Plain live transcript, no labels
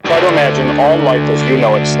to imagine all life as you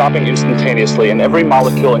know it stopping instantaneously and every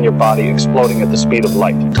molecule in your body exploding at the speed of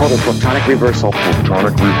light. Total protonic reversal.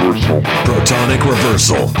 Protonic reversal. Protonic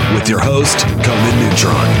reversal with your host, Conan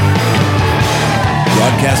Neutron.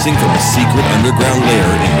 Broadcasting from a secret underground lair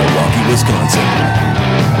in Milwaukee, Wisconsin.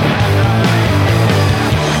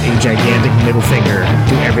 A gigantic middle finger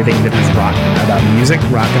to everything that is rock about music,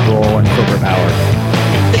 rock and roll, and corporate power.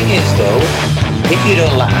 The thing is, though, if you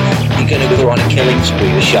don't laugh, you're going to go on a killing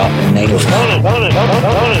spree with sharpened nails.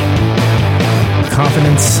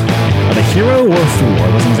 Confidence of a hero or a fool. I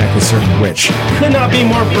wasn't exactly certain which. Could not be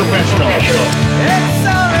more professional. It's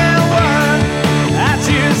only one I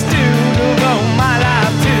choose to devote my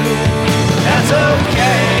life to. That's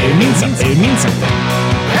okay. It means something. It means something.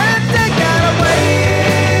 And take that away.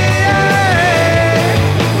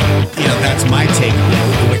 You know, that's my take on it.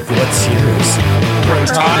 What's yours?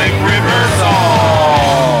 Protonic reversal.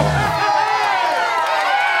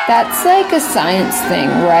 That's like a science thing,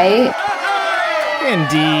 right?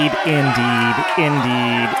 Indeed.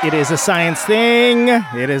 It is a science thing.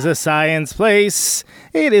 It is a science place.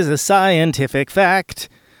 It is a scientific fact.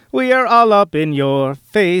 We are all up in your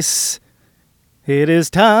face. It is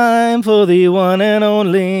time for the one and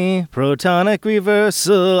only Protonic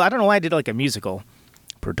reversal. I don't know why I did like a musical.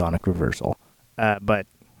 Protonic reversal. But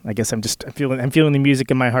I guess I'm feeling the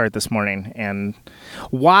music in my heart this morning. And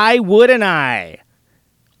why wouldn't I?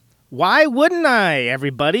 Why wouldn't I,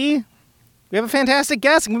 everybody? We have a fantastic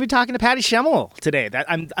guest. I'm going to be talking to Patty Schemel today.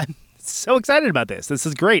 I'm so excited about this. This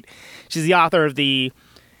is great. She's the author of the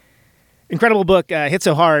incredible book, Hit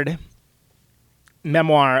So Hard,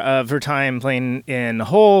 memoir of her time playing in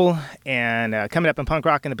Hole and coming up in punk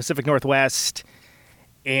rock in the Pacific Northwest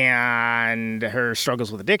and her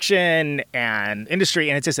struggles with addiction and industry.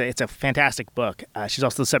 And it's a fantastic book. She's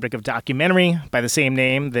also the subject of a documentary by the same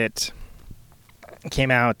name that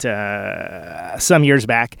came out some years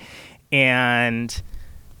back. And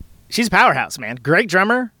she's a powerhouse, man. Great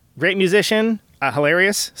drummer, great musician,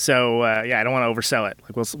 hilarious. So I don't want to oversell it.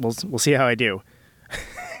 Like we'll see how I do.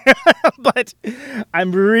 But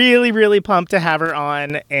I'm really, really pumped to have her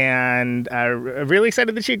on, and really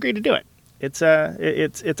excited that she agreed to do it. It's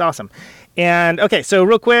awesome. And okay, so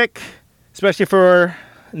real quick, especially for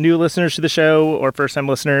new listeners to the show or first-time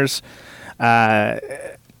listeners.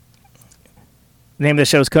 The name of the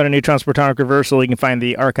show is Conan Neutron's Protonic Reversal. You can find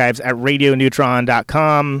the archives at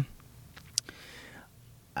radioneutron.com.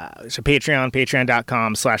 So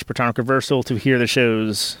patreon.com/Protonic Reversal to hear the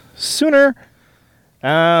shows sooner.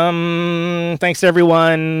 Thanks to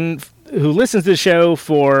everyone who listens to the show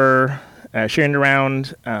for sharing it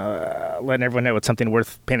around, letting everyone know it's something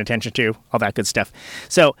worth paying attention to, all that good stuff.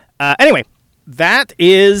 So anyway, that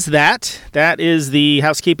is the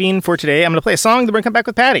housekeeping for today. I'm going to play a song, then we're going to come back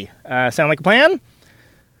with Patty. Sound like a plan?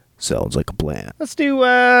 Sounds like a plan. Let's do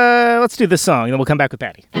this song, and then we'll come back with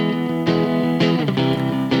Patty.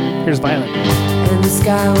 Here's Violet. And the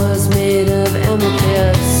sky was made of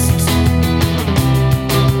amethyst,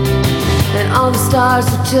 and all the stars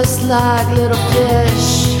were just like little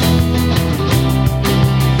fish.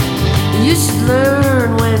 You should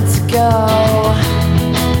learn when to go.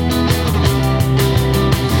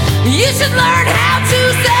 You should learn how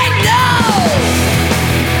to say no.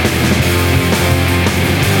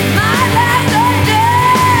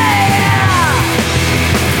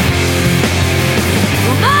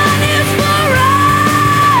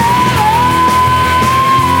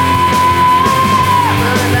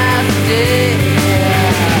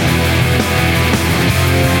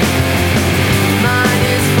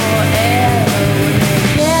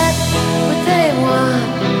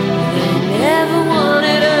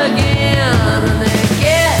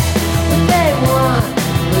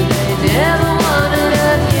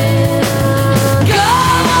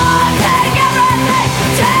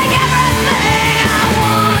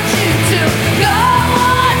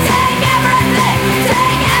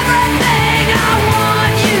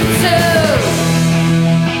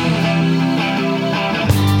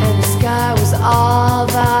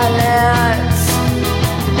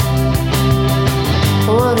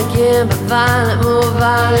 But violent, more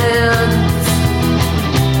violent.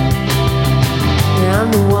 Yeah, I'm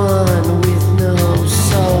the one with no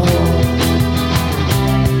soul.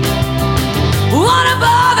 One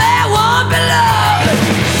above and one below.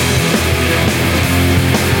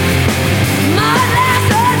 My last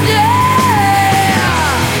day.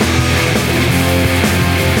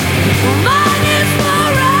 Mine is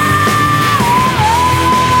forever.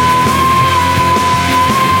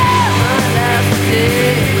 My last day.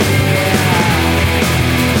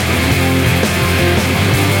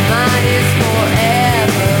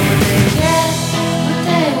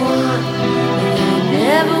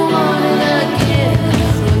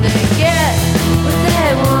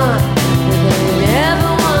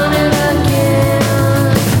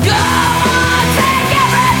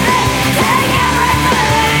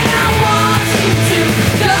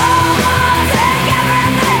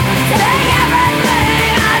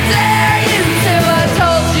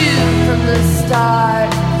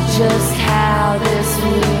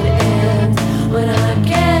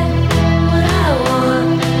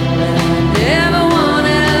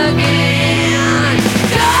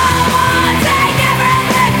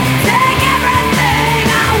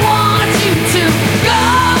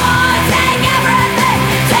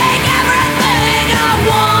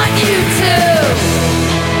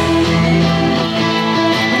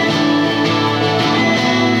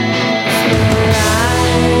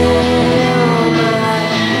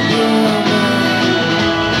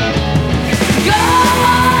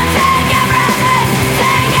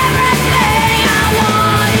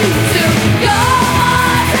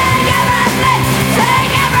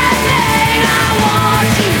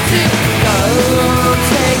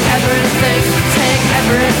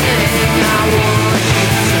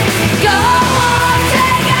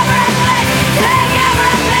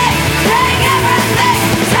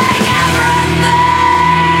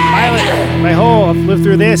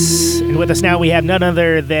 through this. And with us now, we have none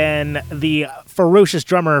other than the ferocious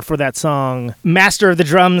drummer for that song, master of the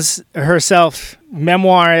drums herself,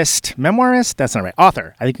 memoirist? That's not right.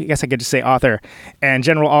 Author. I guess I could just say author. And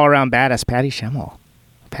general all-around badass, Patty Schemel.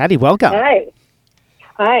 Patty, welcome.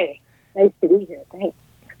 Hi. Nice to be here. Thanks.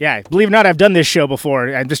 Yeah, believe it or not, I've done this show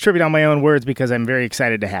before. I'm distributing on my own words because I'm very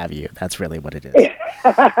excited to have you. That's really what it is.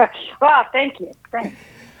 Wow, thank you. Thanks.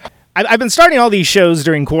 I've been starting all these shows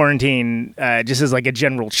during quarantine just as like a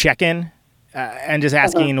general check-in and just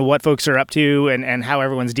asking what folks are up to and how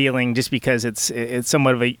everyone's dealing, just because it's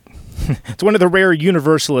somewhat of a it's one of the rare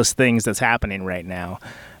universalist things that's happening right now.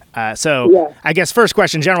 I guess first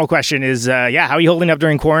question, general question is, how are you holding up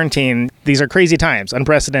during quarantine? These are crazy times,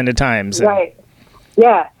 unprecedented times. Right.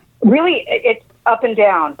 Yeah. Really, it's up and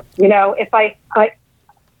down. You know, if I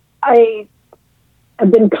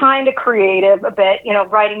have been kind of creative a bit, you know,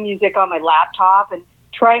 writing music on my laptop and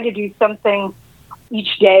trying to do something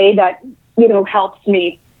each day that, you know, helps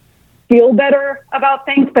me feel better about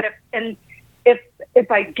things. But if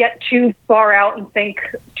I get too far out and think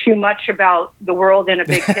too much about the world in a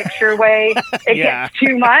big picture way, it gets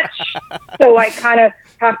too much. So I kind of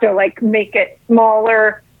have to like make it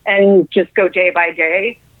smaller and just go day by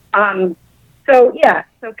day. It's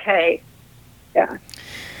okay. Yeah.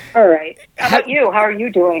 All right. How about you? How are you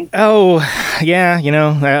doing? Oh, yeah, you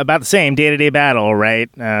know, about the same day-to-day battle, right?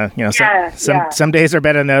 Some days are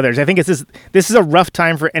better than others. I think this is a rough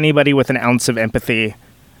time for anybody with an ounce of empathy.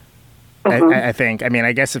 I think. I mean,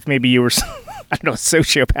 I guess if maybe you were, I don't know, a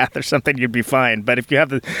sociopath or something, you'd be fine. But if you have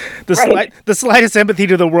the slightest empathy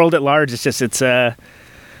to the world at large, it's a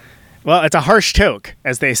harsh toke,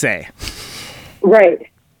 as they say. Right.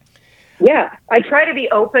 Yeah. I try to be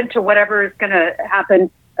open to whatever is going to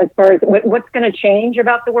happen as far as what's going to change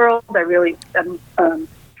about the world. I really am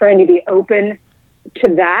trying to be open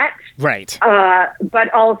to that. Right.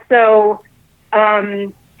 But also,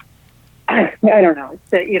 I don't know.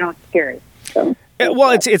 It's scary. So.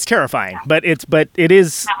 Well, it's terrifying, but it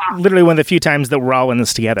is literally one of the few times that we're all in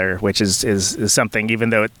this together, which is something,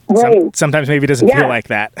 even though it sometimes maybe doesn't feel like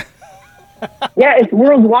that. Yeah, it's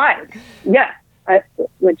worldwide. Yeah,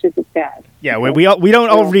 which is sad. Yeah, we don't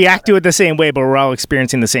all react to it the same way, but we're all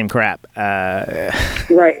experiencing the same crap.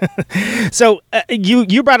 Right. So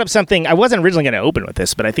you brought up something. I wasn't originally going to open with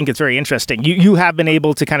this, but I think it's very interesting. You have been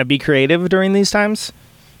able to kind of be creative during these times.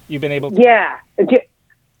 You've been able to. Yeah.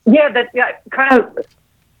 Kind of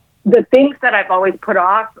the things that I've always put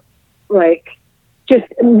off, like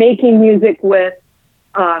just making music with,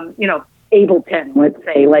 Ableton, let's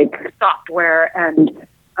say, like software, and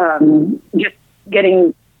just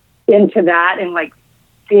getting into that and like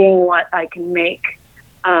seeing what I can make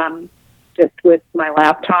just with my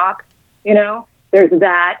laptop. You know, there's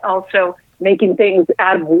that. Also making things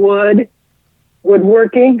out of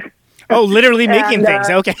woodworking. Oh, literally making things.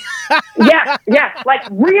 Okay. yeah, like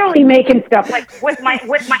really making stuff, like with my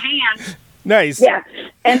hands. Nice. Yeah,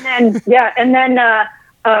 and then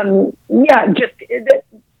just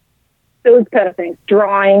those kind of things,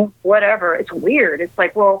 drawing, whatever. It's weird. It's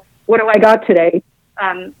like, well, what do I got today?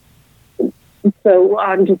 So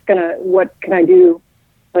I'm just what can I do?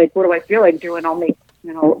 Like, what do I feel like doing?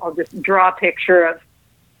 I'll just draw a picture of,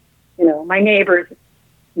 my neighbor's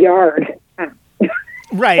yard.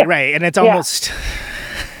 Right. And it's almost,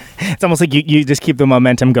 it's almost like you just keep the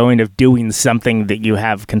momentum going of doing something that you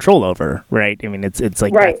have control over, right? I mean, it's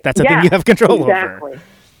like, that's a thing you have control over.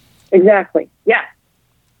 Exactly. Yeah.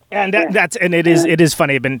 And it is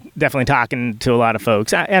funny. I've been definitely talking to a lot of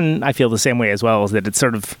folks, and I feel the same way as well, is that it's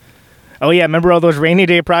sort of, oh yeah, remember all those rainy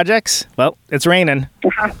day projects? Well, it's raining.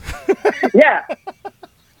 Yeah.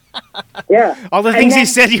 Yeah. All the things you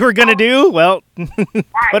said you were going to do, well,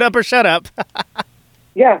 put up or shut up.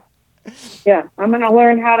 Yeah. Yeah. I'm going to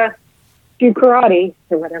learn how to do karate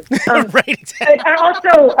or whatever. Right. And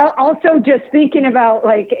also just thinking about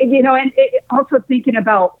also thinking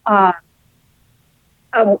about how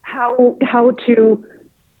to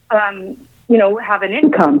have an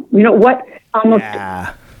income. What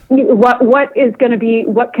is going to be,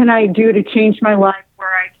 what can I do to change my life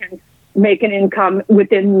where I can make an income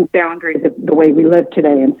within the boundaries of the way we live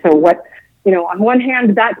today. And so on one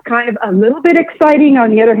hand, that's kind of a little bit exciting. On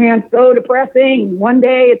the other hand, so depressing. One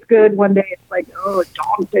day it's good. One day it's like, it's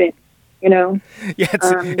daunting, Yeah,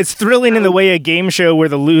 it's thrilling in the way a game show where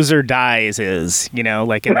the loser dies is,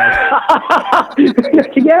 like in that.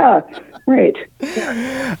 Yeah, right.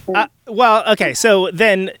 Well, okay, so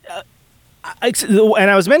then... and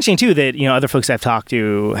I was mentioning too that other folks I've talked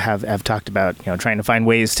to have talked about trying to find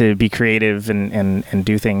ways to be creative and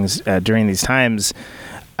do things during these times,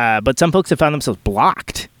 but some folks have found themselves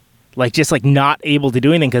blocked like just like not able to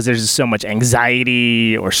do anything because there's just so much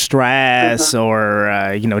anxiety or stress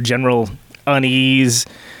or general unease.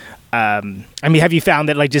 I mean, have you found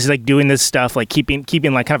that like just like doing this stuff, like keeping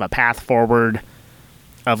like kind of a path forward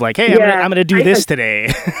of like, hey, I'm gonna do this today?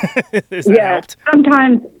 Has that helped?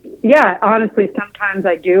 Sometimes, honestly, sometimes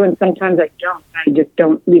I do, and sometimes I don't. I just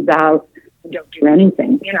don't leave the house and don't do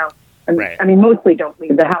anything. Right. I mean, mostly don't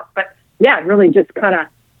leave the house, but really just kind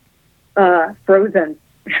of frozen.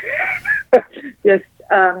 Just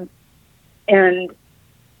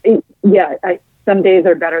some days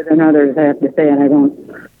are better than others, I have to say, and I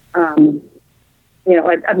don't.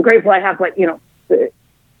 I'm grateful I have like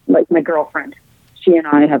my girlfriend. She and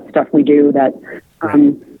I have stuff we do that,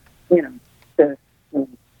 the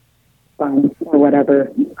fun or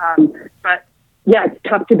whatever. But it's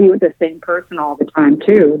tough to be with the same person all the time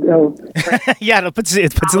too. So it puts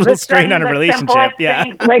a little strain on a relationship.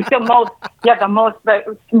 Things, like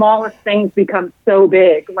the smallest things become so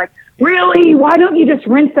big. Like, really, why don't you just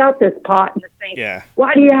rinse out this pot in the sink? Yeah.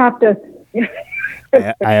 Why do you have to?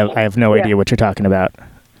 I have no idea what you're talking about,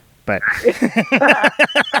 but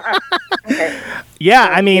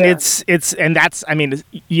I mean, it's and that's, I mean,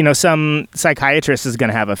 some psychiatrist is going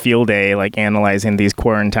to have a field day like analyzing these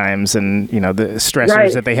quarantines and the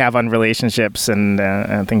stressors that they have on relationships and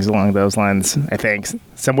things along those lines. I think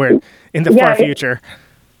somewhere in the far future.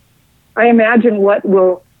 I imagine what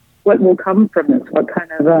will come from this. What kind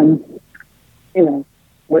of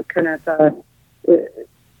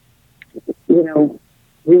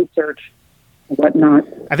research, whatnot.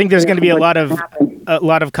 I think there's going to be a lot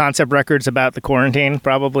of concept records about the quarantine,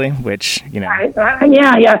 probably. Which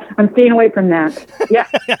I'm staying away from that. Yeah,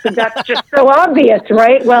 that's just so obvious,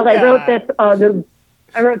 right? Well, I wrote this.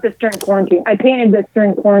 I wrote this during quarantine. I painted this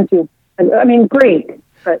during quarantine. I mean, great,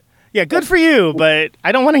 but good for you. But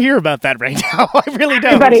I don't want to hear about that right now. I really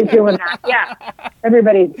don't. Everybody's doing that. Yeah,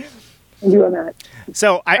 everybody's doing that.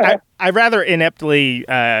 So I rather ineptly,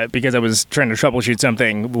 because I was trying to troubleshoot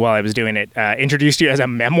something while I was doing it, introduced you as a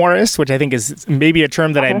memoirist, which I think is maybe a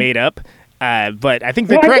term that I made up. But I think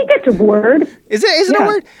the correct... I think it's a word. Is it a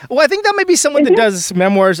word? Well, I think that might be someone that does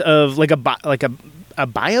memoirs of like a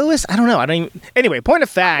bioist. I don't know. Anyway, point of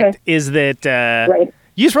fact is that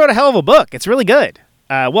you just wrote a hell of a book. It's really good.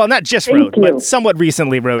 Well, not just wrote, but somewhat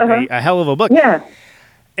recently wrote a hell of a book. Yeah.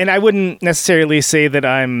 And I wouldn't necessarily say that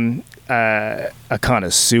I'm a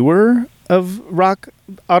connoisseur of rock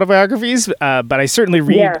autobiographies, but I certainly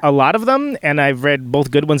read a lot of them, and I've read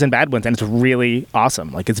both good ones and bad ones, and it's really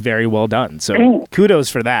awesome. Like, it's very well done. So kudos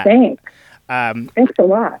for that. Thanks. Thanks a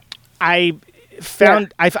lot. I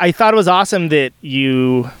thought it was awesome that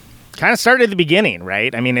you kind of started at the beginning,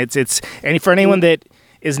 right? I mean, it's and for anyone that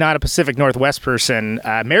is not a Pacific Northwest person,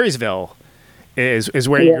 Marysville is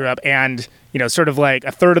where you grew up, and sort of like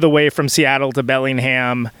a third of the way from Seattle to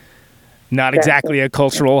Bellingham. Not exactly a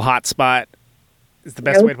cultural hotspot is the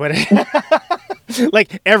best way to put it.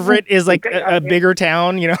 Like Everett is like a bigger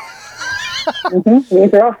town, These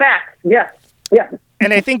are all facts. Yeah.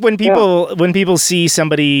 And I think when people see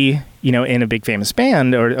somebody, in a big famous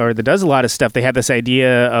band or that does a lot of stuff, they have this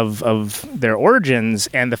idea of their origins,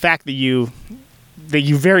 and the fact that you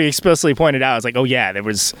very explicitly pointed out is like, oh yeah, there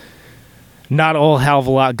was not a whole hell of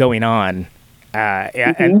a lot going on.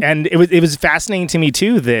 And it was fascinating to me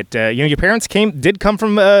too that your parents did come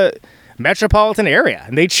from a metropolitan area,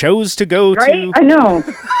 and they chose to go to. I know,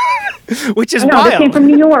 which is wild. They came from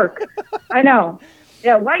New York. I know.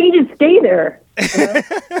 Yeah, why didn't you just stay there?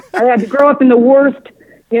 I had to grow up in the worst.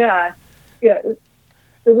 The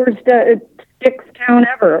worst sticks town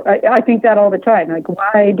ever. I think that all the time. Like,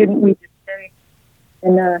 why didn't we just stay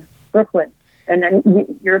in Brooklyn? And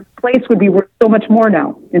then your place would be worth so much more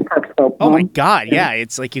now in Park Slope. Oh my God! Yeah,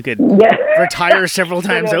 it's like you could retire several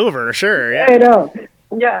times over. Sure, yeah. I know.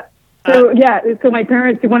 Yeah. So so my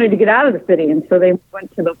parents wanted to get out of the city, and so they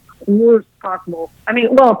went to the worst possible. I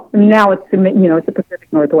mean, well, now it's it's the Pacific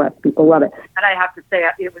Northwest. People love it, and I have to say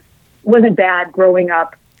it wasn't bad growing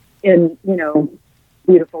up in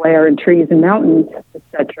beautiful air and trees and mountains,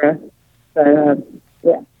 etc. But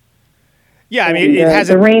yeah, I mean, it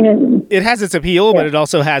has its appeal, but it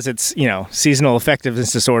also has its, seasonal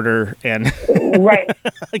effectiveness disorder and it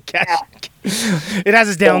has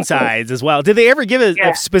its downsides as well. Did they ever give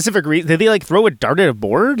a specific reason? Did they like throw a dart at a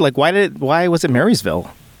board? Like, why was it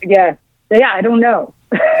Marysville? Yeah, I don't know.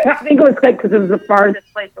 I think it was like because it was the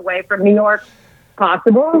farthest place away from New York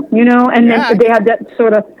possible, and then they had that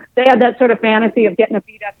sort of fantasy of getting a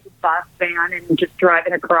beat up bus van and just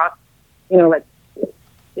driving across,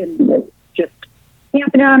 just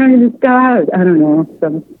camping out under the stars. I don't know,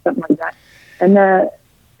 something like that. And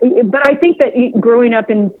but I think that growing up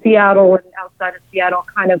in Seattle and outside of Seattle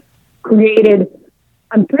kind of created,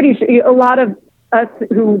 I'm pretty sure a lot of us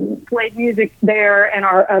who played music there and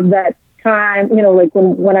are of that time, like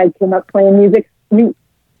when I came up playing music,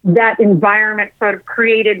 that environment sort of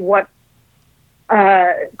created what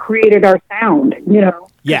created our sound, Yeah.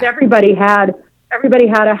 Because everybody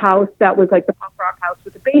had a house that was like the punk rock house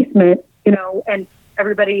with a basement, and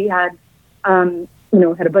everybody had, had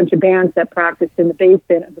a bunch of bands that practiced in the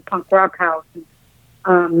basement of the punk rock house.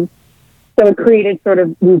 And, so it created sort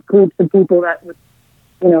of these groups of people that would,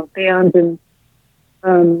 bands and,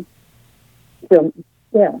 so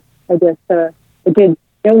yeah, I guess, it did,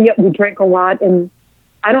 we drank a lot, and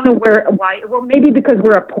I don't know why, well, maybe because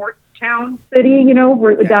we're a port town city,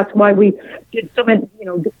 that's why we did so many,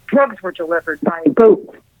 drugs were delivered by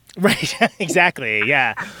boats. Right, exactly,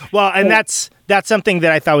 yeah. Well, and that's something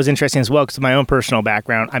that I thought was interesting as well, because of my own personal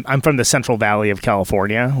background. I'm from the Central Valley of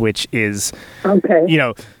California, which is,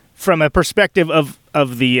 from a perspective of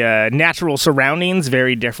the natural surroundings,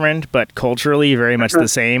 very different, but culturally very much the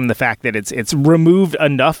same. The fact that it's removed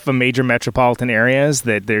enough from major metropolitan areas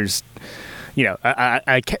that there's,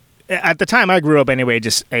 I at the time I grew up anyway,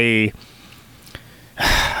 just a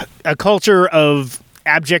culture of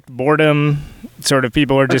abject boredom. Sort of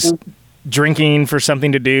people are just drinking for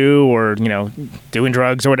something to do, or doing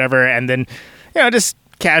drugs or whatever, and then just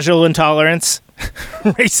casual intolerance,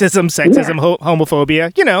 racism, sexism,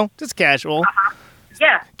 homophobia. Just casual.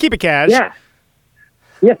 Yeah. Keep it cash. Yeah.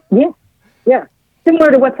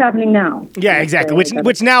 Similar to what's happening now. Yeah, exactly.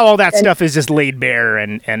 Which now all that stuff is just laid bare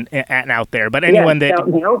and out there. But anyone out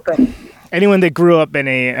in the open. Anyone that grew up in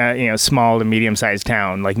a small to medium sized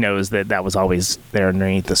town knows that was always there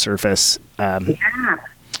underneath the surface. And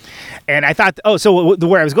I thought, so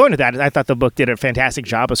where I was going with that is I thought the book did a fantastic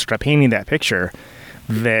job of sort of painting that picture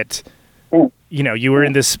that you were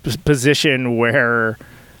in this position where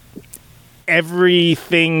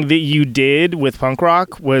everything that you did with punk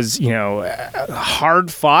rock was,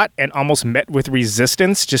 hard fought and almost met with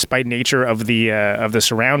resistance just by nature of the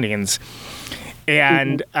surroundings.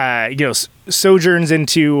 And sojourns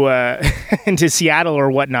into into Seattle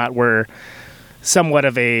or whatnot were somewhat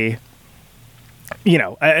of a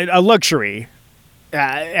luxury.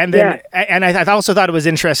 And then and I also thought it was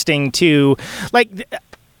interesting too,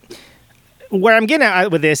 where I'm getting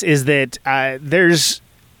at with this is that there's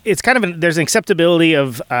an acceptability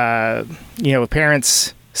of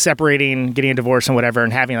parents separating, getting a divorce and whatever,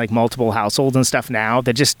 and having multiple households and stuff now,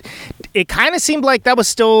 that just, it kind of seemed like that was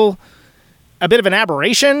still a bit of an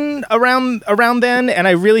aberration around then. And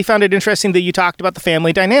I really found it interesting that you talked about the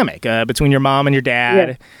family dynamic between your mom and your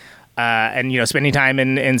dad. And, spending time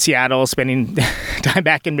in Seattle, spending time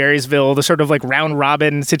back in Marysville, the sort of round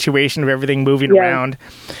robin situation of everything moving around.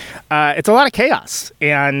 It's a lot of chaos.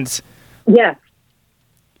 And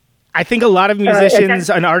I think a lot of musicians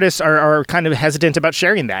and artists are kind of hesitant about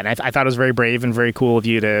sharing that. And I thought it was very brave and very cool of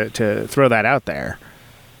you to throw that out there.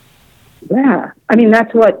 Yeah. I mean,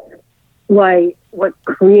 that's what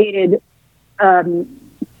created,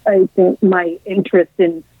 I think, my interest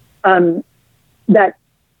in that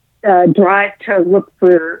drive to look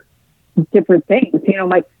for different things.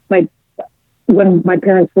 When my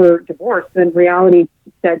parents were divorced, then reality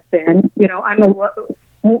sets in.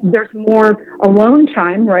 There's more alone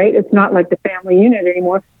time, right? It's not like the family unit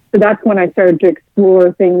anymore. So that's when I started to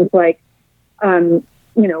explore things like,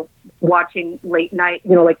 watching late night,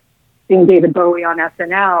 seeing David Bowie on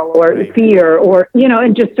SNL or Fear, or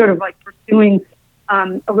and just sort of pursuing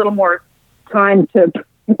a little more time to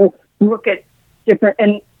look at different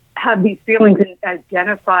and have these feelings and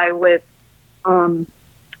identify with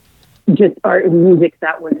just art and music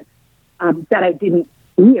that was that I didn't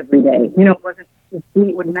see every day. It wasn't just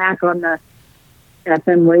Fleetwood Mac on the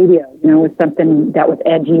FM radio. It was something that was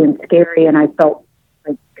edgy and scary, and I felt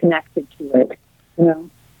connected to it.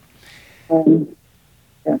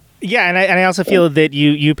 Yeah, and I also feel that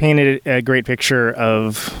you painted a great picture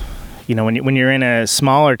of, when you're in a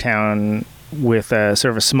smaller town with a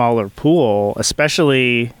sort of a smaller pool,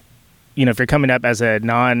 especially, if you're coming up as a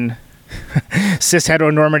non-cis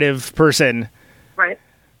heteronormative person, right?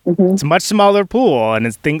 Mm-hmm. It's a much smaller pool, and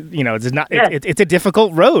it's not. It's a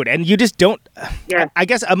difficult road, and you just don't. Yeah. I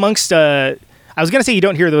guess amongst. I was going to say you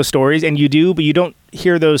don't hear those stories, and you do, but you don't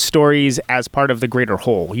hear those stories as part of the greater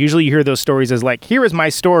whole. Usually you hear those stories as here is my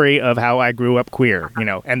story of how I grew up queer,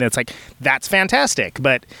 and it's that's fantastic.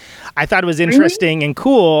 But I thought it was interesting and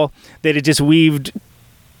cool that it just weaved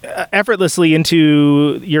effortlessly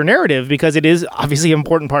into your narrative, because it is obviously an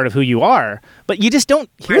important part of who you are, but you just don't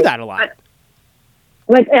hear that a lot.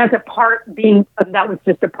 As a part being, that was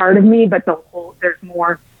just a part of me, but the whole, there's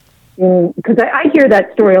more because I hear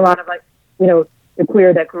that story a lot of, like, you know, the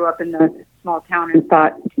queer that grew up in the small town and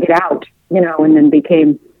thought to get out, you know, and then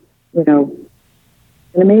became, you know,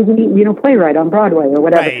 an amazing, you know, playwright on Broadway or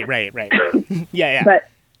whatever. Right. yeah. But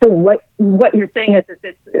so what you're saying is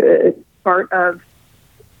it's part of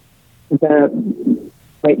the.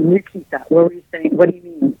 Wait, repeat that. What were you saying? What do you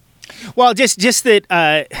mean? Well, just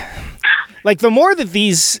that, like, the more that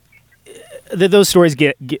those stories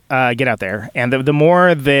get out there, and the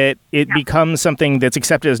more that it becomes something that's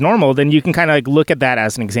accepted as normal, then you can kind of like look at that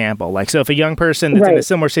as an example. Like, so if a young person that's in a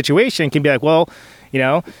similar situation can be like, well, you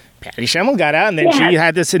know, Patty Schemel got out, and then she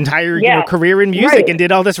had this entire you know, career in music and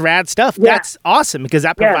did all this rad stuff. That's awesome, because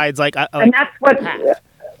that provides like and that's what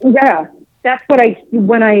that's what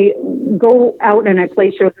when I go out and I play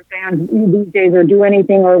shows with bands these days or do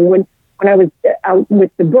anything, or when I was out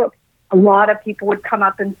with the book, a lot of people would come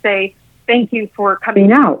up and say, thank you for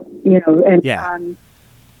coming out, you know, and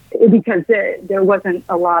because there wasn't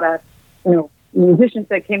a lot of, you know, musicians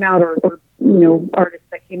that came out or you know, artists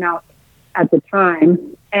that came out at the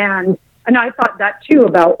time. And I thought that too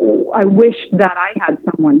about, I wish that I had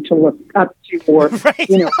someone to look up to, or,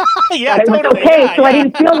 you know, that it was okay. So I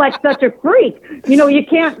didn't feel like such a freak. You know, you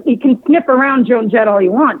can sniff around Joan Jett all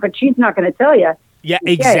you want, but she's not going to tell you. Yeah,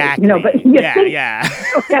 exactly. You know, but you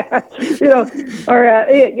know,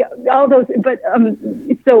 or all those. But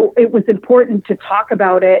so it was important to talk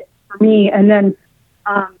about it for me, and then,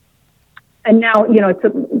 and now, you know,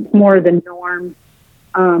 it's more the norm.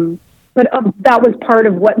 But that was part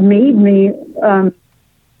of what made me, you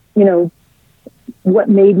know, what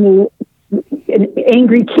made me an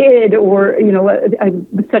angry kid, or, you know,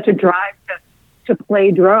 such a drive to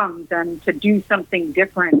play drums and to do something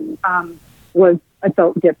different. I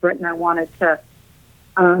felt different, and I wanted to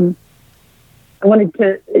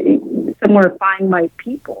somewhere find my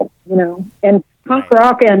people, you know, and punk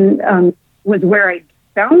rock and was where I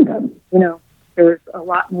found them. You know, there was a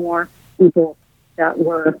lot more people that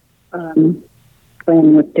were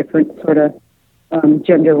playing with different sort of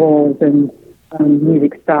gender roles and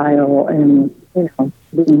music style, and, you know,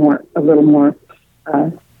 being a little more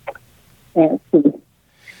fancy.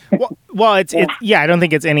 Well, it's I don't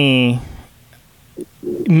think it's any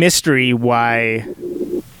mystery why,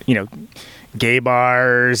 you know, gay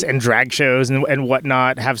bars and drag shows and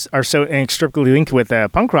whatnot are so inextricably linked with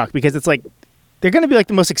punk rock, because it's like they're going to be like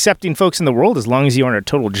the most accepting folks in the world as long as you aren't a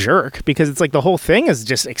total jerk, because it's like the whole thing is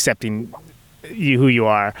just accepting who you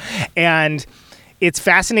are. And it's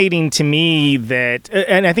fascinating to me that,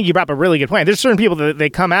 and I think you brought up a really good point. There's certain people that they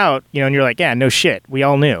come out, you know, and you're like, yeah, no shit, we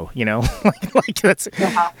all knew, you know, like that's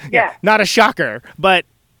not a shocker, but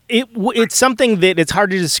it's something that it's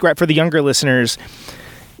hard to describe for the younger listeners.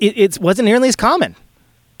 It wasn't nearly as common.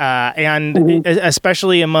 And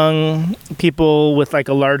especially among people with like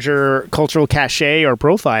a larger cultural cachet or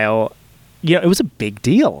profile, you know, it was a big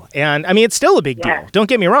deal. And I mean, it's still a big deal. Don't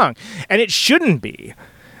get me wrong. And it shouldn't be.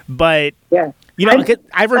 But, you know,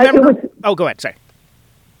 I remember... go ahead. Sorry.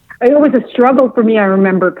 It was a struggle for me. I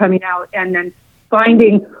remember coming out and then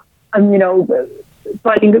finding, you know,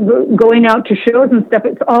 going out to shows and stuff.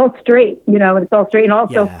 It's all straight, you know, it's all straight. And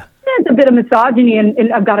also, it's a bit of misogyny.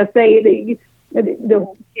 And I've got to say,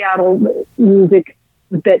 the Seattle music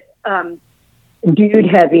was a bit dude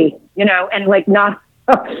heavy, you know, and like not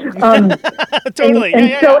totally.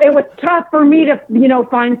 And so it was tough for me to, you know,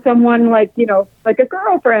 find someone like, you know, like a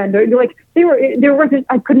girlfriend, or like they weren't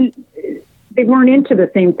into the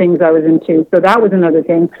same things I was into. So that was another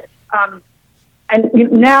thing. And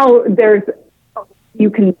now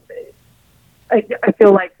I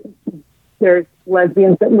feel like there's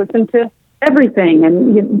lesbians that listen to everything,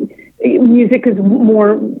 and music is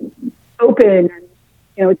more open, and,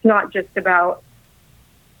 you know, it's not just about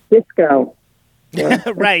disco.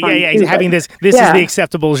 Right, yeah. Having this is the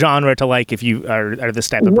acceptable genre to like if you are this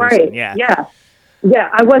type of person. Yeah.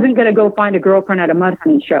 I wasn't going to go find a girlfriend at a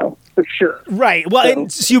Mudhoney show, for sure. Right. Well,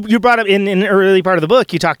 so you brought up in the early part of the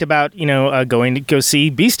book, you talked about, you know, going to go see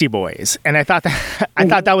Beastie Boys, and I thought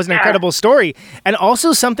that was an incredible story, and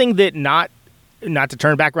also something that not to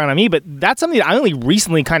turn back around on me, but that's something that I only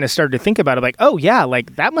recently kind of started to think about. I'm like, oh yeah,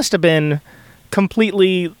 like that must have been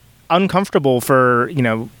completely uncomfortable for, you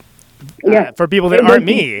know, for people that aren't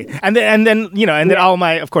me. And then you know, and then all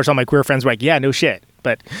my queer friends were like, yeah, no shit.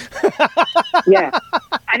 But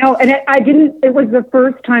I know. And it was the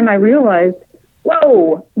first time I realized,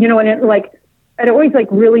 whoa, you know, and I'd always like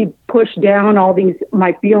really pushed down all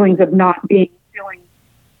my feelings of not feeling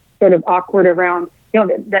sort of awkward around, you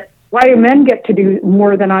know, that why do men get to do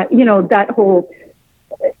more than I, you know, that whole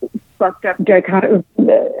fucked up dichotomy.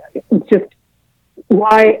 It's just,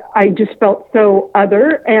 why I just felt so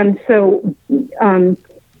other. And so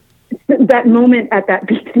that moment at that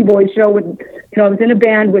Beastie Boys show, when I was in a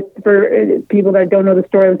band with, for people that don't know the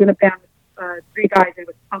story, I was in a band with 3 guys. It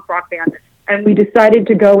was a punk rock band. And we decided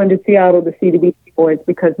to go into Seattle to see the Beastie Boys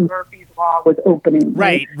because Murphy's Law was opening.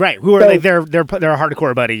 Right. Who are they're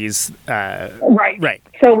hardcore buddies. Right.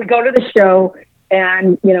 So we go to the show,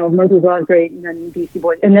 and Murphy's Law is great, and then Beastie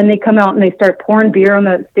Boys, and then they come out and they start pouring beer on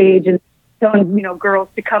the stage and telling girls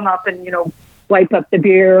to come up and wipe up the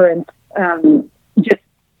beer, and just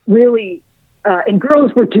really, and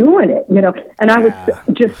girls were doing it, and I was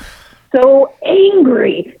just so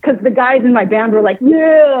angry because the guys in my band were like,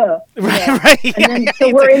 yeah. Right. And then,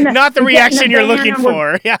 so we're in the, not the reaction you're looking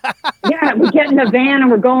for. Yeah. Yeah, we get in the van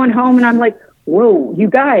and we're going home, and I'm like, whoa, you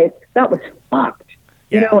guys, that was fucked.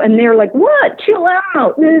 And they're like, what? Chill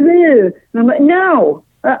out. And I'm like, no,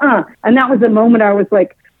 And that was the moment I was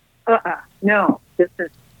like, no, this is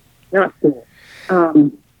not cool.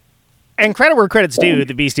 And credit where credit's due,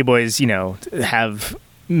 the Beastie Boys, have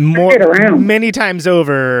many times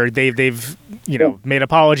over, they've made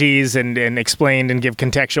apologies and explained and give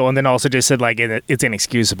contextual, and then also just said like it's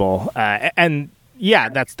inexcusable. And yeah,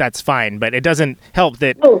 that's fine, but it doesn't help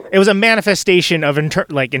that it was a manifestation of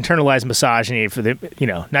internalized misogyny for the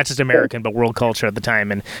not just American but world culture at the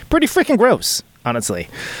time, and pretty freaking gross, honestly.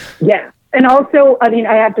 Yeah, and also, I mean,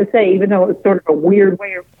 I have to say, even though it was sort of a weird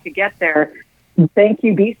way to get there, thank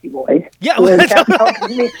you, Beastie Boys. Yeah, that helped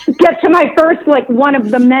me get to my first, one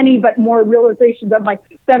of the many but more realizations of my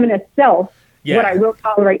feminist self. Yeah. What I will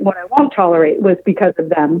tolerate and what I won't tolerate was because of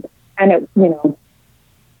them, and it,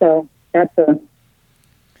 so that's a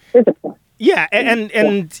point. Yeah, and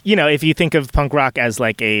if you think of punk rock as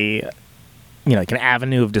like a like an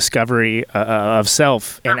avenue of discovery of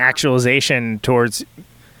self and actualization towards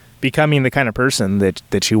becoming the kind of person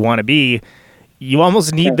that you want to be, you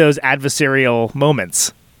almost need those adversarial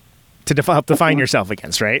moments to help define yourself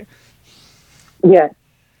against, right? Yeah.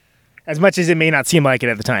 As much as it may not seem like it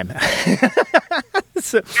at the time.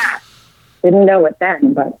 Didn't know it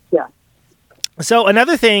then, but yeah. So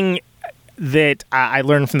another thing that I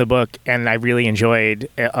learned from the book and I really enjoyed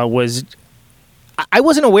was I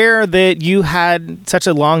wasn't aware that you had such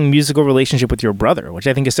a long musical relationship with your brother, which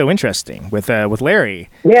I think is so interesting with Larry.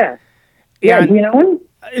 Yeah. Yeah. Do you know him?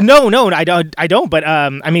 No, I don't. But I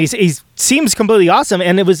mean, he seems completely awesome,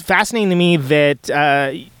 and it was fascinating to me that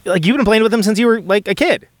you've been playing with him since you were like a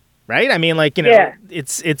kid, right? I mean,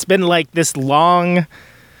 it's been like this long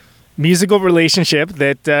musical relationship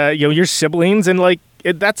that your siblings and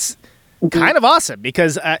that's kind of awesome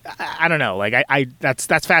because I don't know,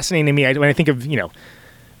 that's fascinating to me. When I think of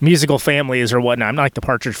musical families or whatnot, I'm not like the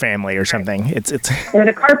Partridge Family or something. It's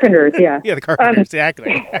the Carpenters, yeah. Yeah, the Carpenters,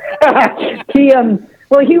 exactly.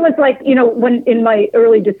 He was like, when in my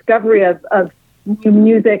early discovery of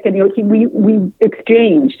music, and we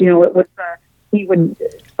exchanged. It was he would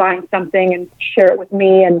find something and share it with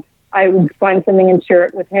me, and I would find something and share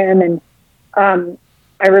it with him. And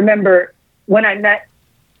I remember when I met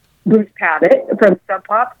Bruce Pavitt from Sub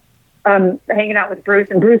Pop, hanging out with Bruce,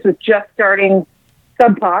 and Bruce was just starting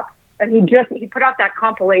Sub Pop, and he put out that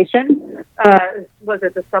compilation. Was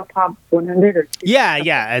it the Sub Pop 100 or? Yeah.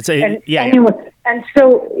 And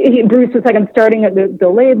so Bruce was like, I'm starting at the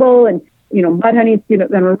label, and Mudhoney's I'm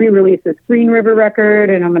gonna re-release this Green River record,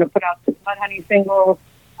 and I'm gonna put out this Mudhoney single.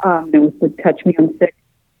 It was the Touch Me I'm Sick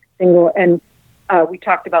single, and we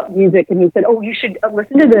talked about music, and he said, oh, you should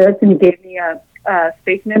listen to this, and he gave me a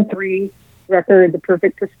Spaceman 3 record, The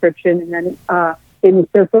Perfect Prescription, and then gave me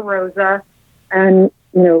Surfer Rosa, and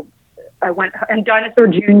I went, and Dinosaur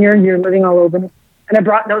Jr., You're Living All Over Me, and I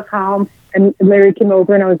brought those home, and Larry came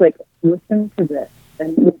over, and I was like, listen to this,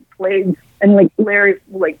 and we played, and Larry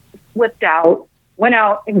flipped out, went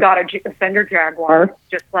out and got a Fender Jaguar,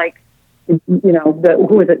 just like who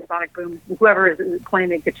was it, Sonic Boom, whoever is playing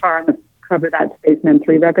the guitar on the cover of that Spaceman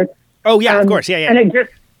 3 record. Oh yeah, of course, yeah. And it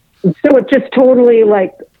just totally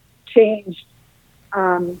changed,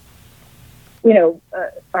 our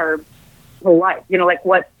whole life.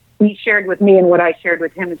 What he shared with me and what I shared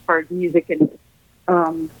with him as far as music and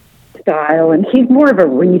style. And he's more of a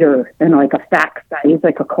reader than a facts guy. He's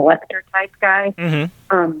like a collector type guy,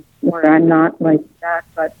 where I'm not like that.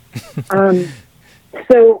 But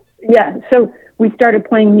so we started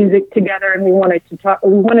playing music together, and we wanted to talk.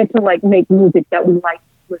 We wanted to make music that we liked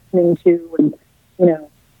listening to, and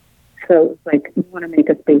so it was we want to make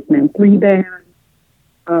a Spaceman 3 band.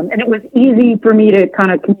 And it was easy for me to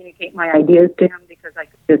kind of communicate my ideas to him because I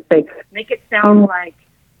could just say, make it sound like,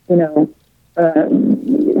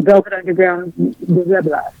 Velvet Underground, blah, blah,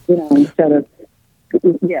 blah, instead of,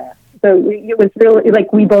 yeah. So it was really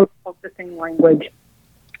like we both spoke the same language.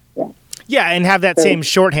 Yeah, and have that same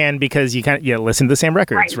shorthand because you listen to the same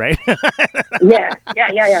records, right? Yeah,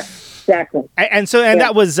 exactly. And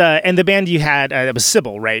that was and the band you had that was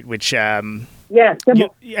Sybil, right? Which Sybil.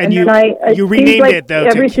 You renamed it though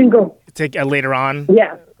to later on.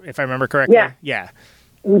 Yeah, if I remember correctly. Yeah.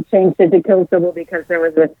 We changed it to Kill Sybil because there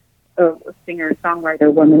was a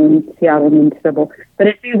singer-songwriter woman in Seattle named Sybil. But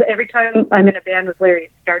it seems every time I'm in a band with Larry,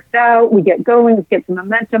 it starts out, we get going, we get some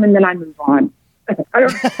momentum, and then I move on. I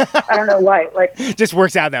don't know why. Like, just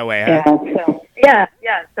works out that way. Huh? Yeah.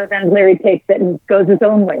 So then Larry takes it and goes his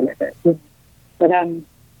own way with it. But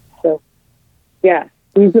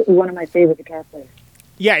he's one of my favorite guitar players.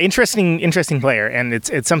 Yeah, interesting player, and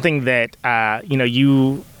it's something that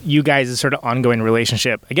you guys' sort of ongoing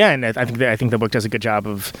relationship. Again, I think the book does a good job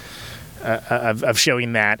of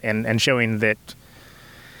showing that and showing that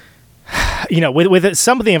with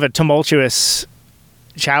something of a tumultuous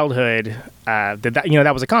childhood,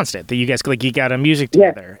 that was a constant, that you guys could geek out on music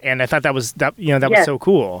together, and I thought that was was so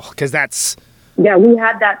cool because that's we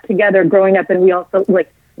had that together growing up, and we also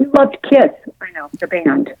we loved Kiss. I know, the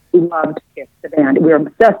band. We loved Kiss, the band. We were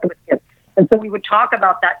obsessed with Kiss. And so we would talk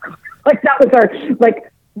about that. That was our,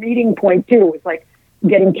 meeting point, too. It was,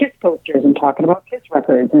 getting Kiss posters and talking about Kiss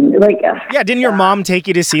records. And, didn't your mom take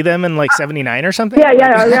you to see them in, 79 or something?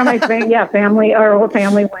 Yeah, family, our whole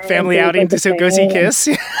family went. Family outing to go see Kiss?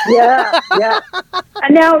 Yeah.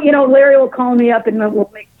 And now, Larry will call me up and we'll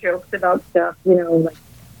make jokes about stuff, and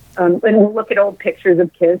we'll look at old pictures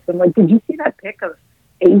of Kiss. I'm like, did you see that pic of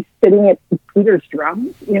Ace sitting at Peter's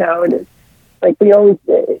drums, and it's we always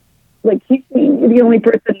he's the only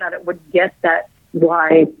person that it would get that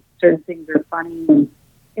why certain things are funny, and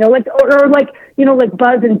Buzz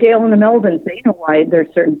and Dale and the Melvins, they know why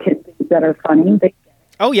there's certain Kiss things that are funny.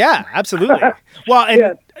 Oh yeah, absolutely. Well,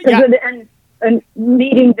 and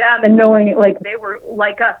meeting them and knowing they were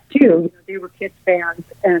like us too. They were Kiss fans,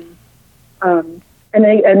 and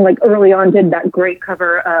they early on did that great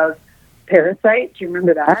cover of Parasite. Do you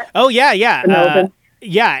remember that? Oh yeah.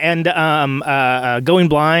 And Going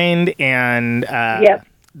Blind, and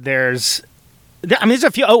there's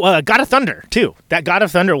a few. God of Thunder too. That God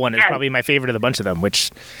of Thunder one is probably my favorite of the bunch of them. Which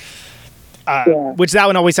that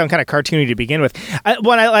one always sounded kind of cartoony to begin with. I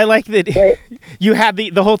like that you had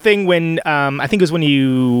the whole thing when I think it was when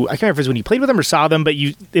I can't remember if it was when you played with them or saw them, but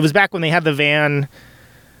it was back when they had the van.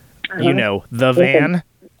 The van.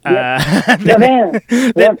 That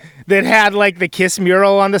had the Kiss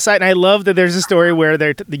mural on the side, and I love that there's a story where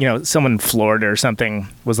they're someone Florida or something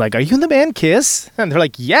was like, "Are you in the band Kiss?" And they're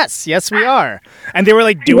like, "Yes, we are." And they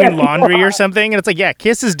were doing laundry or something, and it's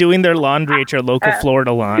Kiss is doing their laundry at your local Florida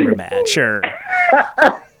laundromat. Sure.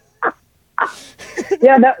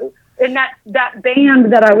 That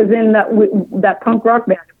band that I was in, that punk rock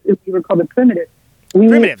band, we were called the Primitives.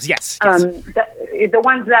 Primitives, yes. The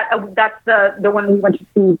ones that's the one we went to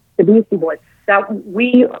see the Beastie Boys. That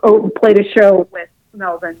we played a show with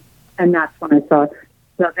Melvin, and that's when I saw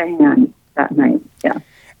the band that night. Yeah.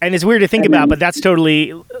 And it's weird to think about, but that's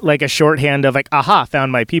totally a shorthand of aha,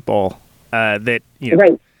 found my people. That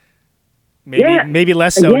right. Maybe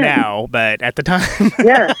less so now, but at the time.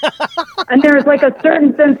 Yeah. And there's a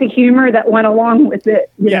certain sense of humor that went along with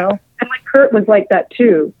it, you know. And Kurt was like that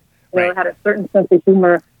too. Had a certain sense of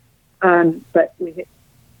humor, but we,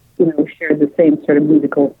 shared the same sort of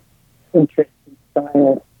musical interest and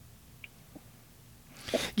style.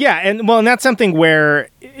 Yeah, and that's something where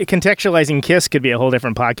contextualizing Kiss could be a whole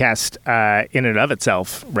different podcast in and of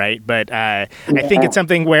itself, right? But I think it's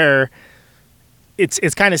something where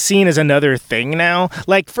it's kind of seen as another thing now.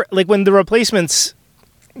 When the Replacements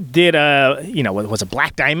did was a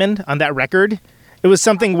Black Diamond on that record, it was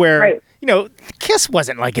something where Kiss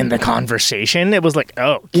wasn't in the conversation. It was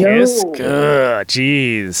Kiss, good,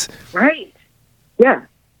 jeez. Right. Yeah.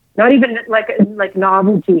 Not even like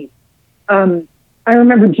novelty. I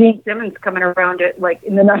remember Gene Simmons coming around it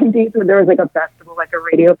in the 90s when there was a festival, a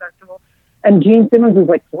radio festival, and Gene Simmons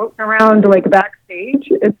was floating around backstage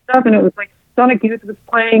and stuff, and it was Sonic Youth was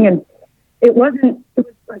playing, and it was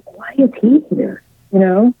why is he here?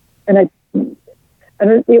 And it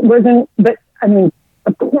wasn't, but I mean,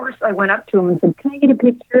 of course, I went up to him and said, "Can I get a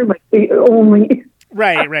picture?" Only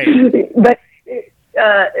right. But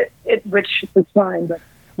which was fine. But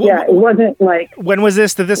it wasn't When was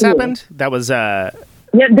this that this happened? That was this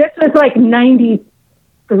was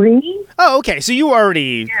 93. Oh, okay. So you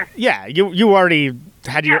already you already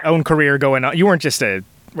had your own career going on. You weren't just a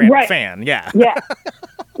random fan. Yeah.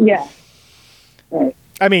 Right.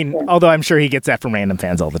 I mean, although I'm sure he gets that from random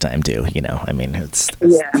fans all the time too. I mean, it's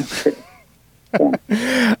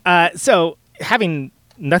So having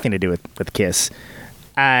nothing to do with Kiss,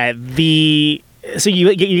 so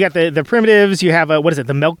you got the Primitives. You have what is it?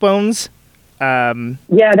 The Milk Bones. Yeah,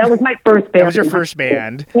 that was my first band. That was your first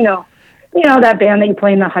band. You know that band that you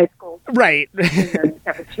play in the high school, right? In the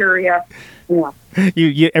cafeteria. Yeah.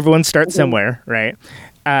 You everyone starts somewhere, right?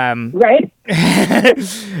 Right.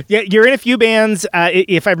 Yeah, you're in a few bands.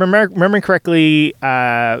 If I remember correctly,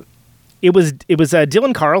 it was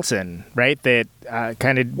Dylan Carlson, right? That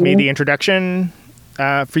kind of made the introduction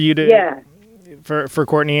for you to for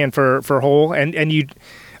Courtney and for Hole, and you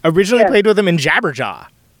originally played with him in Jabberjaw,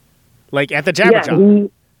 like at the Jabberjaw.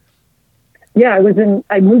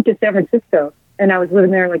 I moved to San Francisco, and I was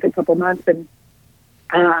living there like a couple months, and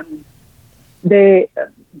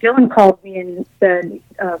Dylan called me and said,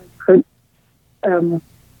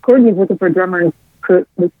 Courtney's looking for a drummer, and Kurt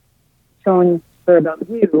was telling her about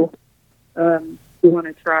you. You want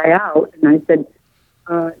to try out? And I said,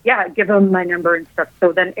 give him my number and stuff.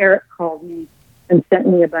 So then Eric called me and sent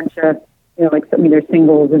me a bunch of, sent me their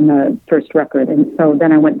singles in the first record. And so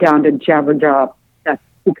then I went down to Jabberjaw. That's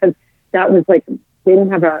because that was like, they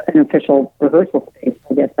didn't have an official rehearsal space.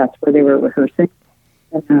 I guess that's where they were rehearsing.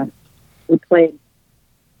 And we played,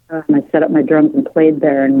 I set up my drums and played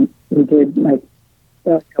there, and we did like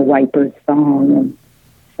a Wipers song and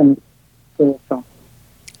some cool songs.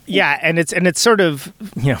 Yeah, and it's sort of,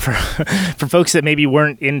 for folks that maybe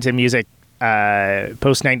weren't into music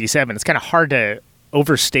post 97, it's kind of hard to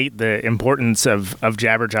overstate the importance of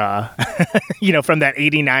Jabberjaw, from that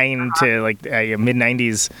 89 to like mid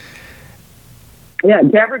 90s. Yeah,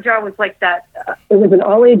 Jabberjaw was like that. It was an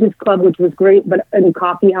all ages club, which was great, but in a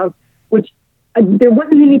coffee house, which there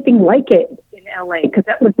wasn't anything like it in LA, because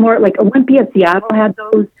that was more like Olympia, Seattle had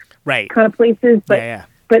those kind of places, but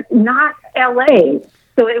but not LA.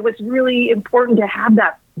 So it was really important to have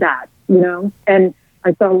that, and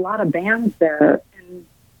I saw a lot of bands there, and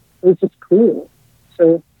it was just cool.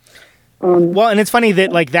 So, well, and it's funny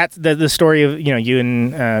that like that's the story of you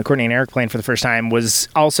and Courtney and Eric playing for the first time was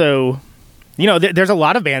also, there's a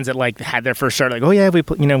lot of bands that like had their first start like, oh yeah, we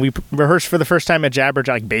rehearsed for the first time at Jabberjaw,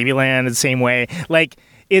 like Babyland the same way. Like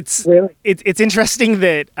it's interesting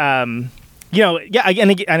that. And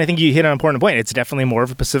I think you hit on an important point. It's definitely more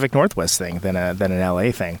of a Pacific Northwest thing than an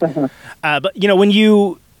LA thing. But when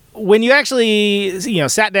you actually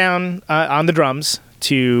sat down on the drums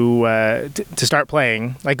to start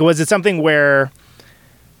playing, like was it something where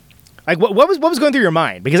like what was going through your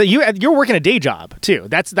mind? Because you're working a day job too.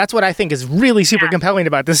 That's what I think is really super compelling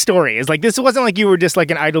about this story. Is like this wasn't like you were just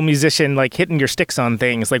like an idle musician like hitting your sticks on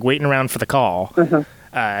things like waiting around for the call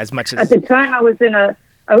as much as at the time I was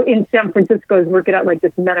in San Francisco. I was working at like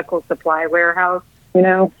this medical supply warehouse,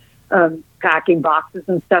 packing boxes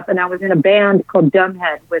and stuff. And I was in a band called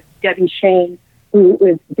Dumbhead with Debbie Shane, who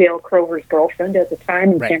was Dale Crover's girlfriend at the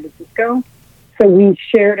time in San Francisco. So we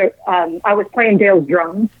shared I was playing Dale's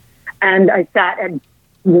drums, and I sat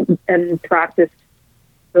and practiced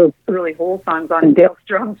those early Hole songs on Dale's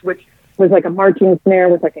drums, which was like a marching snare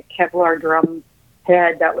with like a Kevlar drum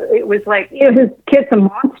head. It was like his kid's a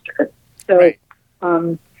monster. So.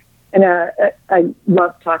 I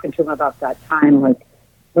loved talking to him about that time, like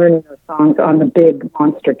learning those songs on the big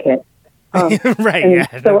monster kit. Right. Yeah.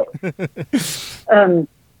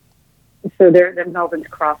 So there, Melvin's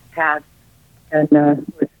cross paths, and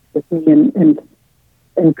with me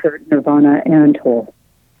and Kurt, Nirvana, and Hole.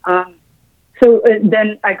 So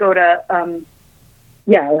then I go to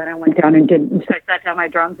then I went down and so I sat down my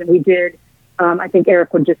drums, and we did. I think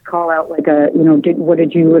Eric would just call out like what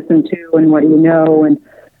did you listen to and what do you know? And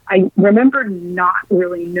I remember not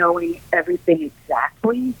really knowing everything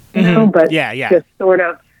exactly, but just sort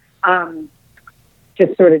of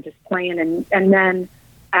just playing. And then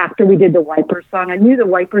after we did the Wiper song, I knew the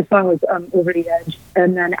Wiper song was Over the Edge.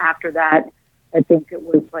 And then after that, I think it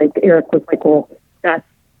was like, Eric was like, well, that's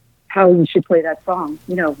how you should play that song.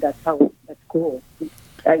 That's cool.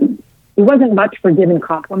 He wasn't much for giving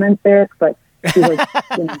compliments, Eric, but he was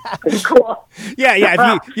pretty cool.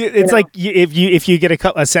 Yeah. It's like if you get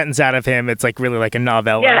a sentence out of him, it's like really like a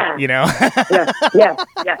novella. Yeah,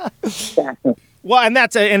 exactly. Well, and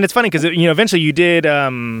and it's funny because eventually you did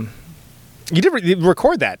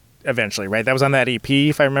record that eventually, right? That was on that EP,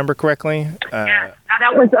 if I remember correctly. That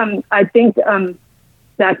was I think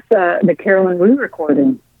that's the Carolyn Wu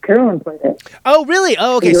recording. Carolyn played it. Oh, really?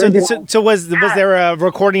 Oh, okay. So was there a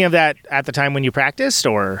recording of that at the time when you practiced,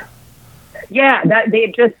 or? Yeah, that they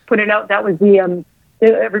had just put it out. That was the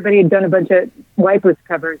everybody had done a bunch of Wipers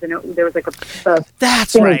covers, and there was like a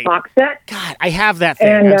that's right box set. God, I have that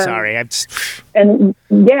thing. I'm sorry. And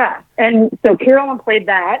so Carolyn played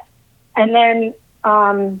that, And then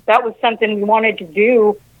that was something we wanted to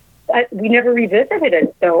do. We never revisited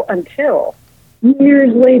it, though, until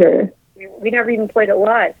years later. We never even played it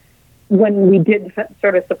live. When we did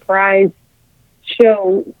sort of surprise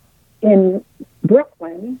show in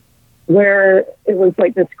Brooklyn, where it was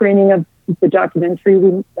like the screening of the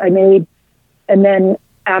documentary I made. And then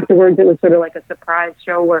afterwards, it was sort of like a surprise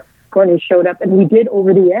show where Courtney showed up, and we did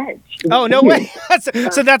Over the Edge. Oh, no way.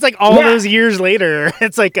 So that's like all those years later.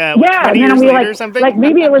 It's like 20 years later or something? Like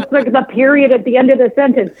maybe it was like the period at the end of the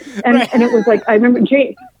sentence. And it was like, I remember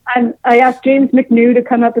I asked James McNew to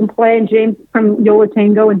come up and play, and James from Yola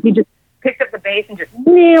Tango, and he just picked up the bass and just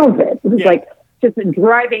nailed it. It was like just a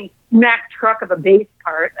driving Mack truck of a bass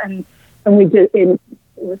part, and we did it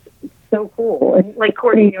was so cool. And like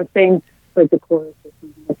Courtney, saying like the chorus or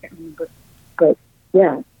something, I can't remember, but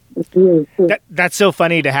yeah. It's really cool. That's so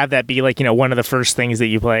funny to have that be like, one of the first things that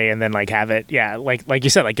you play, and then like have it, like you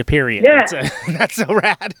said, like a period. Yeah. That's so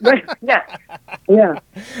rad. Yeah.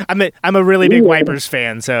 I'm a really big Wipers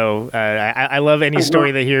fan, so I love any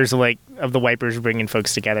story that hears like of the Wipers bringing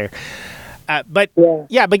folks together. But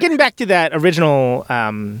getting back to that original,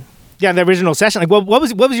 the original session, like what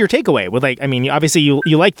was your takeaway? With like, I mean, obviously you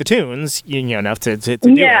like the tunes, enough to do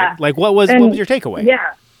it. Like what was your takeaway?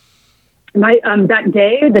 Yeah. My that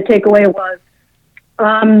day, the takeaway was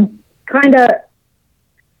kind of,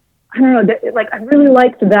 I don't know, like I really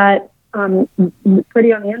liked that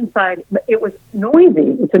Pretty on the Inside, but it was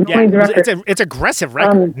noisy. It's a noisy record. It's aggressive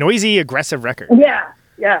record, noisy, aggressive record. Yeah,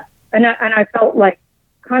 and I felt like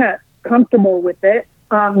kind of comfortable with it.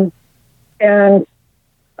 Courtney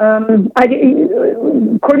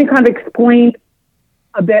kind of explained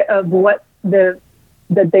a bit of what that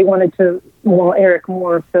they wanted to, Eric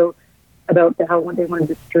more so, about how they wanted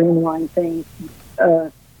to streamline things,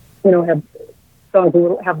 have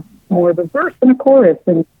songs have more of a verse and a chorus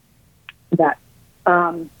and that.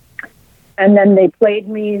 And then they played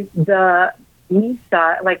me the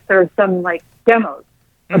B-side, like there's some like demos,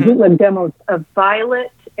 bootleg demos of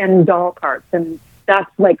Violet and Doll Parts, and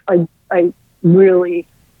that's like I really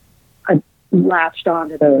latched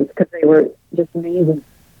onto those because they were just amazing.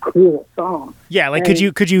 Cool song. Yeah, like could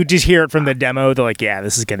you just hear it from the demo? They're like,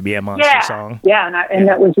 this is going to be a monster song. Yeah, and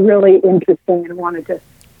that was really interesting, and wanted to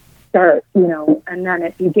start, and then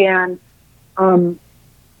it began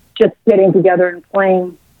just getting together and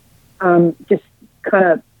playing, just kind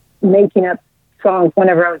of making up songs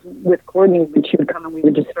whenever I was with Courtney, when she would come and we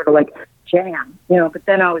would just sort of like jam, but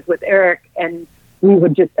then I was with Eric and we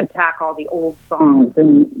would just attack all the old songs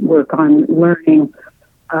and work on learning,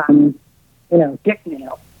 Dick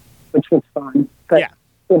Nail, which was fun. But,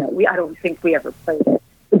 I don't think we ever played it.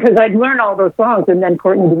 Because I'd learned all those songs, and then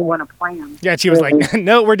Courtney didn't want to play them. Yeah, she was like,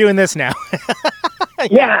 no, we're doing this now.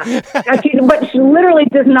 Yeah. But she literally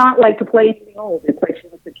does not like to play anything old. It's like she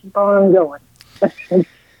wants to keep on going.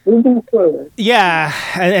 Moving forward. Yeah.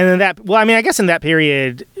 And then that, well, I mean, I guess in that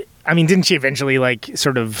period, I mean, didn't she eventually, like,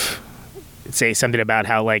 sort of say something about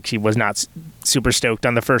how, like, she was not super stoked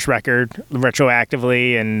on the first record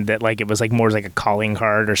retroactively, and that, like, it was, like, more like a calling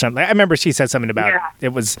card or something? I remember she said something about it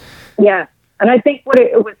was... Yeah. And I think what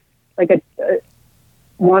it was, like, a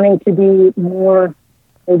wanting to be more,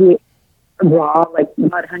 maybe raw, like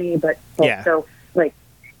Mudhoney, but also, like,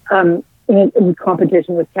 in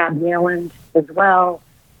competition with Tab Yelland as well.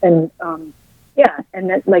 And, and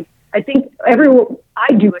that, like, I think I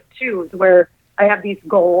do it, too, is where I have these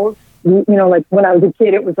goals. Like when I was a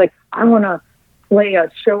kid, it was like, I want to play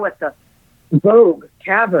a show at the Vogue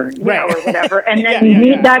Tavern, or whatever. And then you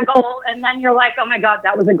meet that goal, and then you're like, oh my God,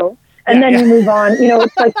 that was a goal. And then you move on,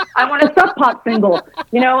 it's like, I want a Sub Pop single,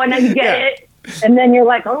 and then you get it. And then you're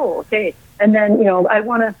like, oh, okay. And then, I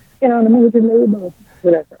want to, the movie label,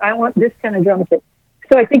 whatever. I want this kind of drum kit.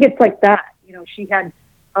 So I think it's like that. She had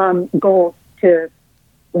goals to,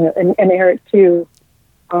 and Eric too.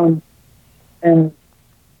 And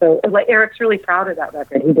so, like, Eric's really proud of that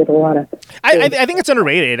record. He did a lot of... I think it's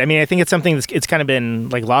underrated. I mean, I think it's something it's kind of been,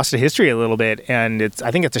 like, lost to history a little bit, and I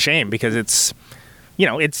think it's a shame because it's,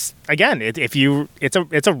 it's, again,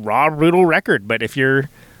 it's a raw, brutal record, but if you're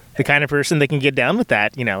the kind of person that can get down with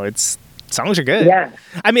that, it's... Songs are good. Yeah.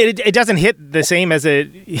 I mean, it doesn't hit the same as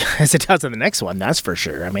it does in the next one, that's for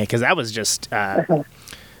sure. I mean, because that was just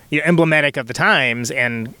emblematic of the times,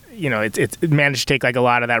 and it managed to take like a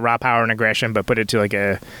lot of that raw power and aggression, but put it to like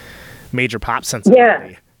a major pop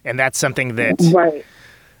sensibility. And that's something that,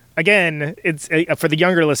 again, it's for the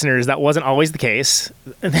younger listeners, that wasn't always the case.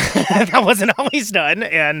 That wasn't always done,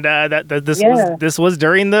 and this was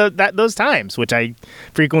during those times, which I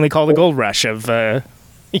frequently call the gold rush of.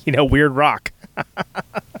 Weird rock.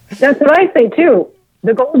 That's what I say too.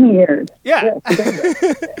 The golden years. Yeah.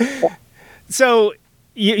 So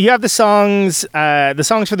you have the songs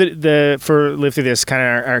for for Live Through This kind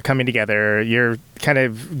of are coming together. You're kind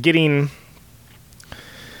of getting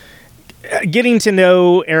to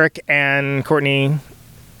know Eric and Courtney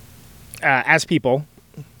as people.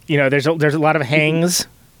 You know, there's a lot of hangs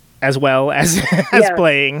as well as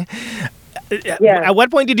playing. Yeah. At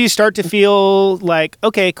what point did you start to feel like,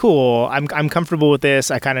 okay, cool, I'm comfortable with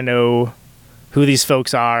this. I kind of know who these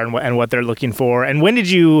folks are and what they're looking for. And when did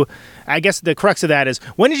you, I guess the crux of that is,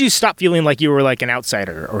 when did you stop feeling like you were like an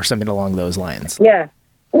outsider or something along those lines? Yeah.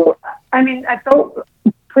 Well, I mean, I felt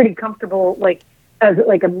pretty comfortable, like, as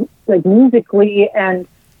like musically, and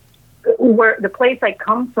where the place I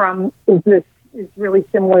come from is really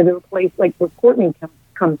similar to the place like where Courtney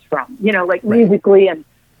comes from, you know, like musically and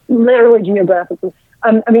literally geographically.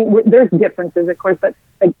 I mean, there's differences, of course, but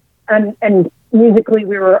like, and musically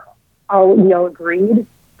we all agreed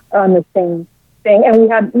on the same thing,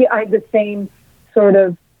 and I had the same sort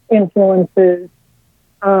of influences.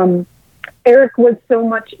 Eric was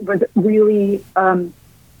really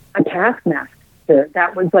a taskmaster.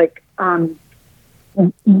 That was like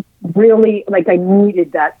really like I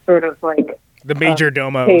needed that sort of like the major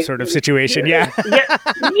domo sort of situation. Yeah.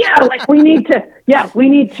 Like we need to we're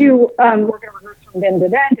going to rehearse from then to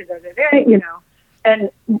then, you know,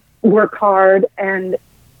 and work hard. And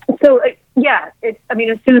so, I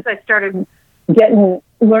mean, as soon as I started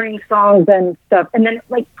learning songs and stuff, and then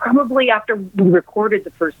like probably after we recorded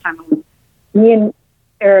the first time, it was me and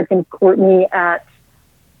Eric and Courtney at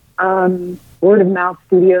Word of Mouth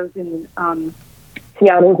Studios in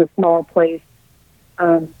Seattle. Is a small place.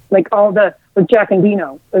 Like with Jack and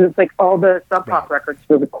Dino, it was like all the Sub Pop records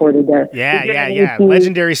were recorded there. Yeah.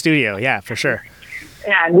 Legendary studio. Yeah, for sure.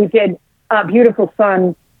 Yeah, and we did Beautiful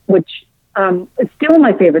Sun, which is still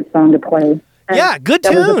my favorite song to play. And good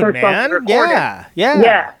tune, man.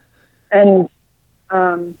 Yeah. And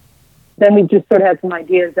then we just sort of had some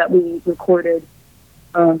ideas that we recorded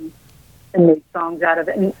and made songs out of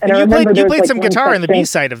it. And I remember you played some guitar in the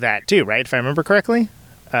B-side of that too, right? If I remember correctly.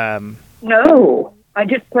 No, I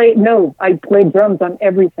played drums on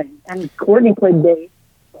everything, and Courtney played bass.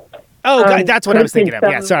 Oh, God, that's what I was thinking of.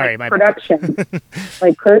 Yeah, sorry, my production.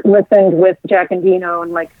 Like Kurt listened with Jack and Dino,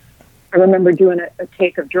 and like I remember doing a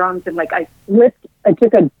take of drums, and like I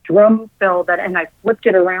took a drum fill and I flipped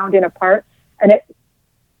it around in a part, and it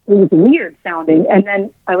was weird sounding. And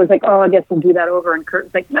then I was like, oh, I guess we'll do that over. And Kurt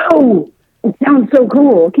was like, no, it sounds so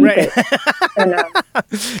cool. Keep it. And,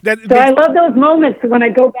 so I love those moments when I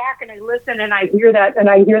go back and I listen and I hear that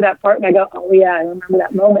part and I go, oh yeah, I remember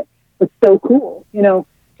that moment. It's so cool, you know,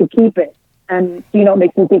 to keep it. And, you know, it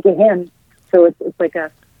makes me think of him. So it's like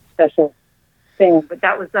a special thing. But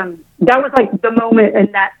that was like the moment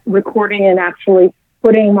in that recording and actually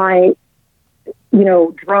putting my, you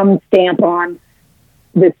know, drum stamp on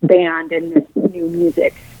this band and this new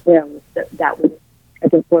music. You know, that was, I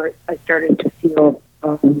think, where I started to feel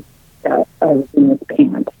that I was in this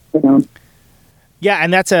band, you know. Yeah,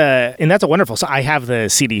 and that's a wonderful. So I have the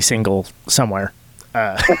CD single somewhere.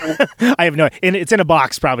 I have no, and it's in a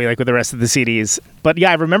box probably like with the rest of the CDs. But yeah,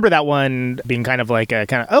 I remember that one being kind of like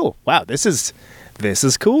oh wow, this is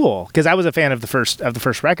cool, because I was a fan of the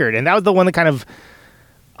first record, and that was the one that kind of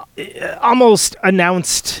almost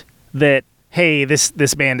announced that, hey, this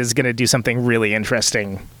band is going to do something really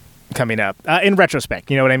interesting coming up. In retrospect,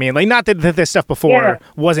 you know what I mean? Like, not that this stuff before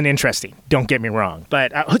wasn't interesting. Don't get me wrong.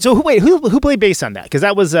 But so who played bass on that? Because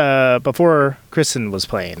that was before Kristen was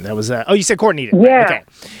playing. That was you said Courtney did. Yeah. Okay.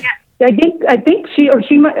 Yeah. I think she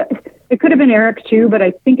might. It could have been Eric too, but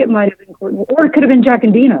I think it might have been Courtney, or it could have been Jack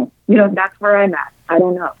and Dino. You know, that's where I'm at. I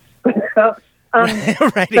don't know. So, right,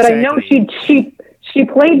 but exactly. I know she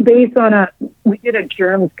played bass on we did a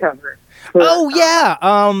Germs cover. For, She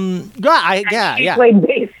played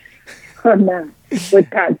bass on that with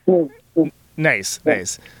Pat Smith. Nice.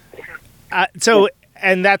 So,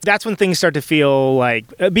 and that's when things start to feel like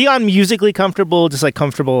beyond musically comfortable, just like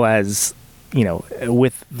comfortable as, you know,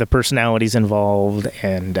 with the personalities involved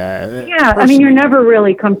and I mean, you're never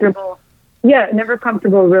really comfortable. Yeah, never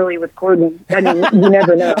comfortable really with Courtney. I mean, you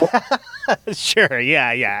never know. Sure,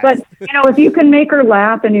 yeah. But you know, if you can make her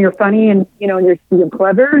laugh and you're funny and you know you're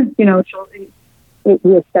clever, you know, you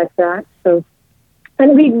respect that. So,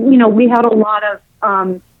 and we had a lot of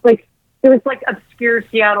like there was like obscure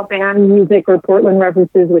Seattle band music or Portland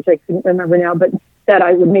references, which I couldn't remember now, but that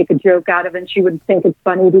I would make a joke out of, and she would think it's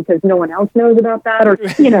funny because no one else knows about that, or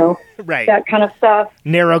you know, right. That kind of stuff.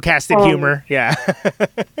 Narrow-casted humor, yeah.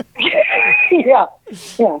 yeah.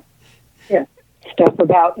 Stuff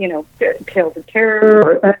about, you know, tales of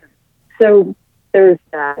terror. So there's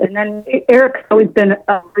that. And then Eric's always been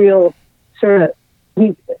a real sort of,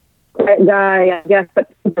 he's a quiet guy, I guess,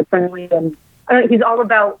 but super friendly. And he's all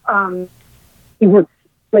about, he works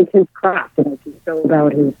like his craft, and he's so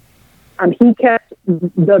about his, he kept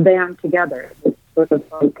the band together. It's sort of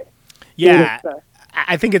like,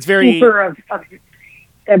 I think it's very super of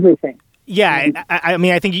everything. Yeah, I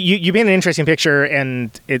mean, I think you paint an interesting picture,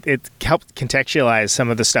 and it helped contextualize some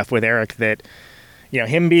of the stuff with Eric that,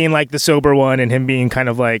 him being like the sober one and him being kind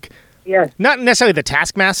of like, not necessarily the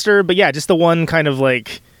taskmaster, but just the one kind of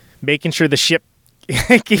like making sure the ship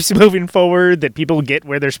keeps moving forward, that people get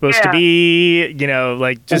where they're supposed to be,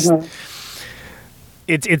 like just,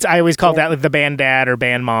 it's, I always call that like the band dad or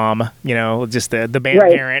band mom, just the band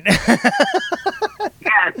parent.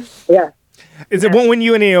 It won't win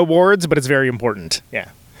you any awards, but it's very important. Yeah.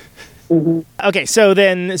 Mm-hmm. Okay, so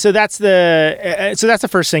that's the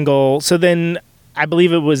first single. So then I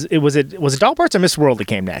believe was it Doll Parts or Miss World that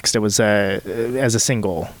came next? It was as a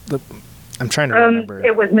single. I'm trying to remember.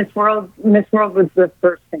 It was Miss World. Miss World was the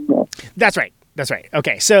first single. That's right.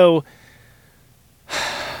 Okay, so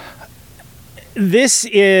this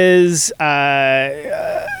is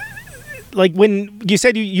like when you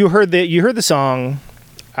said you heard the song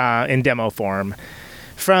in demo form.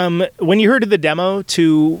 From when you heard the demo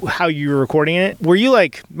to how you were recording it, were you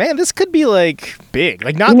like, man, this could be like big,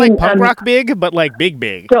 like not like punk rock big, but like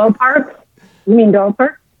big? Doll Parts? You mean Doll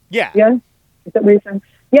Parts? Yeah. Yeah. Is that what you're saying?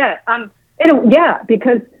 Yeah.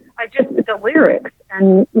 Because I just the lyrics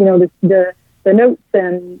and the notes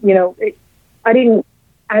and I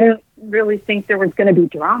don't really think there was going to be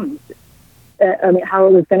drums. How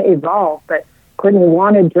it was going to evolve, but Courtney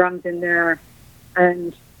wanted drums in there,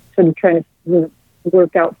 and sort of trying to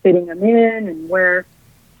work out fitting them in and where.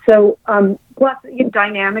 So plus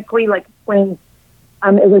dynamically, like when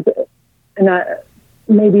it was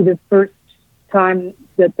maybe the first time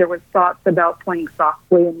that there was thoughts about playing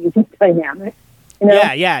softly and using dynamic, and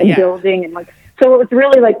building and like. So it was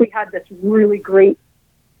really like we had this really great.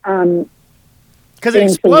 Because it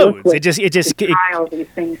explodes. It just these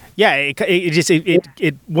things. Yeah,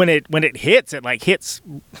 it when it hits, it like hits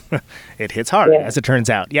it hits hard, as it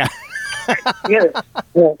turns out. Yeah.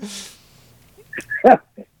 Well,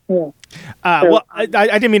 I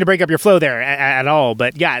didn't mean to break up your flow there at all,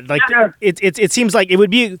 but it seems like it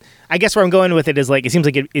would be. I guess where I'm going with it is like it seems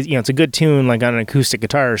like it's a good tune like on an acoustic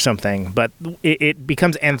guitar or something, but it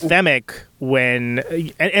becomes anthemic when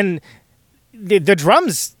and the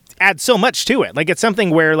drums add so much to it. Like it's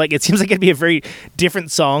something where like it seems like it'd be a very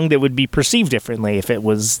different song that would be perceived differently if it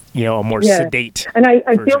was a more sedate. And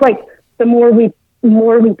I feel like the more we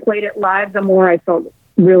played it live, the more I felt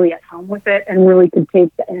really at home with it and really could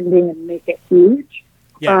take the ending and make it huge.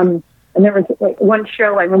 Yeah. And there was like one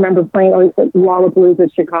show I remember playing always like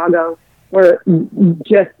Lollapalooza Chicago, where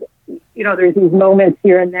just there's these moments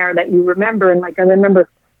here and there that you remember, and like I remember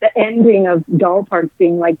the ending of Doll Parts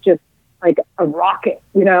being like just like a rocket,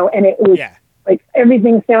 and it was like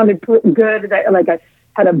everything sounded good. That like I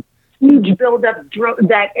had a huge build-up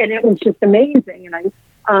that, and it was just amazing. And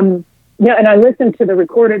I listen to the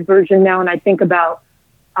recorded version now, and I think about.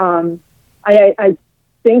 I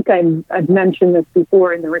think I've mentioned this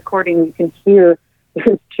before in the recording. You can hear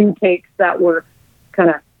there's two takes that were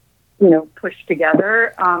kind of pushed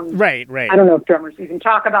together. Right. I don't know if drummers even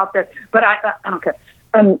talk about this, but I don't care.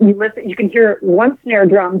 You listen. You can hear one snare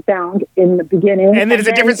drum sound in the beginning, and then there's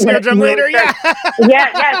a different snare drum later.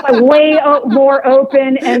 It's like way more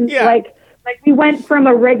open, and like we went from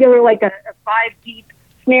a regular like a 5 deep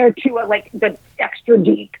snare to like the extra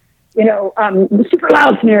deep, the super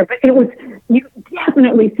loud snare. But it was you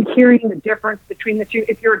definitely hearing the difference between the two.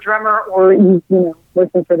 If you're a drummer or you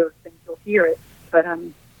listen for those things, you'll hear it. But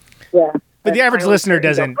But the average listener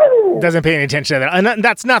doesn't pay any attention to that, and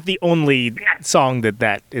that's not the only song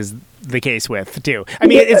that is the case with too. I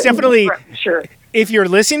mean, it's definitely sure. If you're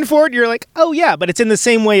listening for it, you're like, oh yeah, but it's in the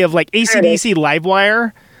same way of like AC/DC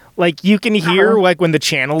Livewire. Like you can hear like when the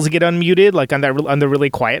channels get unmuted, like on the really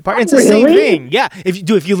quiet part. It's the same thing. Yeah,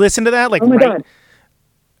 if you listen to that, like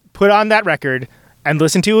put on that record. And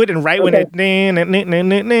listen to it, and when it,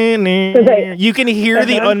 you can hear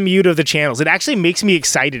the unmute of the channels. It actually makes me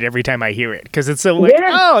excited every time I hear it because it's so like,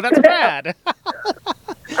 oh, that's bad.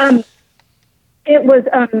 It was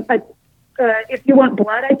If You Want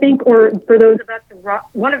Blood, I think, or For Those of Us in Rock.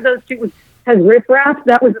 One of those two has riff raps.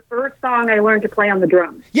 That was the first song I learned to play on the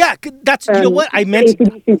drums. Yeah, that's you know what I meant.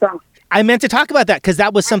 I meant to talk about that because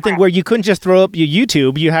that was something where you couldn't just throw up your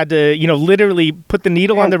YouTube. You had to, literally put the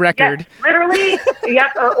needle on the record. Literally Literally,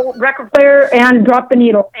 yep, a record player and drop the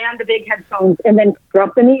needle and the big headphones and then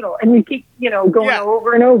drop the needle. And you keep, going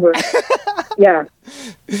over and over. Yeah.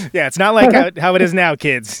 Yeah, it's not like how it is now,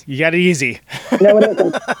 kids. You got it easy. No,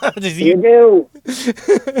 it isn't. You do.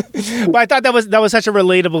 But I thought that was such a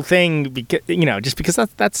relatable thing because just because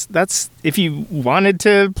that's if you wanted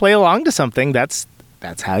to play along to something, that's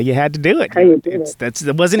how you had to do it.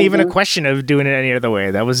 It wasn't even a question of doing it any other way.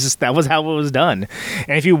 That was how it was done.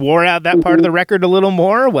 And if you wore out that part of the record a little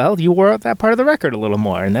more, well, you wore out that part of the record a little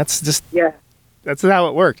more, and that's how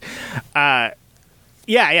it worked.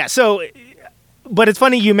 Yeah. So, but it's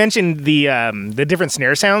funny you mentioned the different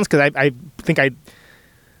snare sounds because I think I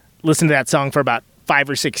listened to that song for about 5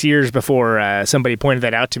 or 6 years before somebody pointed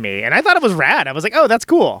that out to me, and I thought it was rad. I was like, "Oh, that's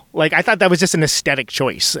cool!" Like I thought that was just an aesthetic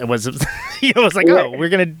choice. It was, it was like, "Oh, we're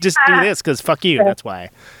gonna just do this because fuck you." That's why.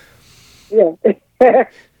 Yeah,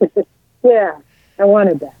 yeah. I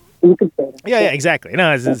wanted that. You could say that. Yeah, exactly.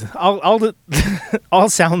 No, it's all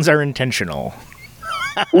sounds are intentional.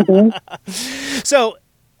 So,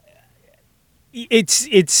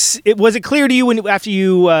 was it clear to you after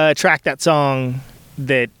you tracked that song?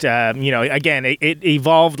 That again, it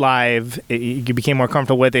evolved live. You became more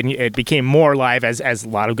comfortable with it, and it became more live as a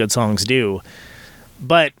lot of good songs do.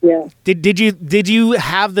 But did you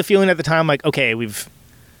have the feeling at the time like, okay, we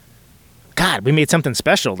made something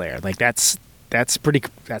special there? Like that's pretty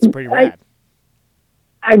rad.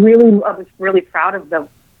 I was really proud of the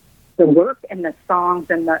work and the songs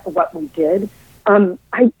and what we did.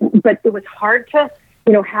 But it was hard to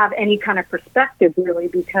have any kind of perspective really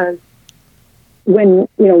because. When,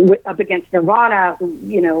 up against Nirvana,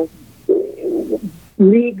 who,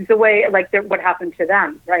 leagues away, like what happened to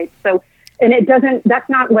them, right? So, and that's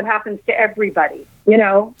not what happens to everybody,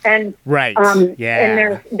 and, right. And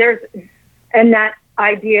and that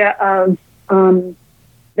idea of,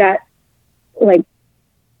 that, like,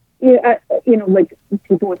 like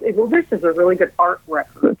people would say, well, this is a really good art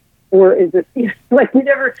record. Or is this, like, you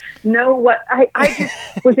never know what, I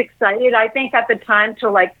just was excited, I think, at the time to,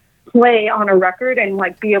 like, play on a record and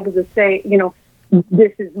like be able to say,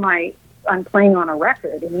 I'm playing on a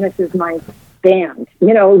record and this is my band,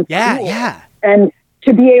 cool. And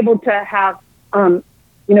to be able to have, have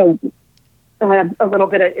a little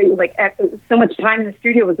bit of like so much time in the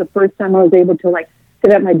studio was the first time I was able to like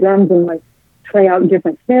sit at my drums and like play out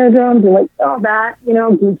different snare drums and like all that,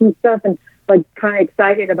 goofy stuff and like kind of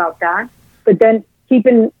excited about that. But then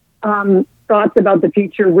keeping thoughts about the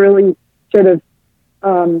future really sort of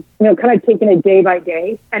kind of taking it day by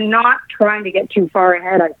day and not trying to get too far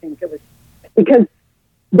ahead. I think it was because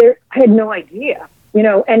I had no idea,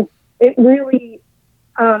 and it really,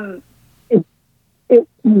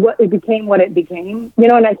 it became what it became,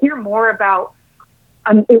 and I hear more about,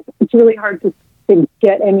 it's really hard to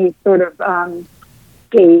get any sort of,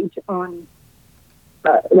 gauge on,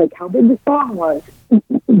 like how big the song was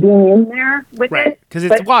being in there with it. Because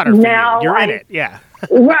it's but water for you. You're in it. Yeah.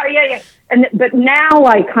 Well, yeah. But now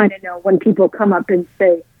I kind of know when people come up and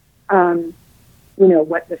say,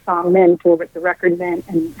 what the song meant or what the record meant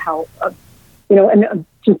and how,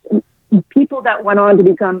 just people that went on to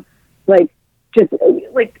become like this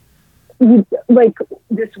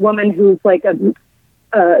woman who's like a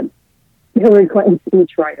Hillary Clinton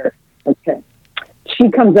speechwriter. Okay. She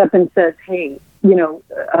comes up and says, hey,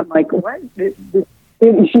 I'm like, what?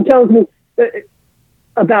 She tells me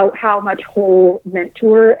about how much Hole meant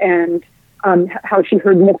to her and how she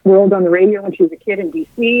heard Miss World on the radio when she was a kid in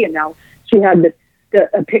D.C. and now she had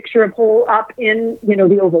a picture of Hole up in,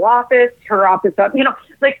 the Oval Office, her office up,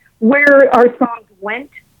 like where our songs went,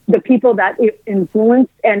 the people that it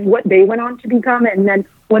influenced and what they went on to become. And then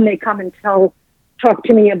when they come and talk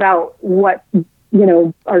to me about what,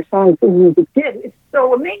 our songs and music did, it's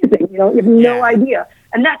so amazing. You have no idea.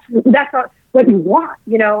 And that's what you want,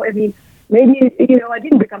 I mean, maybe, I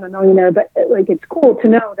didn't become a millionaire, but like, it's cool to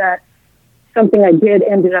know that something I did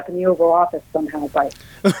ended up in the Oval Office somehow by,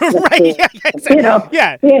 right.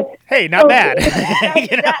 Yeah. Hey, not bad.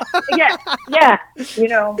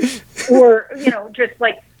 Or, just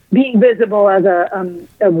like being visible as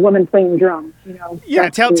a woman playing drums, Yeah.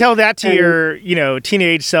 Tell that to your,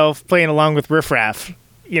 teenage self playing along with Riff Raff.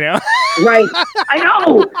 Right. I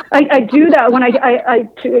know. I do that when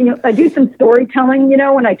I do some storytelling,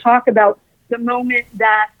 when I talk about the moment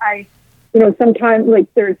that I, sometimes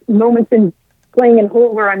like there's moments in playing in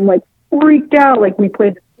Hole where I'm like freaked out. Like we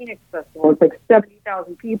played the Phoenix Festival. It's like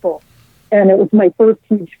 70,000 people. And it was my first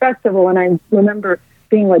huge festival. And I remember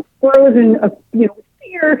being like frozen, with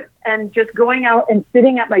fear and just going out and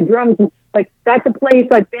sitting at my drums. And like, that's a place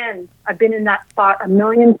I've been. I've been in that spot a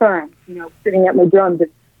million times, sitting at my drums. And,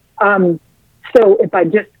 So if I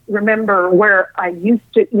just remember where I used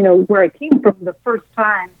to, where I came from the first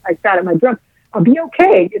time I sat at my drum, I'll be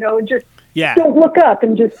okay, and just don't look up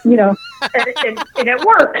and just, and it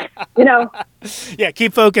works, Yeah,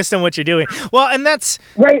 keep focused on what you're doing. Well, and that's...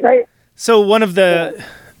 Right. So one of the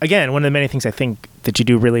many things I think that you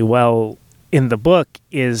do really well in the book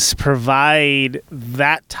is provide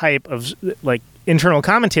that type of, like, internal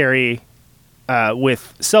commentary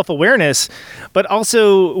with self-awareness, but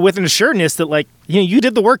also with an assuredness that, like, you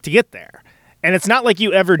did the work to get there. And it's not like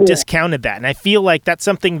you ever discounted that. And I feel like that's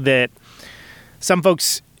something that some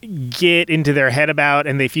folks get into their head about,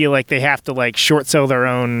 and they feel like they have to, like, short sell their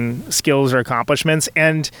own skills or accomplishments.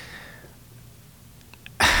 And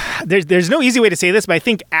there's no easy way to say this, but I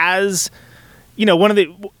think as, one of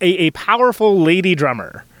a powerful lady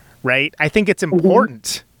drummer, right? I think it's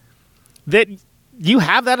important that you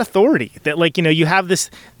have that authority, that, like, you have this,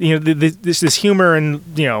 this humor and,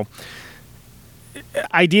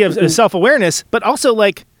 idea of self-awareness, but also,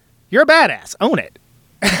 like, you're a badass, own it.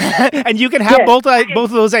 And you can have both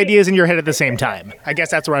of those ideas in your head at the same time. I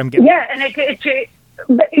guess that's where I'm getting. Yeah, and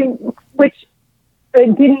which I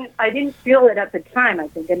didn't feel it at the time, I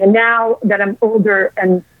think, and now that I'm older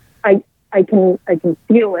and I can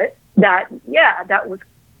feel it. That was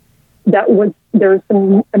there's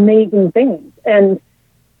some amazing things, and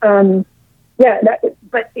but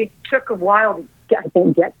it took a while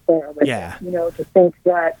to get there with it, to think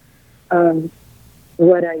that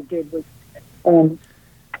what I did was.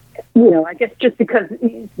 I guess just because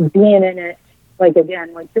being in it, like,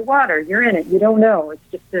 again, like the water, you're in it, you don't know. It's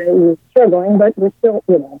just we're struggling, but we're still,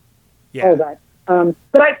 all that.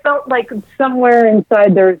 But I felt like somewhere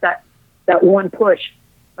inside there's that one push.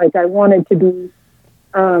 Like, I wanted to be,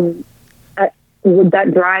 with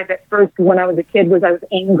that drive at first when I was a kid was I was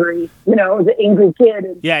angry. I was an angry kid.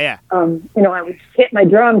 And, I would hit my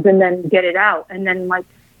drums and then get it out. And then, like,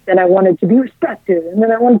 then I wanted to be respected, and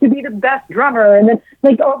then I wanted to be the best drummer, and then,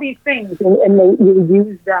 like, all these things, and you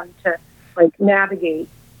use them to, like, navigate.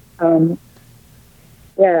 And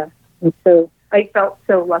so I felt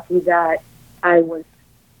so lucky that I was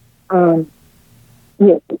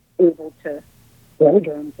able to play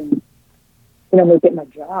drums and make it my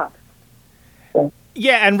job. So.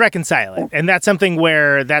 Yeah, and reconcile it, and that's something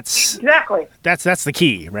where that's the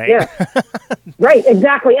key, right? Yeah, right,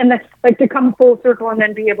 exactly, and that's, like, to come full circle and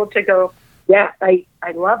then be able to go, I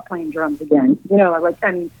love playing drums again. There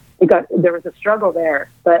was a struggle there,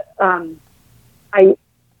 but the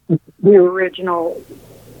original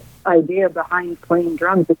idea behind playing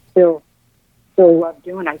drums is still love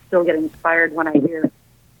doing. I still get inspired when I hear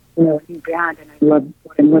a new band, and I love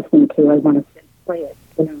what I'm listening to. I want to play it.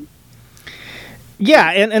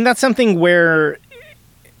 Yeah, and that's something where,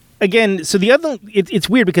 again, so the other, it's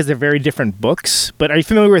weird because they're very different books, but are you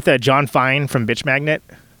familiar with John Fine from Bitch Magnet?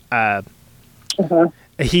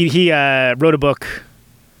 He wrote a book,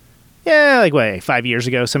 5 years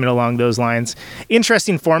ago, something along those lines.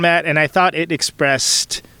 Interesting format, and I thought it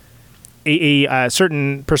expressed a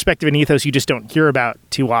certain perspective and ethos you just don't hear about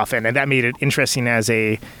too often, and that made it interesting as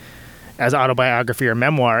autobiography or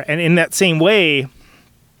memoir. And in that same way,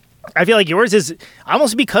 I feel like yours is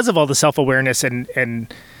almost because of all the self-awareness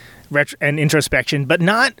and introspection, but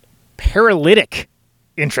not paralytic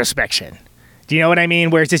introspection. Do you know what I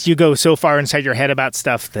mean? Where it's just you go so far inside your head about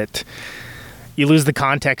stuff that you lose the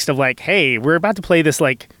context of, like, hey, we're about to play this,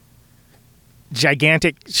 like,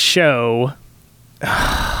 gigantic show,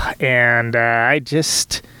 and I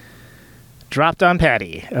just dropped on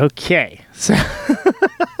Patty. Okay. So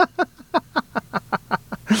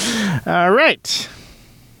all right.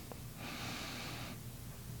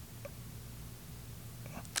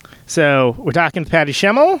 So we're talking to Patty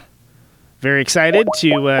Schemel. Very excited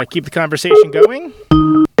to keep the conversation going.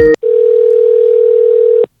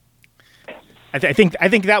 I think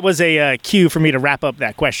that was a cue for me to wrap up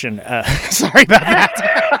that question. Sorry about that.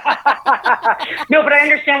 No, but I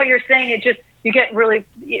understand what you're saying. It just, you get really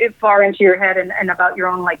far into your head and about your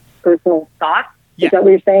own, like, personal thoughts. Yeah. Is that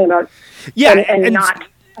what you're saying about? Yeah, and not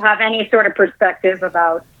have any sort of perspective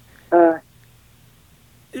about.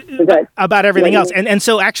 About everything else. And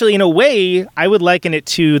so actually, in a way, I would liken it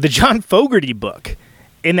to the John Fogerty book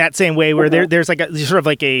in that same way, where there's like a sort of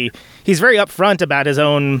like he's very upfront about his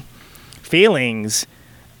own failings,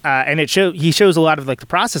 and he shows a lot of, like, the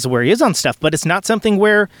process of where he is on stuff, but it's not something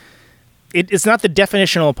where it's not the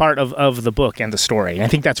definitional part of the book and the story. And I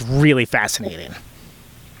think that's really fascinating.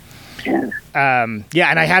 And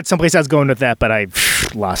I had someplace I was going with that, but I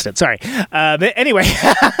lost it. Sorry. But anyway,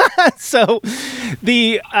 so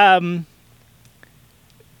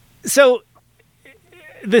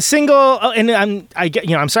the single,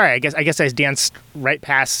 I'm sorry. I guess I danced right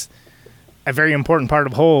past a very important part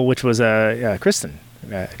of Hole, which was Kristen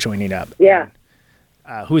joining up. Yeah.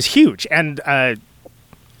 Who was huge. And,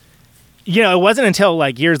 it wasn't until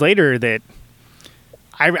like years later that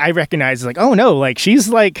I recognized like, oh no, like she's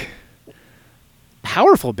like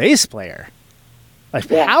powerful bass player. Like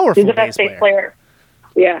powerful she's the best bass player.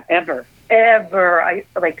 Yeah, ever.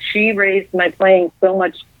 She raised my playing so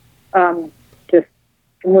much, just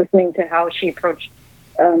listening to how she approached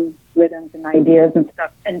rhythms and ideas and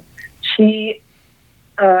stuff. And she,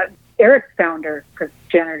 Eric found her because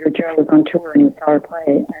Janitor Joe was on tour and he saw her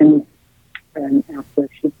play and asked her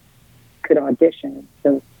if she could audition.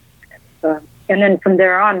 So, and then from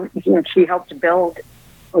there on, she helped build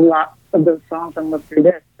a lot of those songs on Look Through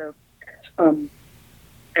This. So, and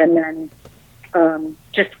then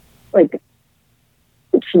just like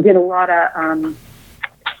she did a lot of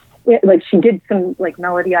she did some like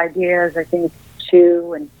melody ideas, I think,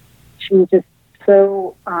 too, and she was just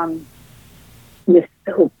so just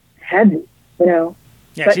so heavy, Yeah,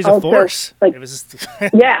 but she's also, a force. Like, it was just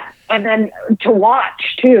yeah, and then to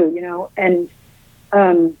watch too, and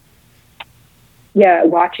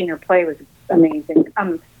watching her play was amazing.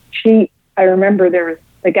 I remember there was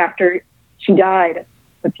like after she died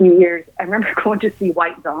a few years, I remember going to see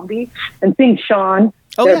White Zombie and seeing Sean.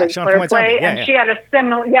 Sean from White Zombie. And she had a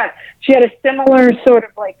similar sort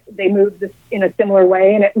of like they moved this in a similar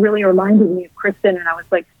way, and it really reminded me of Kristen. And I was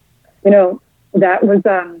like, that was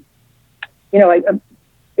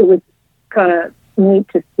it was kind of neat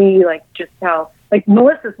to see like just how like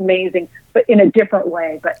Melissa's amazing, but in a different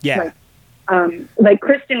way. But like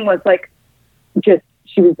Kristen was like just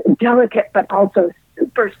she was delicate, but also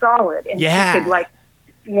super solid, and she could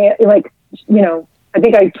I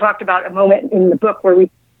think I talked about a moment in the book where we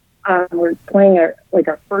were playing our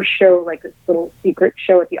first show, like this little secret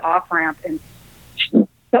show at the off ramp, and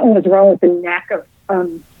something was wrong with the neck of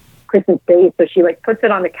Kristen's bass, so she like puts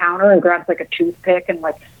it on the counter and grabs like a toothpick and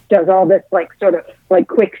like does all this like sort of like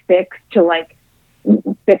quick fix to like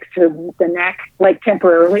fix the neck like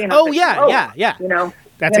temporarily. And yeah.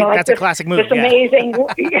 That's a classic move. It's amazing.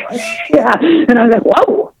 Yeah, and I was like,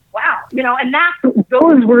 whoa, wow, and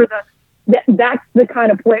that's the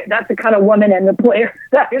kind of play. That's the kind of woman and the player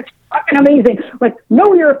that is fucking amazing. Like,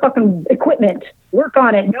 know your fucking equipment, work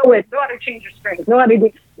on it, know how to change your strings, know how to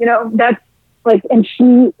do. That's like, and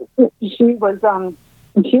she was a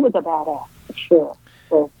badass for sure.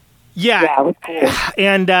 So, it was cool.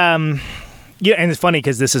 And and it's funny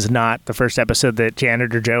because this is not the first episode that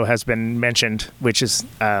Janitor Joe has been mentioned, which is,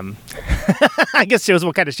 I guess, shows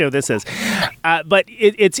what kind of show this is. But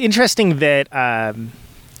it's interesting that.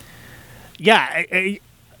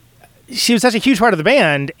 She was such a huge part of the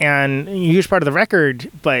band and a huge part of the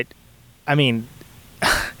record, but I mean,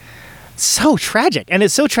 so tragic. And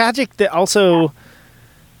it's so tragic that also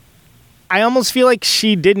I almost feel like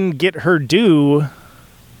she didn't get her due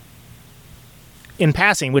in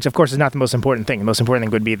passing, which of course is not the most important thing. The most important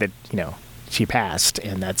thing would be that, she passed,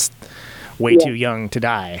 and that's way too young to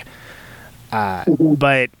die.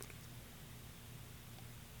 But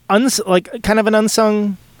kind of an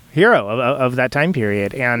unsung hero of that time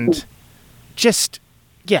period, and just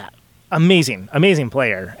amazing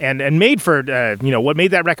player, and made for what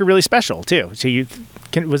made that record really special too. So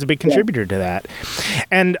was a big contributor to that.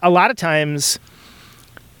 And a lot of times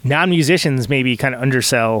non-musicians maybe kind of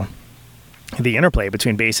undersell the interplay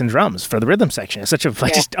between bass and drums for the rhythm section. It's such a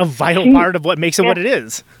just a vital part of what makes it what it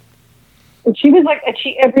is. She was like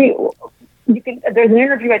there's an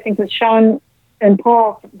interview I think with Sean and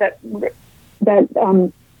Paul that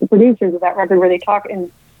the producers of that record where they talk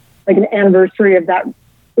in like an anniversary of that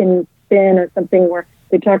in Spin or something where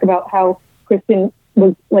they talk about how Kristen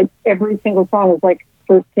was like every single song was like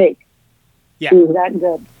first take. Yeah. She was that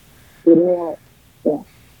good. She nailed it. Yeah.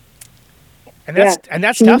 And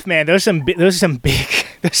that's tough, man. There's some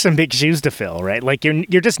big shoes to fill, right? Like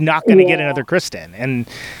you're just not going to get another Kristen. And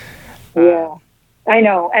I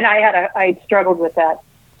know. And I struggled with that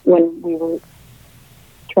when we were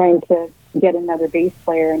trying to get another bass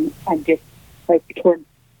player, and I just like for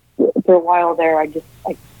a while there, I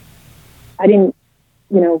didn't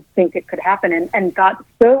think it could happen, and got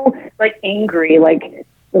so like angry, like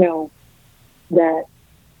that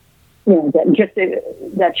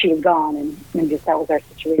that she was gone, and just that was our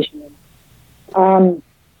situation. So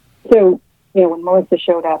when Melissa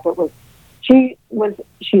showed up, she's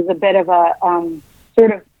a bit of a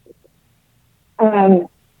sort of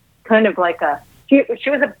kind of like she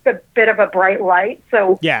was a bit of a bright light,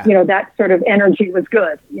 so that sort of energy was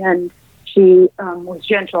good, and she was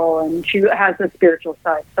gentle, and she has a spiritual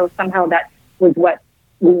side. So somehow that was what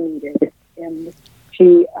we needed. And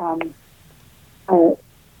she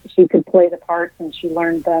could play the parts, and she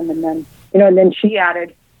learned them, and then and then she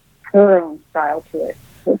added her own style to it,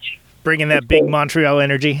 which bringing that big Montreal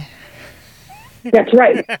energy. That's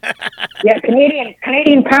right. Yeah,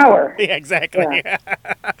 Canadian power. Yeah, exactly. Yeah.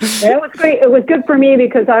 It was great. It was good for me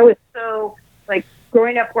because I was so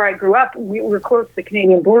growing up where I grew up. We were close to the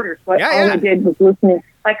Canadian border, so all I did was listen.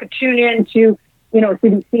 I could tune in to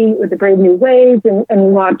CBC with the Brave New Waves and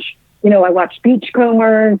watch. I watched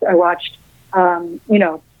Beachcombers. I watched all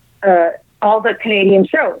the Canadian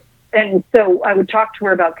shows. And so I would talk to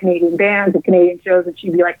her about Canadian bands and Canadian shows, and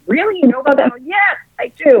she'd be like, "Really, you know about that?" I'm like, "Yes, I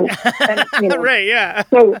do." And, right? Yeah.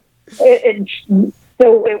 So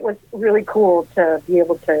it was really cool to be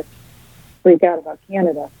able to freak out about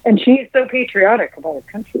Canada, and she's so patriotic about her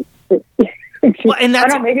country. And that's, I don't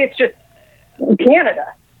know, maybe it's just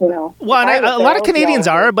Canada, Well, and a lot of Canadians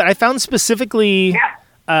are, but I found specifically,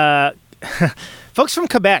 folks from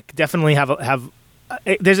Quebec definitely have.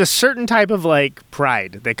 There's a certain type of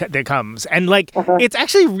pride that comes, and it's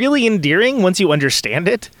actually really endearing once you understand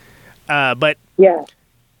it. But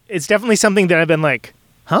it's definitely something that I've been like,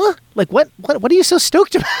 huh? What are you so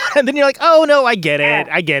stoked about? And then you're like, oh no, I get it.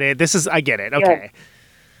 I get it. I get it. Okay. Yeah.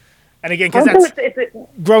 And again, because that's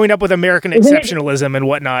growing up with American exceptionalism and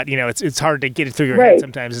whatnot, it's hard to get it through your head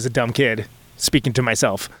sometimes as a dumb kid. Speaking to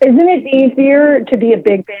myself. Isn't it easier to be a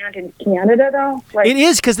big band in Canada, though? It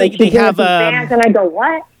is, because they have bands, and I go,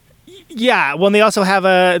 what? Yeah, well, and they also have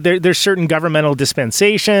there's certain governmental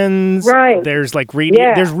dispensations. Right. There's radio.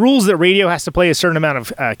 Yeah. There's rules that radio has to play a certain amount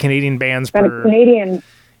of Canadian bands per. Canadian,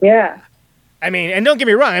 yeah. I mean, and don't get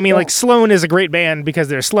me wrong. I mean, Sloan is a great band because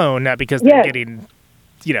they're Sloan, not because they're getting,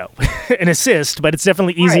 an assist. But it's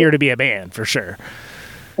definitely easier to be a band for sure.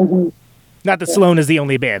 Mm-hmm. Not that Sloan is the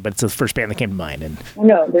only band, but it's the first band that came to mind. And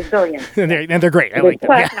no, they're brilliant. and they're great. I like them.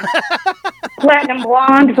 Platinum. Platinum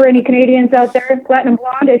Blonde for any Canadians out there. Platinum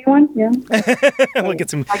Blonde, anyone? Yeah. We'll get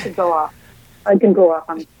some. I can go off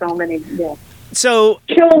on so many. Yeah. So.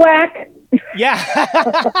 Chilliwack.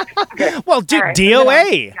 Yeah. Well, dude, right,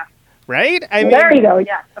 DOA, right? I mean, there you go.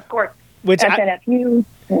 Yeah, of course. Which SNFU.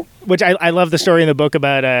 Which I love the story in the book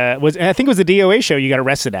about. I think it was the DOA show you got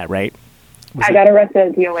arrested at, right? I got arrested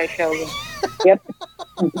at the DOA show. Yep.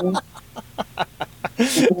 Mm-hmm.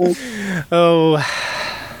 Mm-hmm. Oh,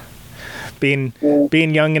 being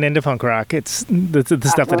young and into punk rock, it's the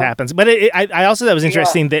stuff that happens. But I also thought it was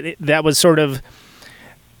interesting that that was sort of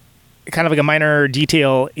kind of like a minor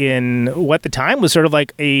detail in what the time was sort of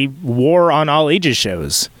like a war on all ages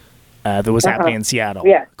shows that was happening in Seattle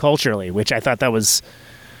culturally, which I thought that was.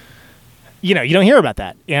 You don't hear about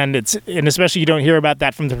that, and especially you don't hear about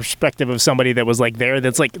that from the perspective of somebody that was there.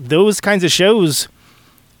 That's those kinds of shows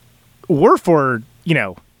were for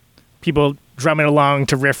people drumming along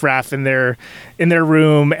to riff raff in their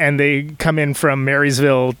room, and they come in from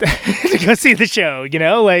Marysville to go see the show.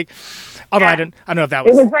 Although I don't know if that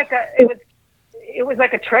was. It was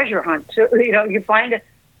like a treasure hunt. So, you find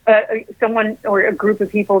someone or a group of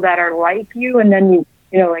people that are like you, and then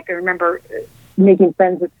I remember making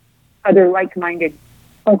friends with other like-minded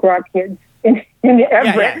punk rock kids in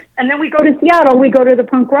Everett. And then we go to Seattle, we go to the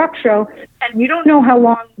punk rock show, and you don't know how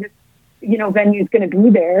long this, venue's going to be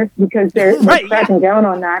there because they're cracking down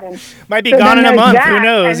on that. And might be gone in a month, who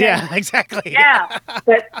knows? Then, exactly. Yeah,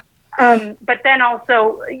 but then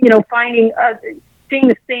also, finding, seeing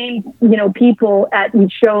the same, people at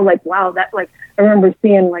each show, wow, that, I remember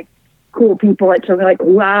seeing, cool people at shows,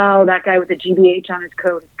 wow, that guy with the GBH on his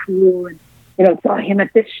coat is cool, and saw him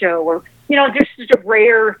at this show, or, just such a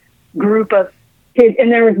rare group of kids.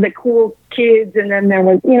 And there was the cool kids, and then there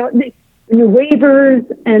was, the waivers,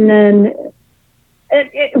 and then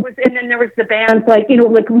and then there was the bands like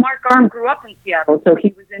Mark Arm grew up in Seattle, so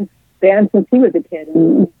he was in bands since he was a kid.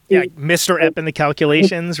 And Mr. Ep and the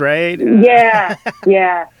Calculations, right? Yeah.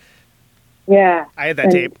 I had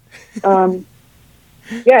that tape. And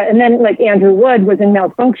then Andrew Wood was in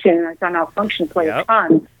Malfunction, and I saw Malfunction play a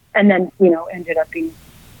ton. And then, ended up being,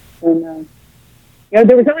 there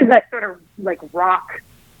was always that sort of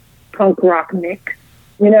punk rock mix,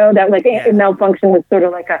 that Malfunction was sort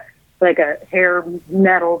of like a hair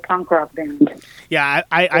metal punk rock band. Yeah,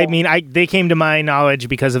 I mean, they came to my knowledge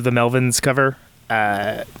because of the Melvins cover.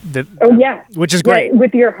 Which is great.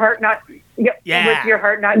 With your heart not, with your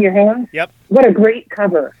heart not in your hands. Yep. What a great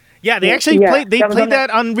cover. Yeah, they actually played. They played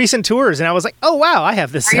that on recent tours, and I was like, "Oh wow, I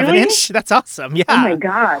have this 7-inch. That's awesome!" Yeah. Oh my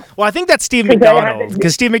god. Well, I think that's Steve McDonald,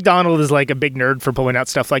 because Steve McDonald is a big nerd for pulling out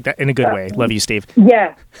stuff like that in a good way. Love you, Steve.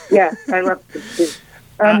 Yeah, I love Steve.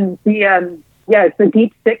 Yeah, it's the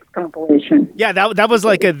Deep Six compilation. Yeah, that was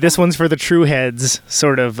like this one's for the true heads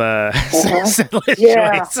sort of set list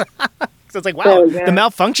Yeah. choice. So it's like, wow, the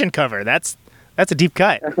Malfunction cover. That's a deep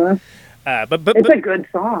cut. Uh-huh. But it's a good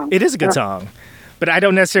song. It is a good song. But I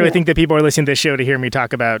don't necessarily think that people are listening to this show to hear me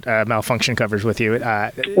talk about Malfunction covers with you.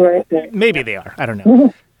 Right. Maybe they are. I don't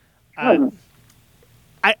know.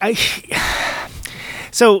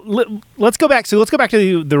 Let's go back. So let's go back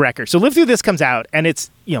to the record. So Live Through This comes out, and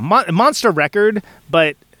it's monster record,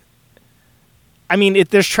 but I mean,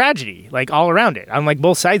 there's tragedy like all around it on like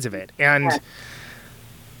both sides of it, and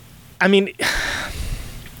I mean,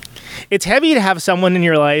 it's heavy to have someone in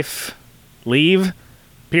your life leave.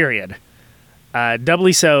 Period.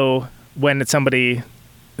 Doubly so when it's somebody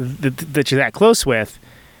that you're that close with.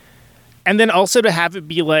 And then also to have it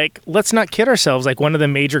be like, let's not kid ourselves, like one of the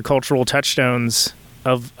major cultural touchstones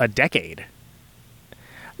of a decade.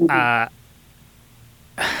 I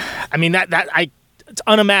mean, it's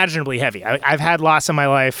unimaginably heavy. I've had loss in my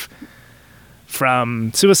life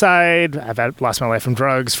from suicide. I've had loss in my life from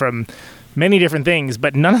drugs, from many different things,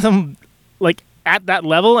 but none of them like at that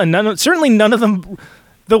level, and certainly none of them.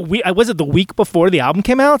 Was it the week before the album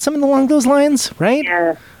came out? Something along those lines, right?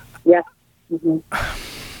 Yeah. Mm-hmm.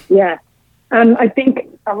 Yeah. I think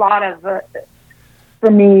a lot of, for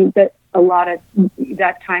me, that a lot of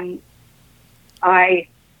that time I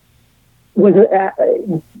was, I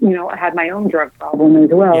had my own drug problem as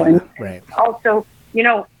well. Yeah, and right. Also,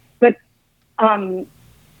 but,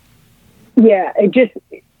 it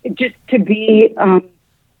just to be, I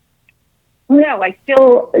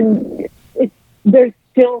still, there's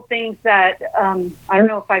still things that, I don't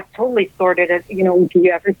know if I've totally sorted it, do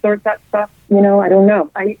you ever sort that stuff? I don't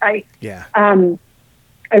know. I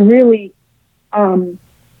really,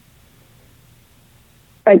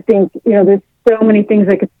 I think, there's so many things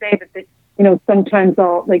I could say, but sometimes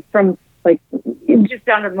I'll just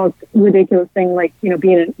down to the most ridiculous thing, like,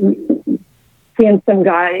 seeing some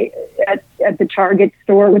guy at the Target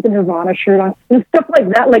store with a Nirvana shirt on and stuff like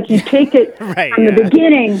that. Like you take it right, from the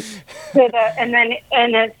beginning to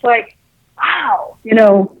and it's like, wow,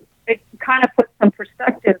 it kind of puts some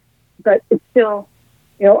perspective, but it's still,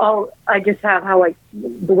 I just have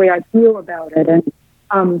the way I feel about it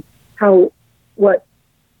and, how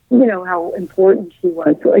important he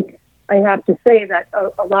was. Like, I have to say that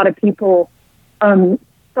a lot of people,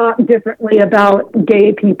 thought differently about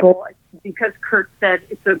gay people because Kurt said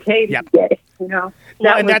it's okay to be gay,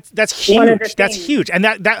 and that's huge. That's huge. And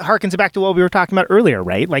that harkens back to what we were talking about earlier,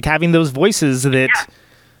 right? Like having those voices that,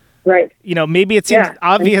 right. Maybe it seems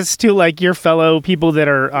obvious to like your fellow people that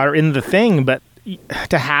are in the thing, but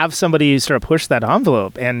to have somebody sort of push that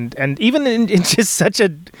envelope and even in just such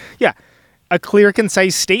a clear,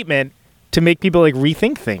 concise statement to make people like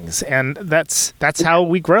rethink things. And that's how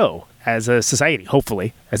we grow as a society,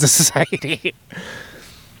 hopefully, as a society.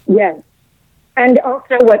 Yes. And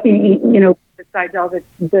also what besides all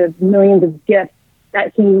the millions of gifts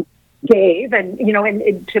that he gave and,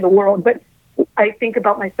 to the world. But I think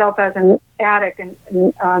about myself as an addict and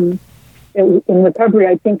in recovery,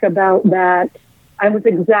 I think about that I was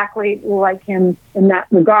exactly like him in that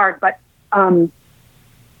regard. But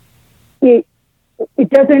it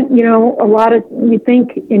doesn't, a lot of, you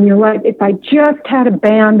think in your life, if I just had a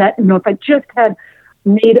band that, if I just had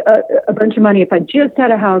made a bunch of money, if I just had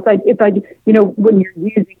a house, when you're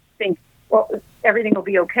using things, well, everything will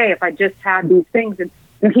be okay if I just had these things. And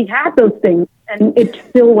he had those things and it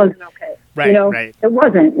still wasn't okay. Right, right. It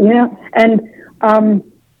wasn't, and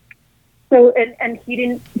so, and he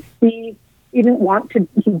didn't want to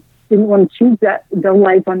choose the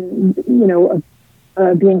life on,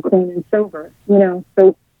 being clean and sober,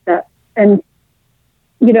 so that, and,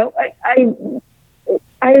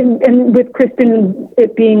 I and with Kristen,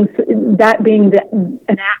 it being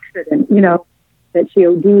an accident, that she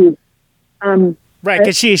OD'd. Right,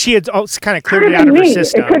 because she had kind of cleared it out of her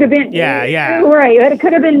system. It could have been. Yeah. Right, it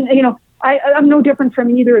could have been, I'm no different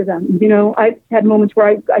from either of them. I had moments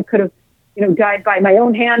where I could have, died by my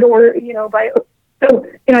own hand or, I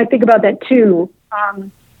think about that too.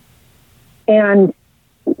 And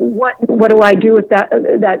what do I do with that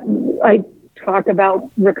I talk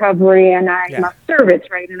about recovery and I'm a service,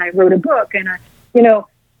 right? And I wrote a book and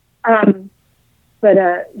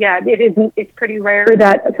it's pretty rare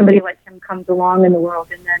that somebody like him comes along in the world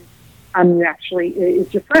and then actually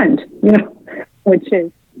is your friend, which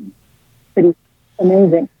is pretty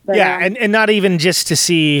amazing. But, and not even just to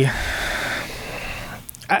see,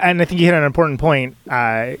 and I think you hit on an important point,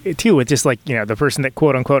 too, with just like, the person that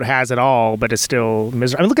quote unquote has it all, but is still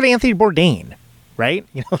miserable. I mean, look at Anthony Bourdain, right?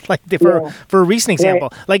 Like for a recent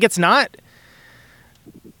example, like it's not,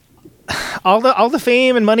 all the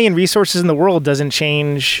fame and money and resources in the world doesn't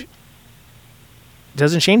change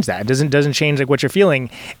that. It doesn't change like what you're feeling.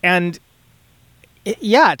 And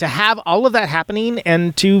to have all of that happening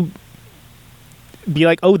and to be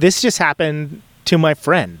like, oh, this just happened to my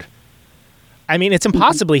friend. I mean, it's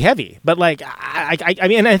impossibly heavy, but like, I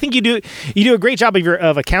mean, I think you do a great job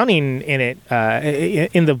of accounting in it,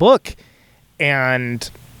 in the book. And,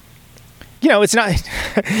 you know, it's not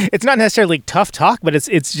necessarily tough talk, but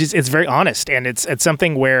it's very honest. And it's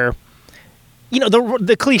something where, you know,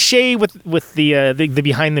 the cliche with the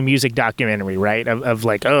behind the music documentary, right? Of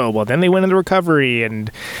like, oh, well, then they went into recovery and,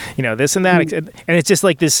 you know, this and that. And it's just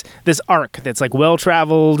like this arc that's like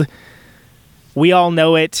well-traveled. We all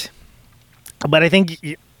know it. But I think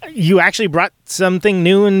you actually brought something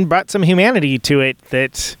new and brought some humanity to it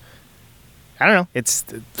that, I don't know.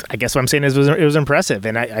 I guess what I'm saying is it was impressive.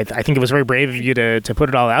 And I think it was very brave of you to put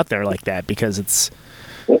it all out there like that, because it's...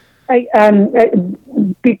 I'm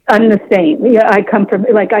the same. Yeah, I come from,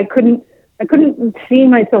 like, I couldn't see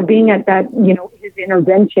myself being at that, you know, his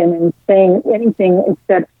intervention and saying anything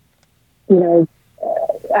except, you know,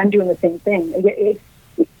 I'm doing the same thing.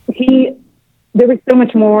 There was so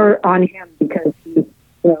much more on him because he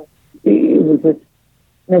was just,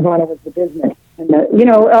 Nirvana was the business, and you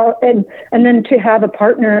know, and then to have a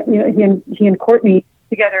partner, you know, he and Courtney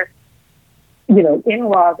together, you know, in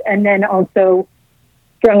love, and then also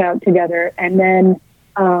strung out together, and then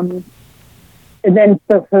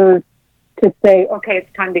for her to say, okay,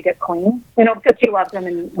 it's time to get clean, you know, because she loves him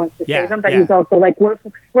and wants to save him, but he's also like, where's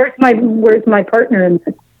my partner, and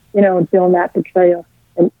you know, feeling that betrayal.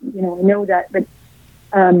 And, you know, I know that, but,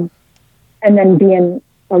 and then being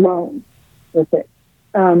alone with it.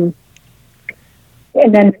 And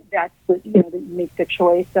then that's what, you know, that you make the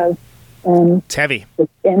choice of, it's heavy. Just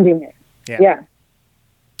ending it. Yeah.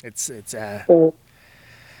 It's, so,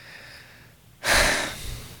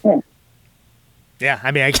 yeah.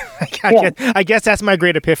 I mean, I guess that's my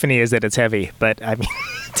great epiphany, is that it's heavy, but I mean,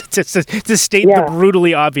 to state the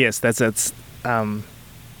brutally obvious, it's a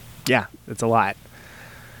lot.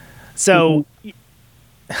 So,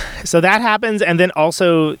 so that happens, and then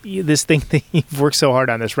also this thing that you've worked so hard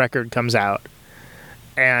on, this record, comes out,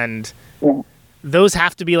 and those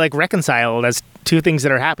have to be like reconciled as two things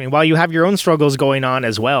that are happening while you have your own struggles going on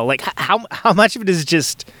as well. Like how much of it is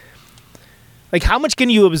just like, how much can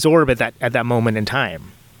you absorb at that moment in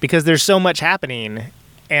time? Because there's so much happening,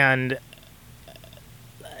 and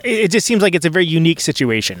it just seems like it's a very unique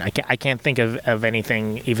situation. I can't think of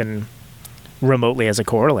anything even remotely as a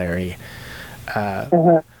corollary,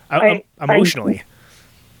 emotionally.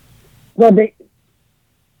 So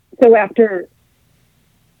after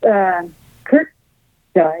Kurt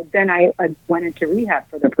died, then I went into rehab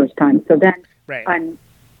for the first time. So then I'm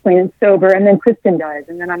clean and sober, and then Kristen dies,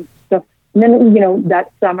 and then and then, you know,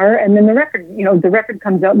 that summer, and then the record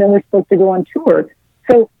comes out, and then we're supposed to go on tour.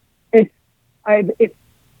 So it's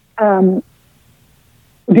dealing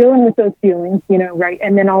with those feelings, you know, right,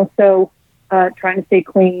 and then also trying to stay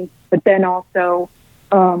clean, but then also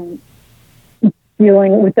dealing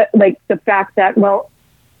with the fact that, well,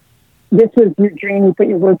 this was your dream, you put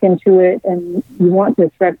your work into it, and you want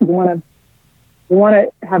this record, you want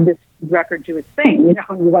to have this record do its thing, you know,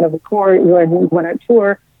 you want to record, you want to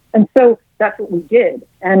tour, and so that's what we did,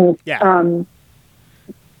 and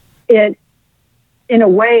it, in a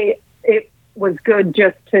way, it was good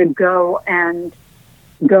just to go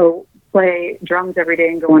play drums every day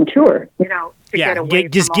and go on tour, you know, to get away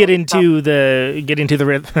get into the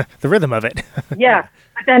rhythm of it. Yeah.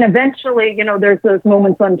 But then eventually, you know, there's those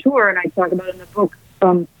moments on tour, and I talk about it in the book,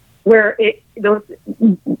 where those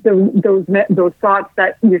thoughts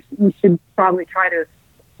that you should probably try to,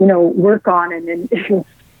 you know, work on and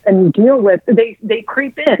deal with, they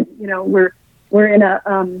creep in. You know, we're in a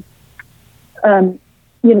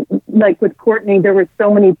you know, like with Courtney, there was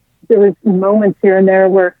moments here and there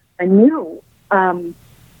where I knew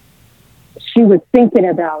she was thinking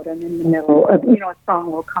about him in the middle of, you know, a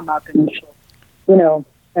song will come up and she'll, you know,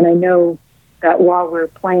 and I know that while we're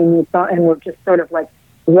playing the song and we're just sort of like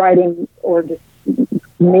writing or just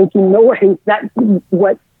making noise, there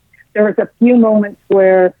was a few moments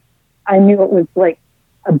where I knew it was like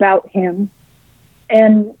about him,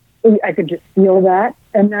 and I could just feel that.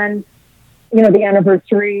 And then, you know, the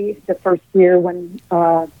anniversary, the first year when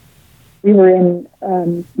we were in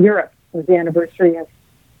Europe, was the anniversary of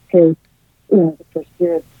his, you know, the first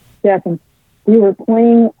year of death, and we were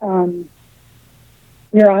playing,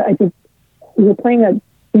 you know, I think we were playing a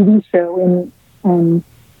TV show in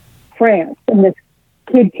France, and this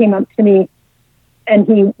kid came up to me, and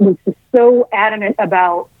he was just so adamant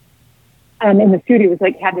about, in the studio, it was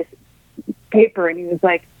like, had this paper, and he was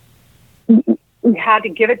like, "You had to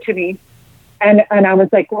give it to me," and I was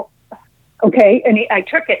like, "Well, okay," and I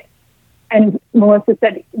took it. And Melissa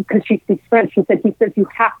said, because she speaks French, she said, he says, "You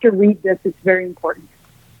have to read this. It's very important."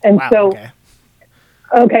 And wow, so,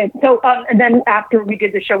 okay. So, and then after we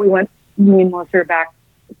did the show, me and Melissa are back,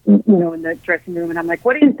 in the dressing room, and I'm like,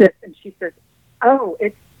 "What is this?" And she says, "Oh,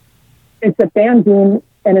 it's a fanzine,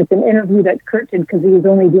 and it's an interview that Kurt did because he was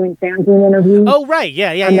only doing fanzine interviews." Oh, right,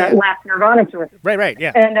 yeah. That last Nirvana tour. Right,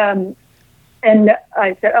 yeah. And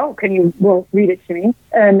I said, "Oh, can you read it to me?"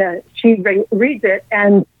 And she reads it,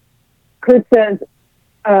 and Kurt says,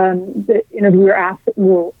 the interviewer asked,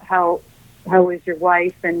 "Well, how is your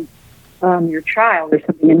wife and your child or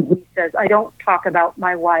something?" And he says, "I don't talk about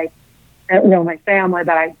my wife, my family,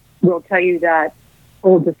 but I will tell you that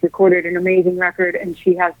Old just recorded an amazing record, and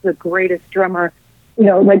she has the greatest drummer,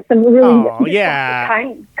 like some really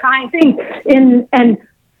kind things." And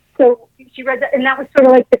so she read that, and that was sort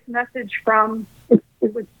of like this message from, it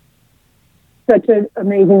was such an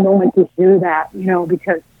amazing moment to hear that,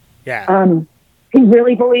 because he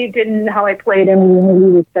really believed in how I played, and we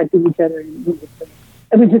really respected each other. And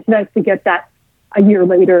it was just nice to get that a year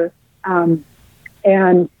later. And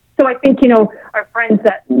so I think, our friends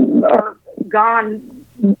that are gone,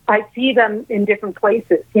 I see them in different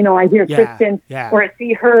places. I hear Kristen, or I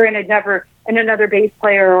see her and another bass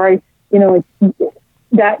player, or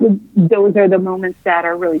those are the moments that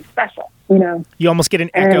are really special. You almost get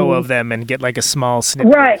an echo of them and get like a small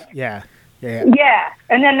snippet. Right. Yeah.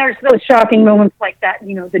 And then there's those shocking moments like that,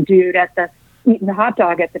 the dude eating the hot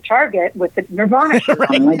dog at the Target with the Nirvana shirt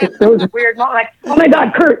on. Like, it's those weird moments, like, "Oh my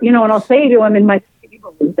God, Kurt," and I'll say to him "Can you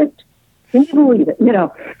believe it? Can you believe it?"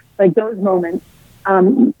 Like those moments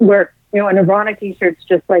where, a Nirvana t-shirt's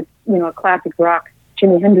just like, a classic rock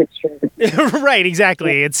Jimi Hendrix shirt. Right,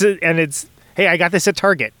 exactly. It's hey, I got this at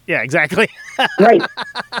Target. Yeah, exactly. Right.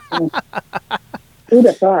 Who'd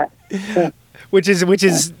have thought? Yeah. Which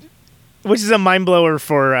is a mind blower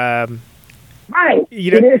for right.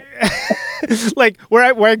 It is. Like where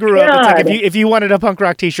I grew up, it's like if you wanted a punk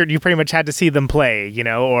rock t-shirt, you pretty much had to see them play,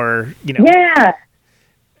 or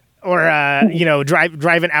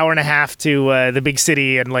drive an hour and a half to the big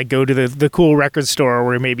city and like go to the cool record store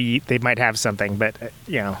where maybe they might have something, but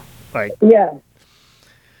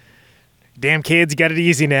damn kids got it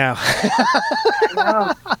easy now.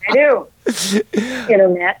 I do.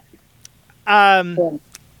 Internet.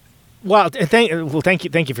 Well, thank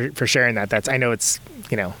you for sharing that. I know it's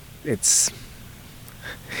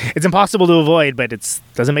impossible to avoid, but it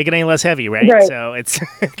doesn't make it any less heavy, right? So it's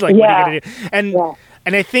like, what are you gonna do?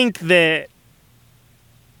 And I think that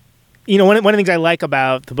one of the things I like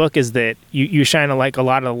about the book is that you shine a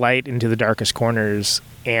lot of light into the darkest corners,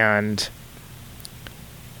 and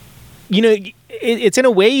it's in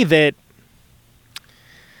a way that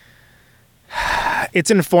it's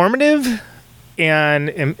informative and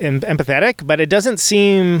empathetic, but it doesn't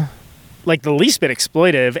seem like the least bit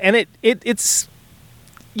exploitive, and it's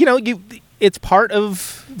it's part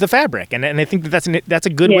of the fabric, and I think that's a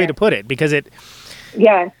good way to put it, because it's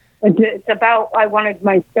about, I wanted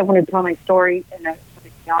to tell my story, and I want to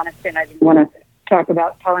be honest, and I didn't want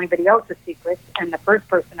to tell anybody else's secrets, and the first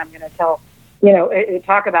person I'm going to tell,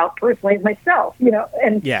 talk about personally is myself,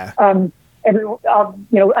 and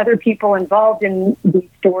other people involved in these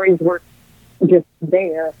stories were just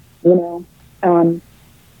there, and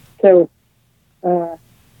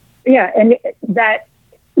that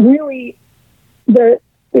really, it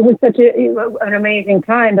was such an amazing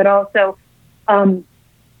time, but also,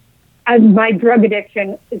 my drug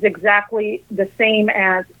addiction is exactly the same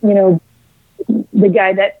as, the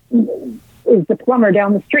guy that is the plumber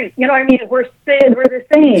down the street. We're the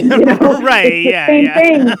same, Right, it's the same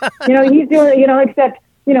thing. He's doing, except,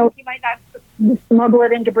 he might not smuggle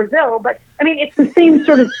it into Brazil, but I mean, it's the same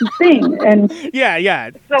sort of thing. And so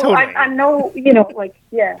totally. I know,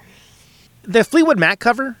 the Fleetwood Mac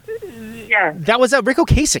cover. Yeah, that was Rick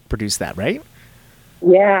Ocasek produced that, right?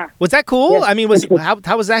 Yeah. Was that cool? Yes, I mean,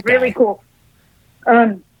 how was that guy? Really cool. He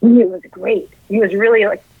was great. He was really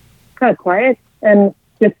kind of quiet and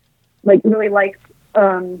just really liked.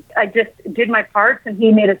 I just did my parts, and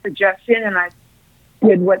he made a suggestion, and I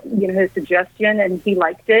did what his suggestion, and he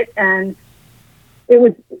liked it, and it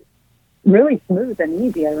was really smooth and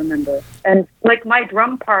easy. I remember, and my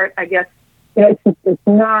drum part, I guess it's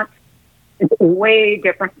way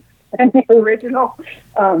different than the original.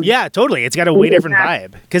 Yeah, totally. It's got a way different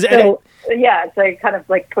vibe. It's kind of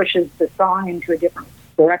pushes the song into a different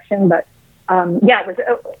direction. But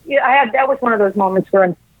that was one of those moments where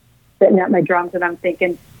I'm sitting at my drums and I'm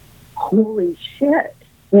thinking, holy shit,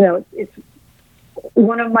 it's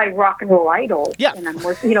one of my rock and roll idols. Yeah. And I'm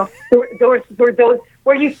working, those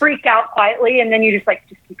where you freak out quietly and then you just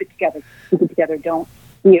keep it together. Keep it together. Don't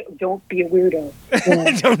be a weirdo.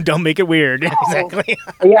 Don't make it weird. Exactly.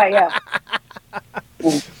 Yeah.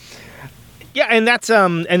 Yeah, and that's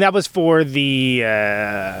and that was for the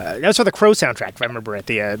Crow soundtrack, if I remember it,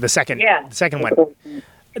 the second one.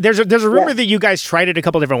 There's a rumor that you guys tried it a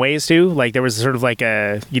couple different ways too. Like there was sort of like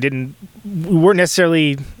didn't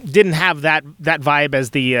have that vibe as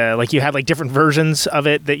the like you had like different versions of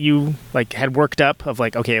it that you like had worked up of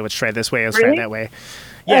like, okay, let's try it this way, let's try it that way.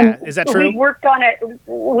 Yeah, is that true? We worked on it.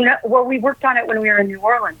 Well, we worked on it when we were in New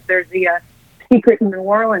Orleans. There's the Secret New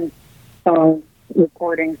Orleans song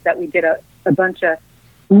recordings that we did a bunch of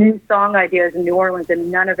new song ideas in New Orleans, and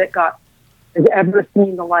none of it has ever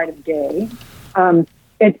seen the light of day.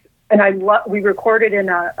 We recorded in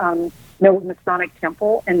a Masonic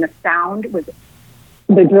temple, and the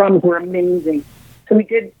drums were amazing. So we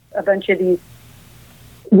did a bunch of these,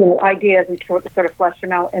 ideas and sort of fleshed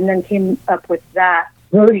them out, and then came up with that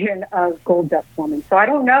version of Gold Dust Woman. So I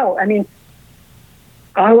don't know. I mean,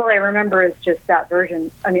 all I remember is just that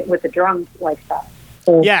version. I mean, with the drums like that.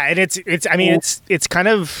 So, yeah, and it's kind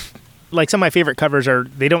of like some of my favorite covers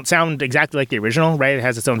they don't sound exactly like the original, right? It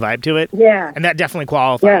has its own vibe to it. Yeah. And that definitely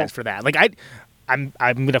qualifies for that. Like I'm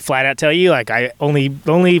gonna flat out tell you, like the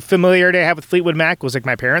only familiarity I have with Fleetwood Mac was like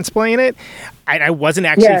my parents playing it. I wasn't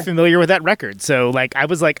actually familiar with that record. So like I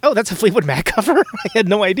was like, oh, that's a Fleetwood Mac cover? I had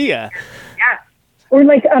no idea. Yeah. Or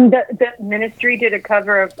like the Ministry did a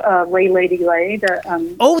cover of Lay Lady Lay.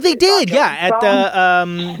 They did, yeah. At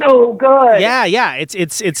the so good. Yeah.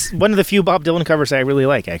 It's one of the few Bob Dylan covers I really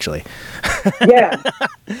like, actually. Yeah.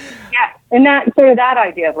 And that sort of that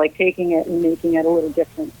idea of like taking it and making it a little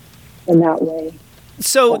different in that way.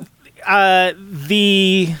 So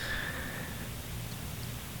the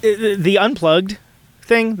Unplugged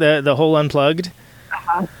thing, the whole Unplugged.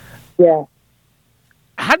 Yeah.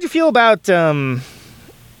 How'd you feel about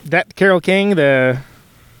that Carole King, the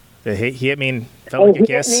He Hit Me and Felt Like a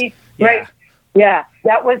Kiss? Yeah. Right. Yeah.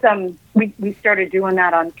 That was we started doing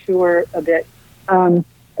that on tour a bit.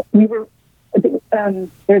 There's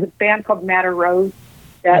a band called Madder Rose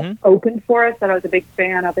that opened for us that I was a big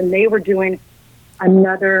fan of, and they were doing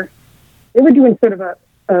sort of a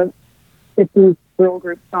 50s girl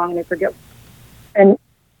group song, and I forget. And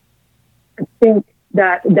I think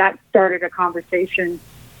that started a conversation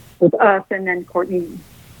with us, and then Courtney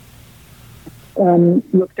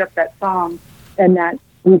looked up that song, and that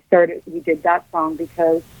we did that song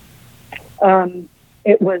because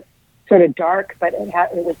it was sort of dark, but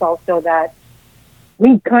it was also that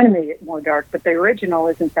we kind of made it more dark, but the original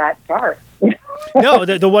isn't that dark. No,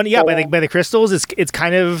 the one, by the Crystals, it's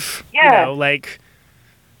kind of like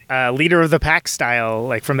Leader of the Pack style,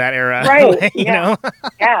 like from that era, right? you know,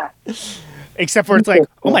 yeah. Except for it's like,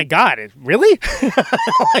 oh my God, really?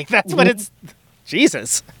 Like that's what it's.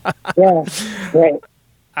 Jesus. Yeah. Right.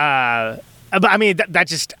 But I mean, that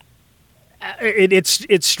just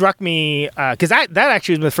it struck me because that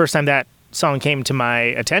actually was the first time that song came to my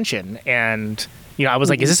attention, and I was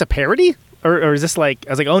like, is this a parody or is this like? I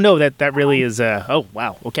was like, oh no, that really is. Oh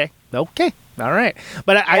wow, okay, all right.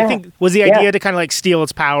 But I think was the idea to kind of like steal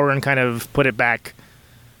its power and kind of put it back.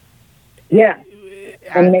 Yeah.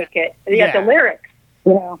 And make it. Yeah, the lyrics.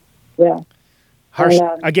 Yeah. Harsh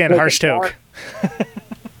again. Harsh toke.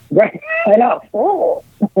 Right. I know. Oh.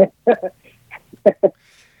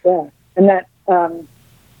 Yeah, and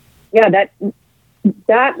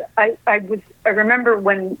that. I remember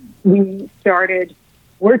when we started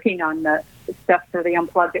working on the stuff for the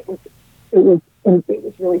Unplugged. It was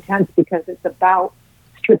really tense because it's about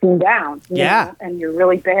stripping down. You know, and you're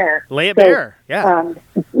really bare. Lay it bare. Yeah.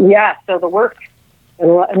 So the work.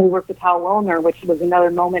 And we worked with Hal Willner, which was another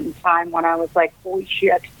moment in time when I was like, holy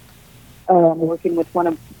shit. Working with one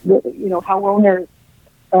of, Hal Willner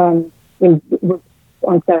was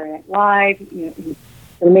on Saturday Night Live. He's an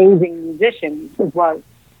amazing musician, he was.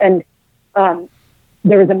 And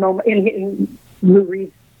there was a moment in Lou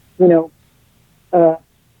Reed's,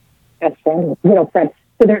 best friend, friend.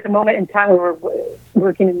 So there's a moment in time where we're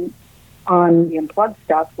working on the Unplugged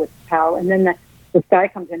stuff with Hal, and then this guy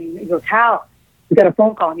comes in and he goes, Hal, we got a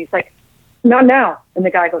phone call, and he's like, not now. And the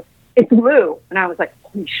guy goes, it's Lou. And I was like,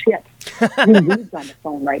 holy shit. Lou's on the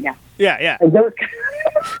phone right now. Yeah. And those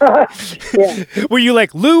yeah. Were you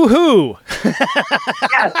like, Lou who?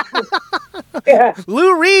 Yeah.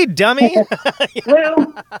 Lou Reed, dummy.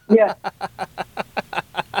 Lou. Yeah.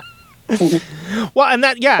 Well, and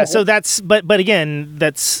that, so that's, but again,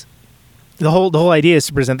 that's, the whole idea is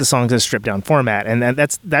to present the songs as a stripped down format. And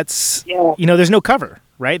that's there's no cover,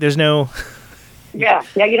 right? There's no... Yeah,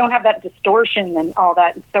 you don't have that distortion and all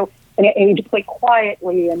that. And so, and you just play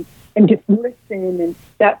quietly and just listen, and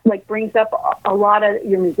that like brings up a lot of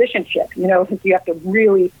your musicianship, because you have to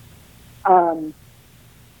really,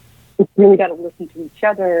 just really got to listen to each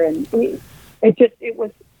other, and it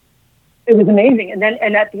was amazing. And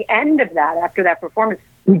at the end of that, after that performance,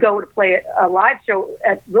 we go to play a live show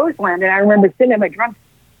at Roseland, and I remember sitting at my drums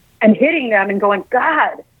and hitting them and going,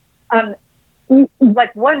 God,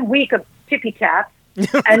 like 1 week of tippy taps,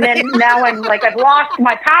 and then now I'm like, I've lost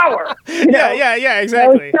my power. Yeah, exactly. I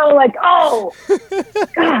was so like, oh,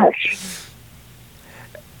 gosh.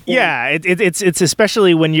 Yeah, it's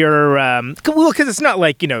especially when you're, because it's not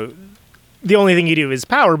like, the only thing you do is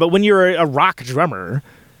power, but when you're a rock drummer,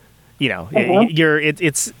 you're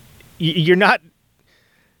not,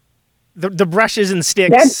 the brushes and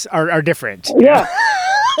sticks are different. Yeah.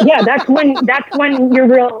 Yeah, that's when you're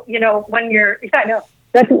real, when you're,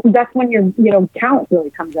 that's when your talent really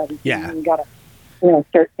comes out. Yeah. You gotta,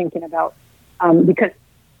 start thinking about, because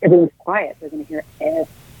everything's quiet. They're going to hear it.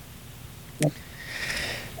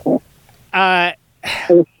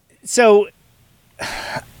 So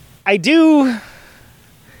I do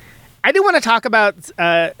want to talk about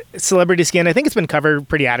Celebrity Skin. I think it's been covered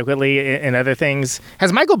pretty adequately in other things.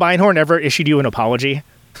 Has Michael Beinhorn ever issued you an apology?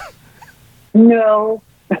 No.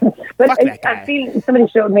 But I've seen, somebody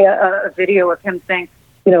showed me a video of him saying,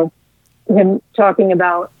 him talking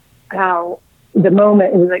about how the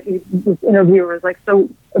moment, it was like, this interviewer was like, so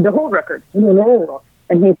the whole record,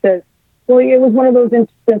 and he says, well, it was one of those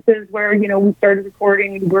instances where, we started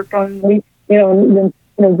recording, we worked on,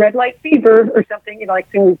 Red Light Fever or something, like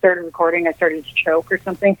soon we started recording, I started to choke or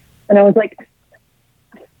something. And I was like,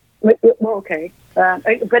 well, okay.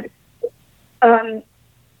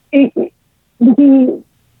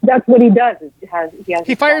 That's what he does.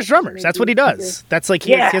 He fires drummers. That's what he does. That's like,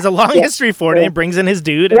 he has a long history for it, and he brings in his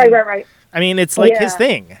dude. And, right. I mean, it's like his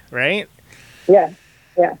thing, right? Yeah.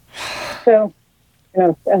 So,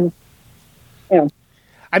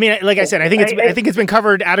 I mean, like I said, I think it's been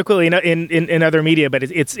covered adequately in other media, but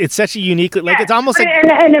it's such a unique, like, it's almost like,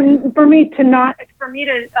 and for me to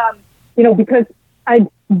because I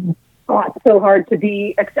fought so hard to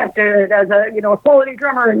be accepted as a quality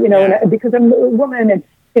drummer, because I'm a woman, and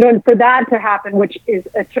for that to happen, which is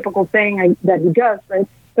a typical thing that he does, right?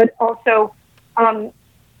 But also, I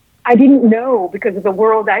didn't know, because of the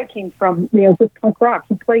world I came from, just punk rock.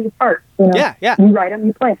 You play your part, Yeah. You write them,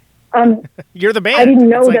 you play. You're the band. I didn't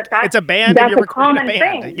know it's a band. That's and you're a common a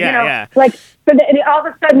band. thing. Yeah. Like, but all of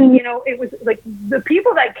a sudden, it was like the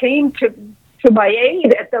people that came to my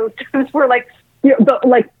aid at those times were like,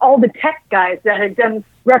 like all the tech guys that had done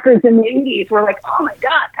records in the 80s were like, oh my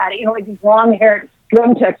God, Patty, like these long-haired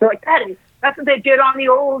drum techs were like, Patty, that's what they did on the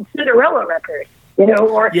old Cinderella record.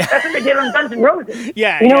 Or that's what they did on Guns N' Roses.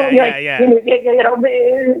 Yeah.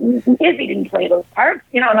 Izzy didn't play those parts,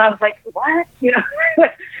 and I was like, what?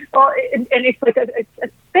 Well, and it's like a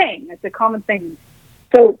thing. It's a common thing.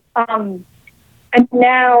 So, and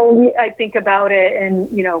now I think about it,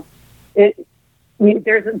 and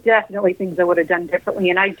there's definitely things I would have done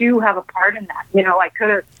differently, and I do have a part in that. I could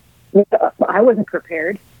have. I wasn't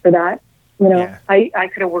prepared for that. I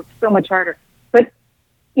could have worked so much harder, but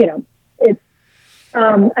it's.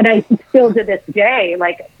 And I still to this day,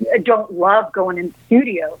 like, I don't love going in the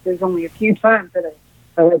studio. There's only a few times that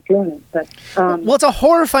I like doing it. But well, it's a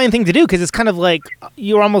horrifying thing to do, because it's kind of like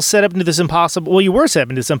you're almost set up into this impossible. Well, you were set up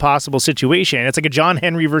into this impossible situation. It's like a John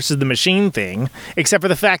Henry versus the Machine thing, except for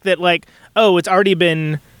the fact that, like, it's already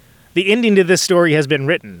been, the ending to this story has been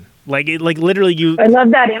written. Like literally, you. I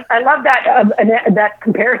love that. That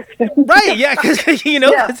comparison. Right? Yeah,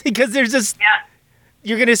 because there's just. Yeah.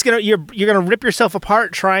 You're gonna rip yourself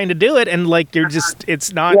apart trying to do it, and like you're just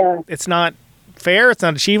it's not fair, it's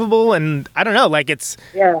not achievable, and I don't know, like it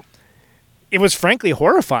was frankly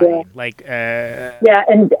horrifying. Like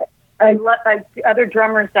and I other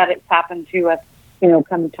drummers that it's happened to have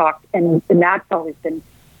come and talked, and that's always been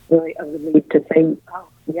really a relief to say,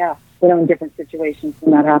 in different situations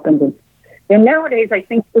when that happens. And nowadays I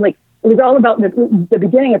think like it was all about the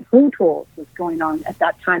beginning of Pro Tools was going on at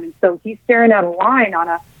that time. And so he's staring at a line on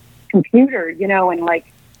a computer, and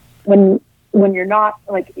like when you're not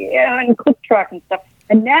like, and click track and stuff.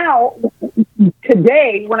 And now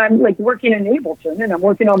today when I'm like working in Ableton and I'm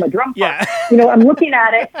working on my drum part, I'm looking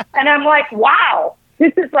at it and I'm like, wow,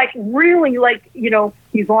 this is like really like,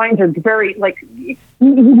 these lines are very like,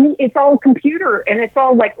 it's all computer and it's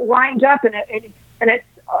all like lined up and it's,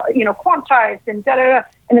 quantized and da-da-da.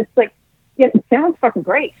 And it's like, it sounds fucking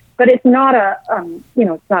great, but it's not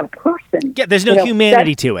it's not a person. Yeah, there's no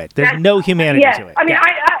humanity to it. There's no humanity to it. I mean,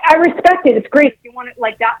 I I respect it. It's great. If you want it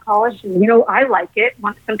like that polished, and, I like it.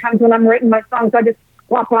 Sometimes when I'm writing my songs, I just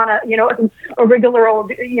slap on a regular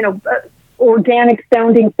old, organic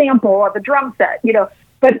sounding sample of a drum set,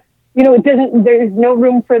 But, it doesn't, there's no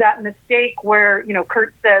room for that mistake where,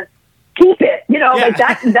 Kurt says, keep it, like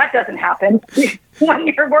that doesn't happen when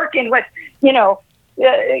you're working with,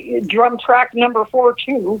 drum track number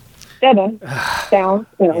 427 sounds,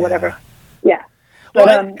 whatever. Yeah. But,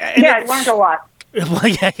 I learned a lot. Well,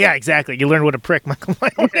 yeah, exactly. You learn what a prick Michael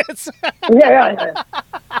Beinhorn is. Yeah.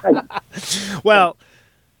 Well,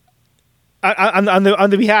 on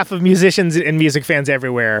the behalf of musicians and music fans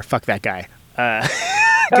everywhere, fuck that guy.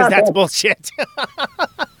 Because that's bullshit.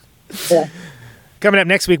 Yeah. Coming up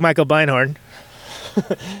next week, Michael Beinhorn.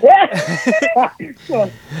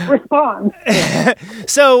 Respond.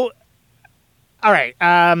 So, all right.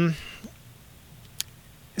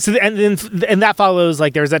 So and that follows,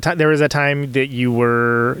 like, there was a time that you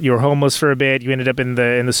were homeless for a bit. You ended up in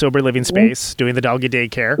the sober living space doing the doggy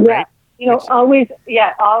daycare. Yeah. Right? Always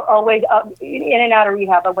in and out of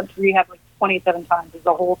rehab. I went to rehab like 27 times. There's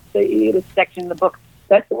a whole section in the book.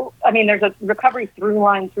 There's a recovery through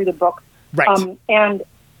line through the book. Right. And,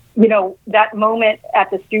 that moment at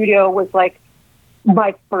the studio was like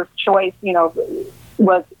my first choice,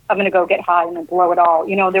 was I'm going to go get high and then blow it all.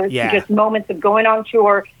 There was just moments of going on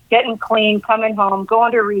tour, getting clean, coming home,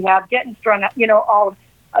 going to rehab, getting strung up, all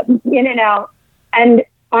in and out. And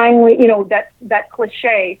finally, that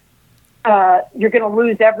cliche, you're going to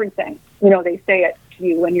lose everything. They say it to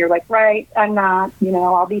you and you're like, right, I'm not,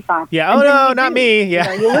 I'll be fine. Yeah. Oh, no, not me.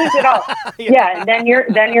 Yeah. You lose it all. Yeah. And then you're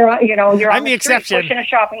I'm on the exception. pushing a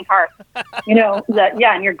shopping cart,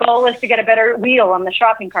 and your goal is to get a better wheel on the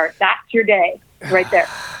shopping cart. That's your day right there.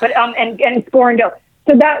 But, and scoring dough.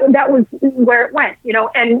 So that was where it went,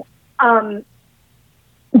 and,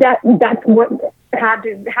 that's what had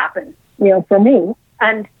to happen, for me.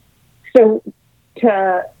 And so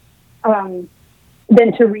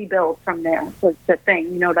then to rebuild from there was the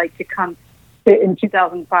thing, like to come to, in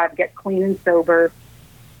 2005, get clean and sober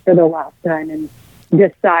for the last time and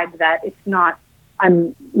decide that it's not,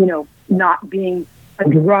 I'm, not being a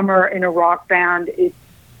drummer in a rock band. It's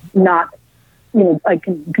not, I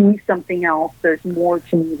can do something else. There's more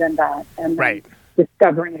to me than that. And right.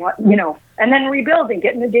 Discovering what, and then rebuilding,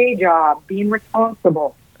 getting a day job, being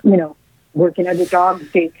responsible, working at a dog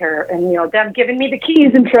daycare, and them giving me the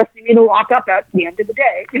keys and trusting me to lock up at the end of the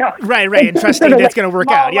day. Right, and trusting that's going to work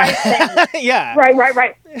out. Yeah, yeah.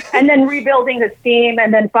 Right. And then rebuilding the steam,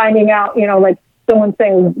 and then finding out, like someone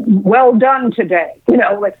saying, "Well done today."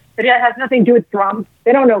 Like it has nothing to do with drums.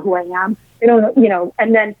 They don't know who I am. They don't know,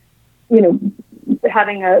 and then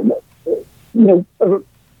having a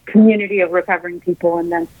community of recovering people, and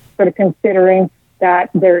then sort of considering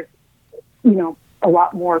that there's a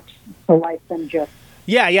lot more to life than just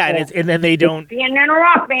and then they don't being in a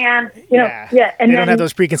rock band, and they then don't have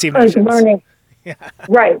those preconceived notions. Learning,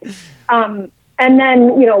 right, and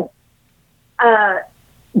then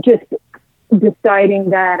just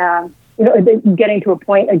deciding that getting to a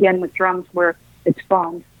point again with drums where it's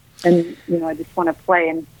fun, and I just want to play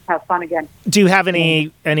and have fun again. Do you have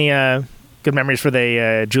any good memories for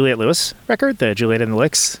the Juliette Lewis record, the Juliette and the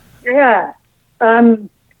Licks? Yeah. I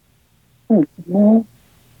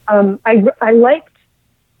liked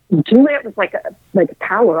Juliet was like a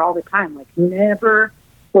power all the time, like never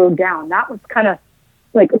slowed down. That was kind of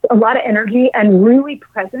like a lot of energy and really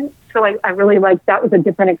present. So I really liked that. Was a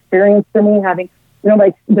different experience for me, having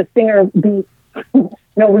like the singer be we're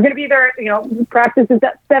going to be there, practices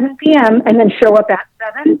at 7 p.m. and then show up at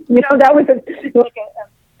 7. That was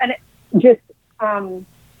and it just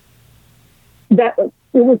that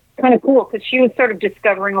it was kind of cool because she was sort of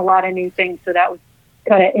discovering a lot of new things. So that was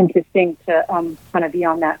kind of interesting to kind of be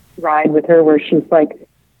on that ride with her, where she's like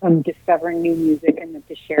discovering new music and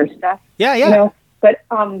to share stuff. Yeah. But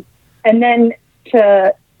and then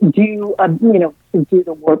to do to do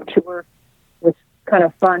the Warped Tour was kind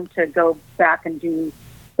of fun, to go back and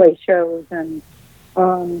play shows, and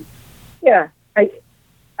I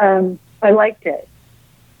liked it.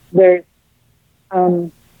 There's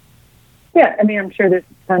I'm sure there's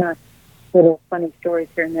a ton of little funny stories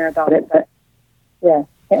here and there about it, but yeah,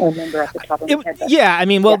 can't remember off the top of my head.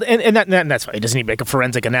 And that's why it doesn't need to make a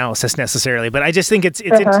forensic analysis necessarily, but I just think it's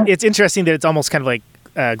interesting that it's almost kind of like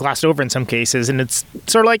glossed over in some cases, and it's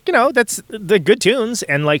sort of like, that's the good tunes,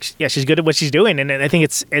 and like, yeah, she's good at what she's doing, and I think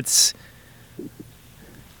it's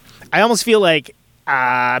I almost feel like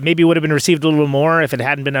maybe it would have been received a little more if it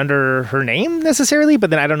hadn't been under her name necessarily, but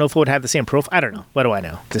then I don't know if it would have the same profile. I don't know. What do I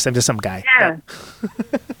know? I'm just some guy. Yeah.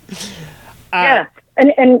 Yeah.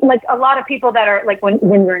 and like a lot of people that are like when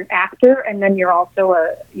you're an actor and then you're also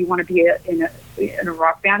you want to be in a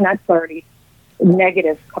rock band, that's already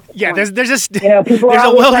negative. Yeah, points. there's just people there's are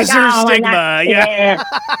a well like, deserved oh, stigma.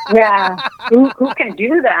 Yeah. Who can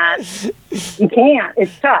do that? You can't.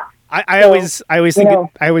 It's tough. I always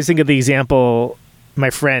think of the example. My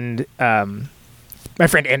friend and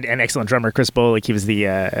excellent drummer Chris Bolick, he was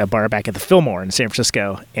the bar back at the Fillmore in San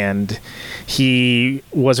Francisco, and he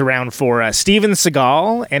was around for Steven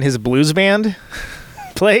Seagal and his blues band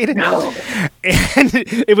played, and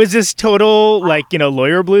it was just total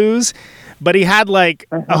lawyer blues. But he had like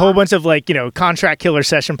a whole bunch of contract killer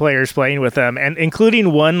session players playing with him, and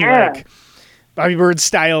including one like Bobby Bird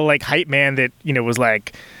style hype man that was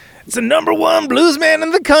like, it's the number one blues man in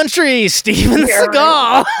the country, Steven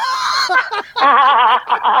Seagal.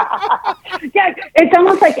 Yeah, it's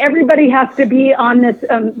almost like everybody has to be on this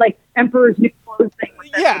Emperor's New Clothes thing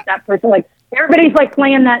with that person. Like everybody's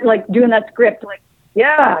playing that, doing that script.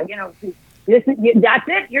 That's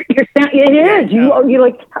it. It is. You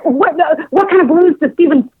like what kind of blues does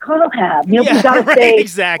Steven Seagal have? You gotta say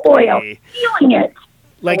exactly. Boy, I'm feeling it.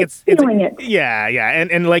 It's feeling it. Yeah.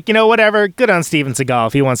 And whatever. Good on Steven Seagal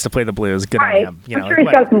if he wants to play the blues. Good on him. I'm sure he's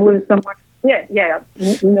got some blues somewhere. Yeah.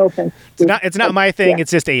 No offense. It's not my thing. Yeah.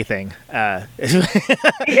 It's just a thing. Yeah.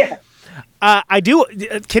 I do.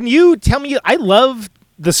 Can you tell me? I love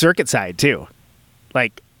the circuit side too.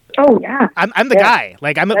 Oh yeah, I'm the guy.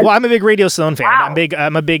 I'm a big Radio Sloan fan. Wow.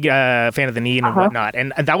 I'm a big fan of the Need and whatnot.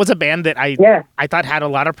 And that was a band that I thought had a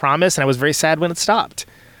lot of promise, and I was very sad when it stopped.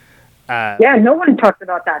 No one talked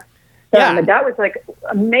about that. But that was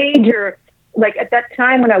a major. At that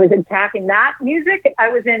time when I was attacking that music, I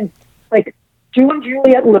was in Jew and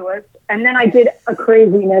Juliet Lewis, and then I did a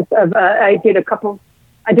craziness of I did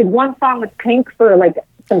one song with Pink for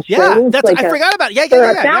some shows. I forgot about it. For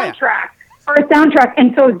a soundtrack. For a soundtrack,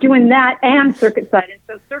 and so I was doing that and Circuit Side, and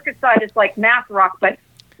so Circuit Side is like math rock, but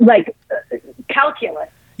calculus.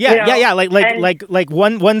 Yeah. Like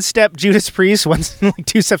one step Judas Priest,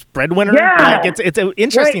 two steps Breadwinner. Yeah, it's an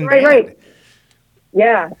interesting band. Right.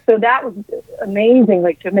 Yeah, so that was amazing.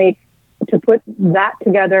 To put that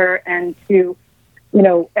together and to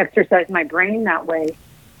exercise my brain that way.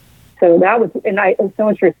 So that was, and I have so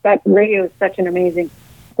much respect. Radio is such an amazing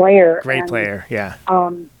player. Great player. Yeah.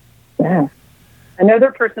 Yeah.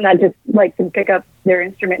 Another person that just can pick up their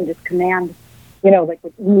instrument and just command, with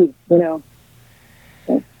ease,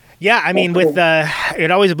 Yeah, I mean, with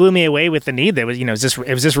it always blew me away with the Need. That was, it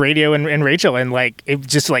was just Radio and Rachel, and it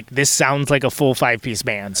just this sounds like a full 5-piece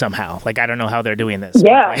band somehow. I don't know how they're doing this.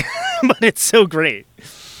 Yeah, but it's so great.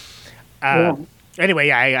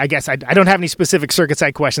 Anyway, I guess I don't have any specific Circuit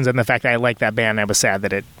Side questions on the fact that I like that band. I was sad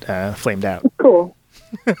that it flamed out. Cool.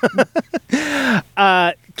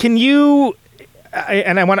 Can you?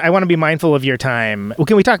 And I want to be mindful of your time. Well,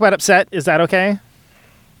 can we talk about Upset? Is that okay?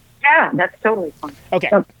 Yeah, that's totally fine.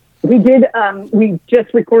 Okay. We did. We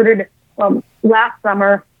just recorded last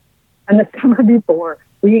summer and the summer before.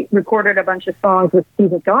 We recorded a bunch of songs with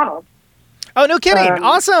Steve McDonald. Oh, no kidding!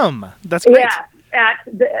 Awesome. That's great. Yeah, at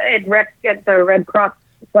the Red Cross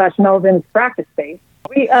 / Melvin's practice space.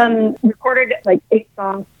 We recorded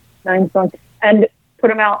 9 songs, and put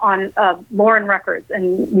them out on Lauren Records,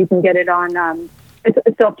 and you can get it on. It's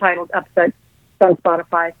self-titled Upset on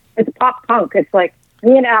Spotify. It's pop punk. It's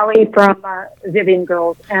me and Allie from Vivian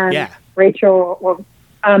Girls, and Rachel. Well,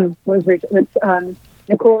 was Rachel? It's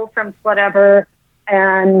Nicole from Whatever,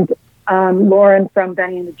 and Lauren from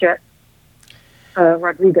Benny and the Jets.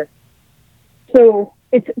 Rodriguez. So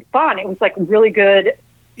it's fun. It was really good.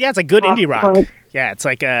 Yeah, it's good indie rock. Punk. Yeah, it's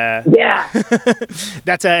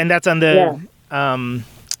that's on the and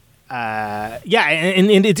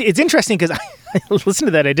it's interesting because I listened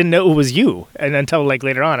to that. I didn't know it was you, and until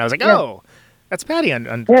later on, I was like, oh, that's Patty on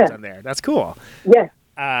there. That's cool. Yeah,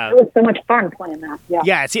 it was so much fun playing that.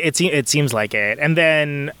 Yeah, it seems like it. And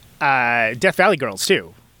then Death Valley Girls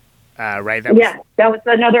too. Right? That was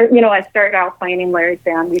another, I started out playing in Larry's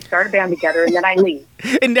band. We start a band together, and then I leave.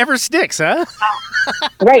 It never sticks, huh?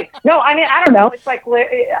 Right. No, I mean, I don't know. It's I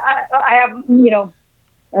have, I don't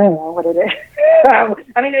know what it is.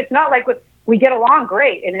 I mean, it's not we get along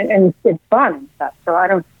great, and it's fun and stuff.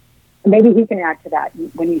 So maybe he can add to that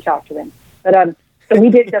when you talk to him. But so we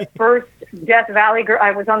did the first Death Valley Girl.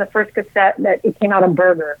 I was on the first cassette that it came out on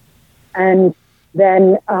Burger. And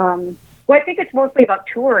then, I think it's mostly about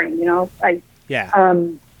touring,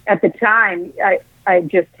 at the time, I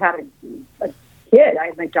just had a kid. I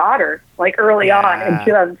had my daughter, early on in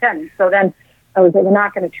 2010. So then I was we're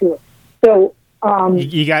not going to tour. So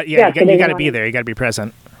you got to be there. You got to be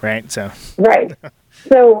present, right? So right.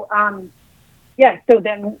 So yeah, so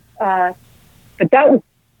then, but that was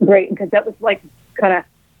great because that was like kind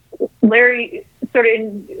of Larry sort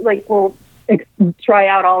of like will try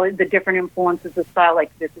out all the different influences of style.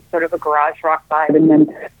 Like this is sort of a garage rock vibe, and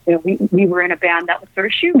then we were in a band that was sort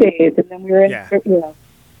of shoegaze, and then we were in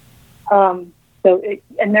So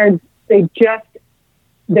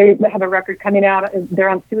they have a record coming out. They're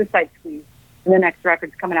on Suicide Squeeze, and the next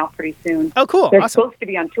record's coming out pretty soon. Oh, cool! They're awesome. supposed to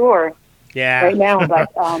be on tour, right now,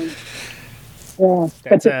 but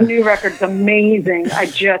but this new record's amazing. I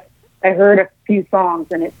heard a few songs,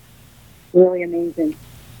 and it's really amazing.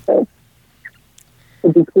 So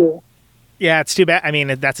it'd be cool. Yeah, it's too bad. I mean,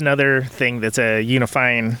 that's another thing that's a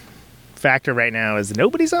unifying factor right now is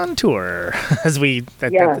nobody's on tour. I mean,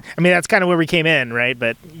 that's kind of where we came in, right?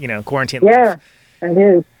 But quarantine. Yeah, it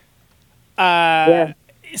is.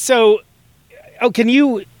 So, can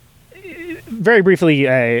you very briefly?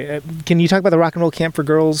 Can you talk about the Rock and Roll Camp for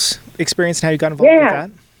Girls experience and how you got involved with that?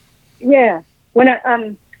 Yeah. When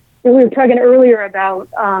we were talking earlier about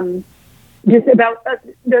just about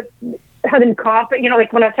the having confidence,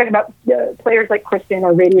 like when I was talking about players like Kristen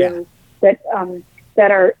or radio that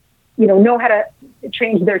are know how to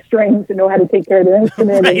change their strings and know how to take care of their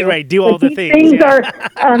instrument. right. Do all the things. Things are,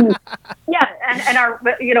 and are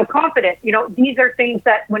confident. These are things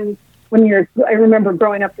that when I remember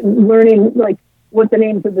growing up and learning like what the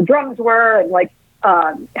names of the drums were and like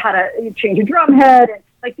how to change a drum head. And,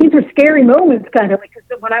 like these were scary moments, kind of like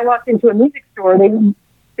because when I walked into a music store, they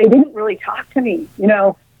didn't really talk to me,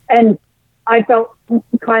 and I felt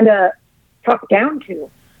kind of talked down to.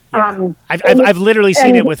 Yeah. I've literally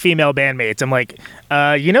seen it with female bandmates. I'm like,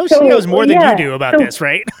 she knows more than you do about this,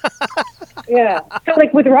 right? Yeah. So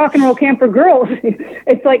like with Rock and Roll Camp for Girls,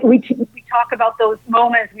 it's like we talk about those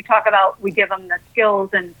moments. We give them the skills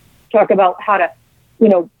and talk about how to,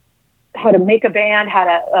 how to make a band, how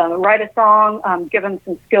to write a song, give them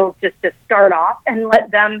some skills just to start off and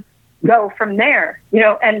let them go from there,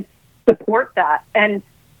 and support that. And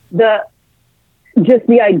the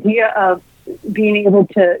idea of being able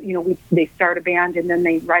to, they start a band and then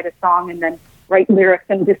they write a song and then write lyrics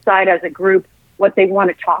and decide as a group what they want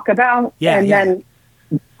to talk about. Then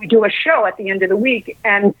we do a show at the end of the week.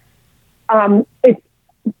 And it's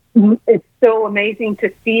so amazing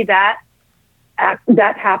to see that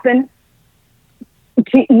happen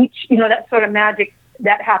to each, that sort of magic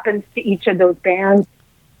that happens to each of those bands,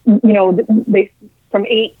 they from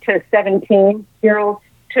 8 to 17-year-olds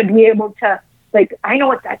to be able to, like, I know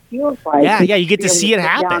what that feels like. Yeah, you get to see it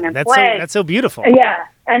happen. That's so beautiful. Yeah,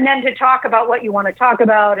 and then to talk about what you want to talk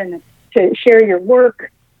about and to share your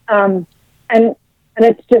work, and it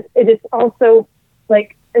is also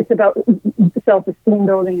like it's about self-esteem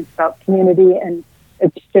building. It's about community, and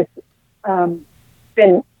it's just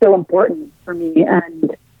been so important for me.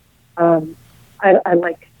 And I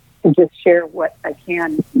like to just share what I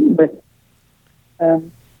can with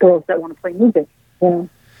girls that want to play music. So,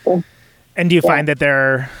 and do you find that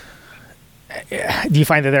there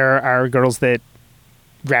are girls that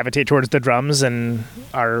gravitate towards the drums and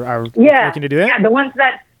are looking to do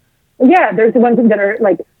that? Yeah, there's the ones that are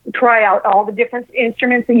like try out all the different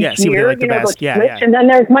instruments each year. Like the best. And then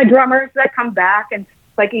there's my drummers that come back and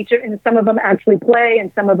like and some of them actually play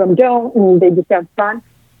and some of them don't, and they just have fun.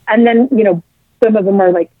 And then some of them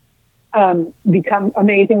are like become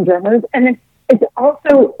amazing drummers, and then it's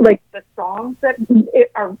also like the songs that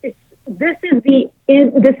are. This is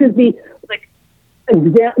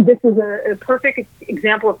a perfect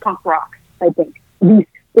example of punk rock. I think the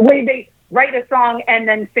way they write a song and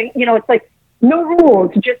then sing. It's like no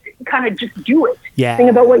rules, just kind of just do it. Yeah. Sing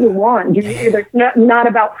about what you want. There's not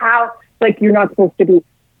about how like you're not supposed to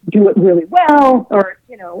do it really well or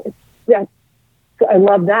I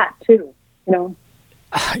love that too.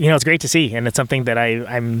 It's great to see, and it's something that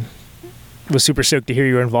I'm was super stoked to hear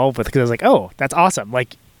you were involved with because I was like, oh, that's awesome.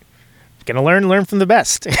 Like, gonna learn from the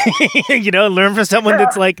best. Learn from someone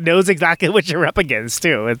that's like knows exactly what you're up against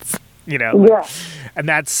too. It's and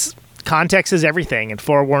that's context is everything, and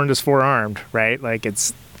forewarned is forearmed, right? Like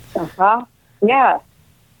it's that's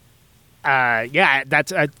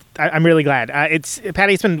I'm really glad. It's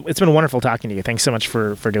Patty. It's been wonderful talking to you. Thanks so much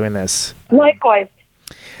for doing this. Likewise.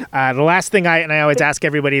 The last thing I always ask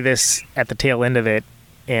everybody this at the tail end of it,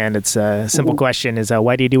 and it's a simple question: is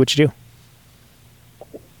why do you do what you do?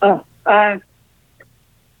 I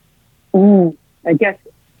guess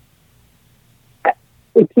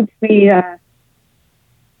it keeps me,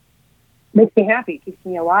 makes me happy, keeps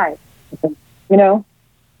me alive.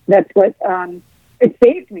 That's what, it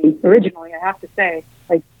saved me originally, I have to say.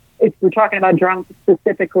 Like, if we're talking about drums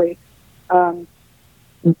specifically,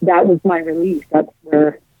 that was my release. That's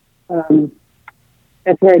where,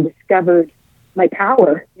 that's where I discovered my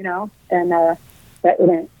power, and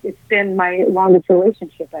it's been my longest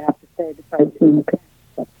relationship, I have to say, besides being a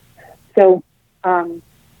parent. So, and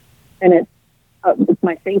it's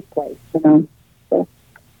my safe place, so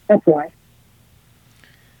that's why.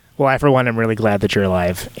 Well, I, for one, am really glad that you're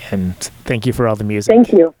alive, and thank you for all the music.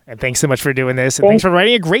 Thank you. And thanks so much for doing this, and thanks for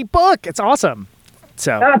writing a great book. It's awesome.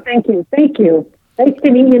 So. Oh, thank you. Thank you. Nice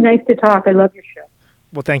to meet you. Nice to talk. I love your show.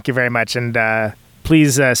 Well, thank you very much, and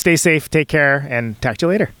please stay safe, take care, and talk to you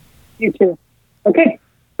later. You too. Okay,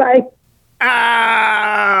 bye.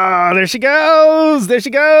 Ah, there she goes. There she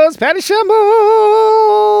goes. Patty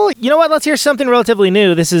Schemel. You know what? Let's hear something relatively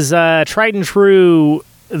new. This is Tried and True,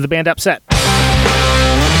 the band Upset.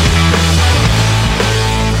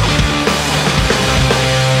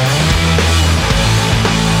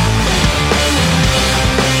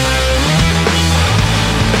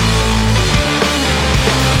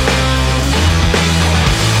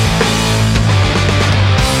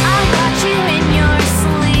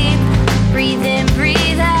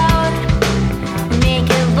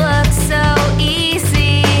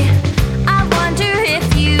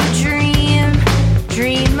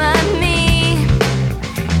 Dream of me.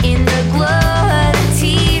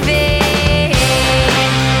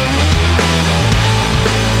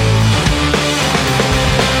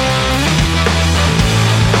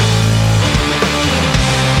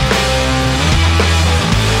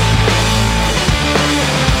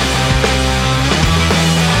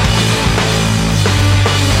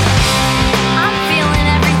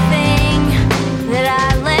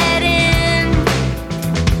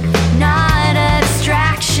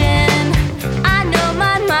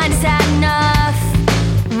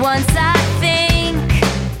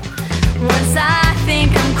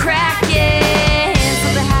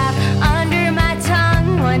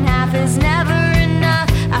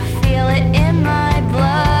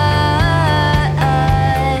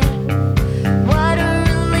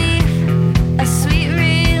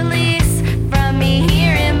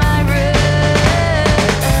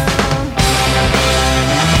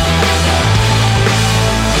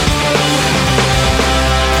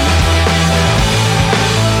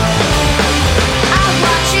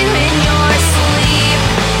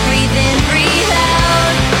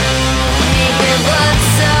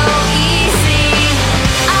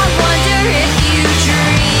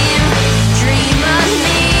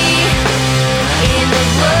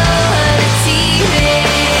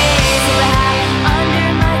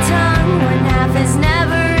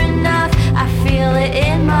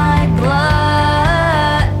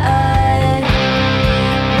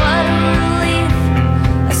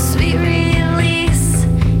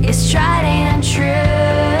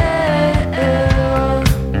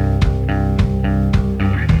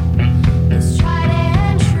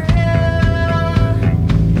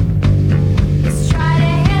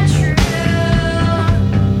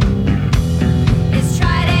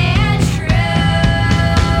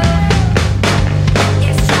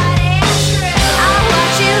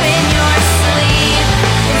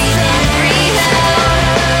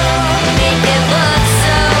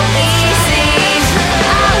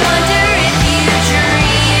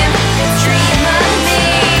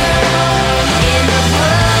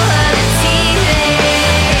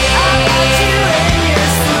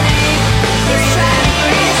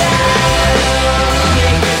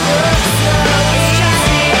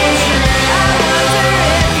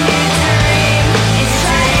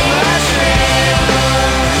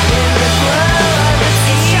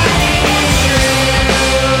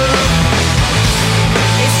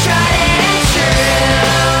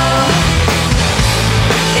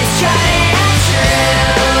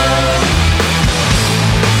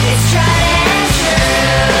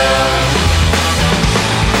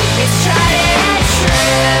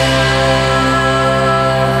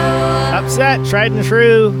 Upset, Tried and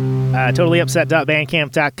True,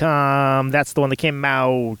 totallyupset.bandcamp.com. That's the one that came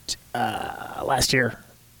out last year,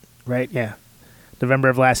 right? Yeah, November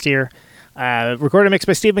of last year. Recorded and mixed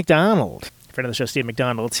by Steve McDonald. Friend of the show, Steve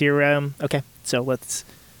McDonald. Let's hear, okay, so let's,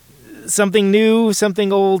 something new,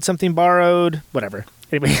 something old, something borrowed, whatever.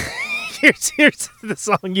 Anyway, here's the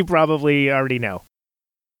song you probably already know.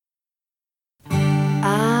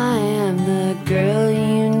 I am the girl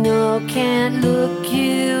you know can't look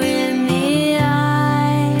you in the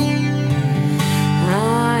eye.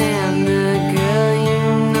 I am the girl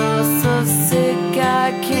you know so sick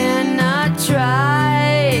I cannot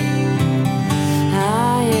try.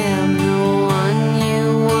 I am the one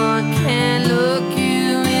you want, can't look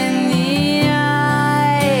you in the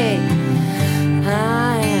eye.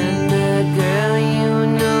 I am the girl you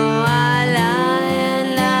know I lie.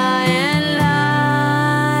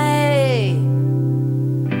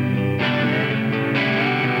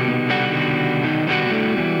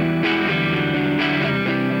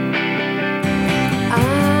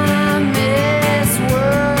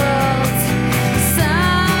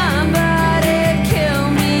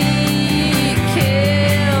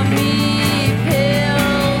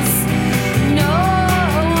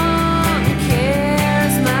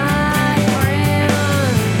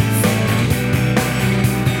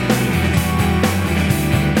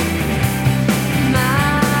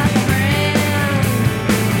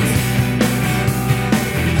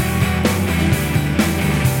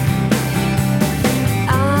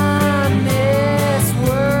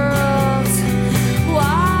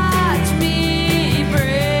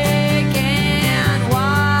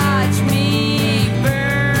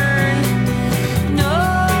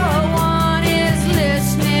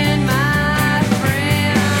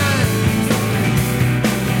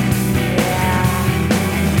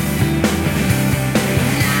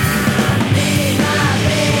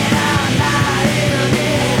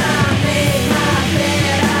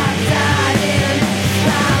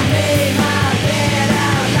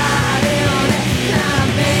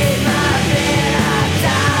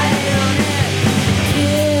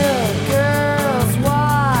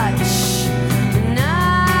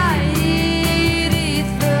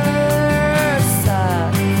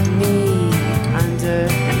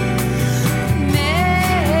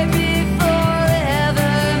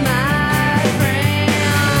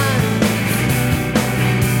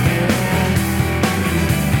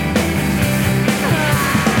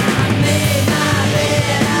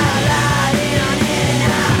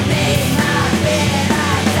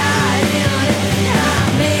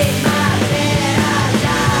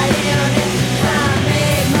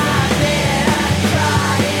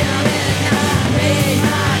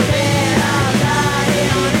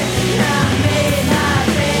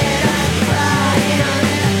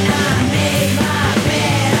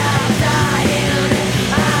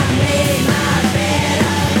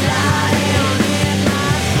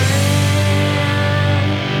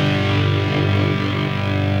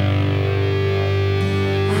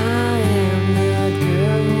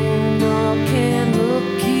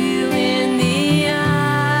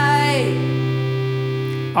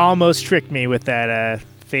 almost tricked me with that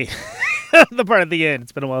the part at the end.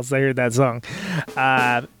 It's been a while since I heard that song.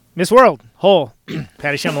 Miss World, Hole,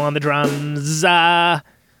 Patty Schemel on the drums,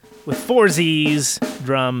 with 4 Z's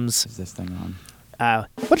drums. Is this thing on?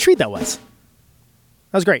 What a treat that was.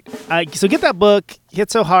 That was great. So get that book,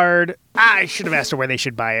 Hit So Hard. I should have asked her where they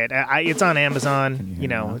should buy it. It's on Amazon. You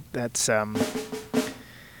know, that's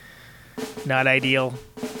not ideal,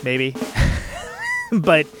 maybe.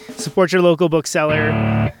 But support your local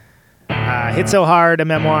bookseller. Hit So Hard, a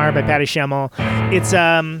memoir by Patty Schemel. It's,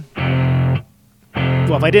 well,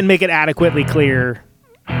 if I didn't make it adequately clear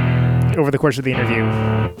over the course of the interview,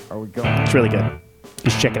 are we going? It's really good.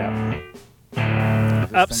 Just check it out.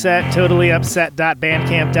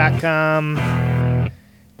 totallyupset.bandcamp.com.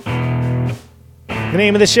 The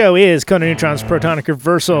name of the show is Conan Neutron's Protonic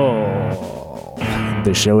Reversal.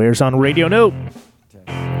 This show airs on Radio Nope.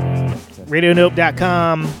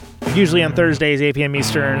 RadioNope.com. Usually on Thursdays, 8 p.m.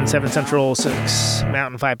 Eastern, 7 Central, 6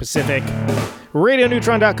 Mountain, 5 Pacific.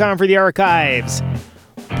 RadioNeutron.com for the archives.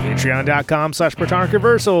 Patreon.com/Protonic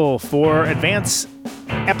Reversal for advance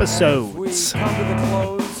episodes. Come to the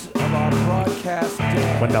close of our broadcast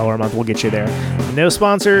day. $1 a month will get you there. No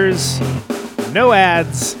sponsors, no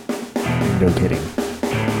ads, no kidding.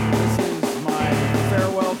 This is my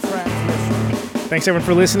farewell transmission. Thanks everyone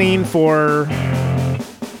for listening, for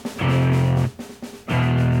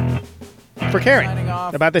caring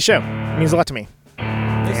about the show. It means a lot to me.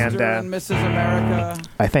 Mr. and Mrs. America.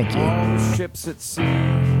 I thank you. All ships at sea.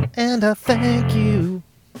 And I thank you.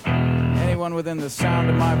 Anyone within the sound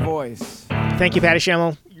of my voice. Thank you, Patty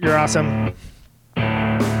Schemel. You're awesome.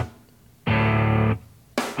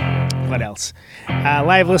 What else?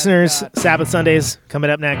 Live listeners, Sabbath Sundays coming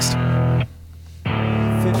up next.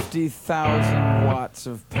 50,000 watts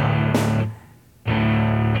of power.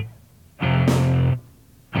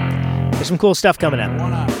 There's some cool stuff coming up.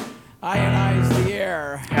 Wanna ionize the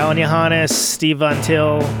air. Alan Johannes, Steve Von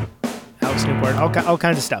Till, Alex Newport, all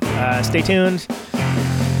kinds of stuff. Stay tuned.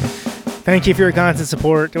 Thank you for your constant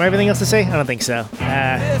support. Do I have anything else to say? I don't think so.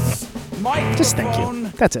 Just thank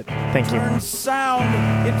you. That's it. Thank you. Turns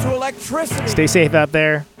sound into electricity. Stay safe out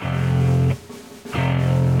there.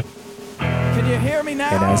 Can you hear me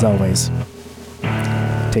now? And as always,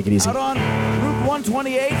 take it easy. Out on Route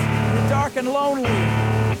 128, in the dark and lonely.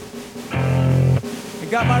 I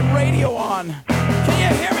got my radio on. Can you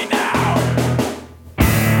hear me now?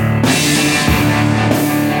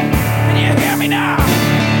 Can you hear me now?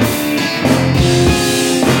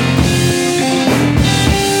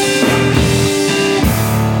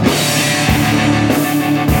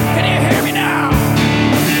 Can you hear me now?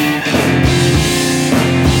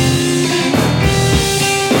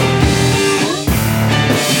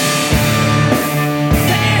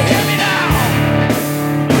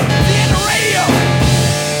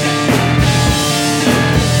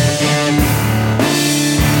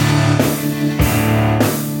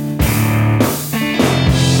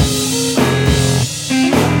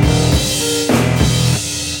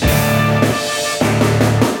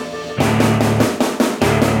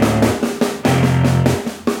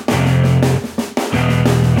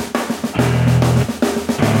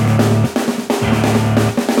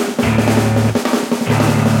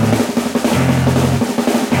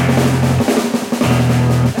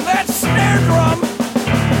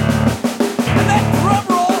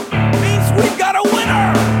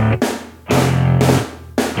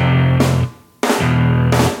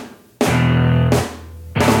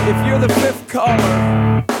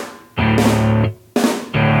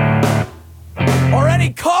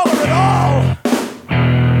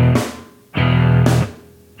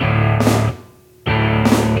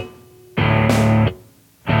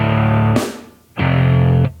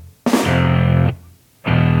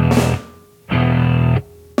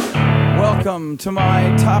 Welcome to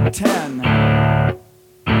my top 10.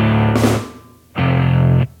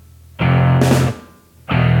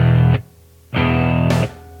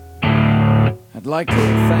 I'd like to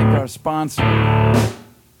thank our sponsor.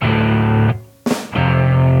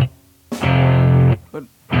 But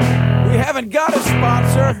we haven't got a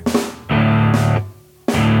sponsor.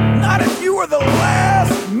 Not if you were the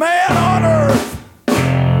last man on Earth.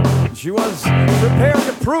 She was prepared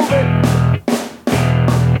to prove it.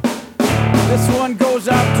 This one goes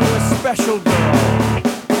out to a special girl.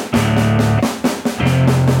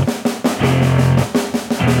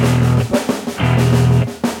 But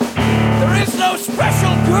there is no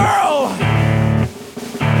special girl!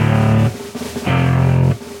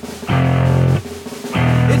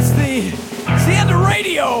 It's the end of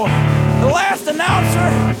radio. The last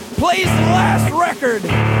announcer plays the last record.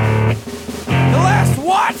 The last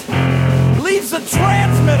what? Leaves is a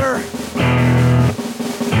transmitter.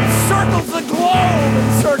 It circles the globe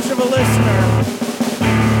in search of a listener.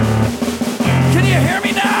 Can you hear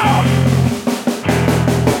me now?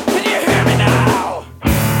 Can you hear me now?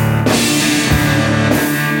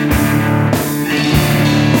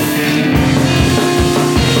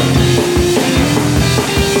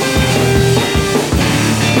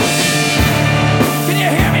 Can you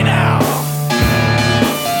hear me now?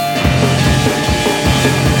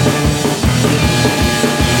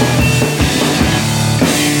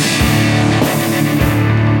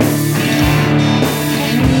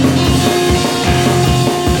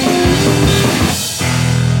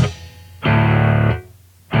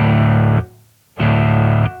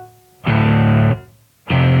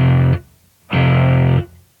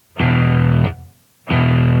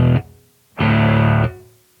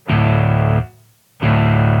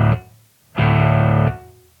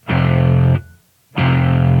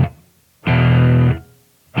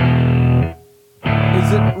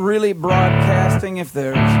 Is it really broadcasting if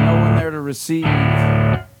there's no one there to receive?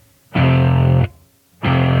 It's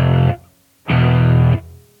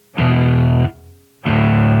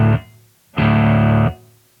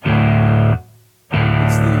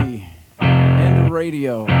the end of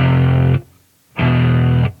radio.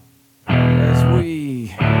 As we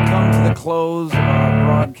come to the close of our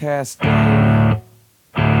broadcast day,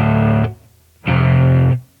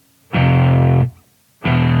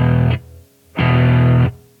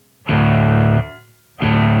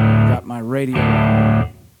 got my radio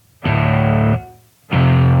on.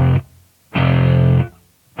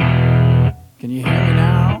 Can you hear me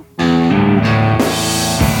now? Can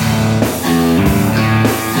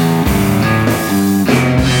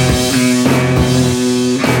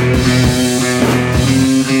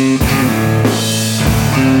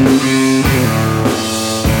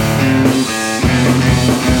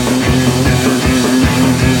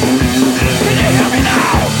you hear me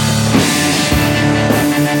now?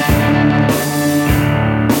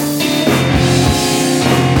 Can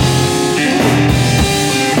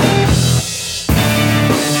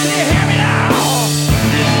you hear me now?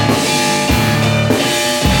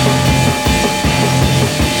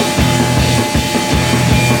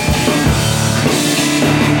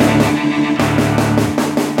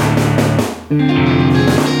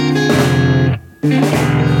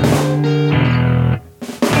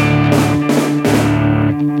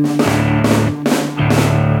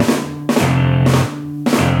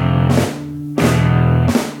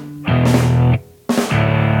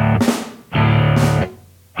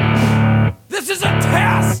 This is a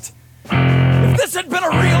test! If this had been a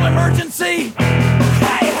real emergency,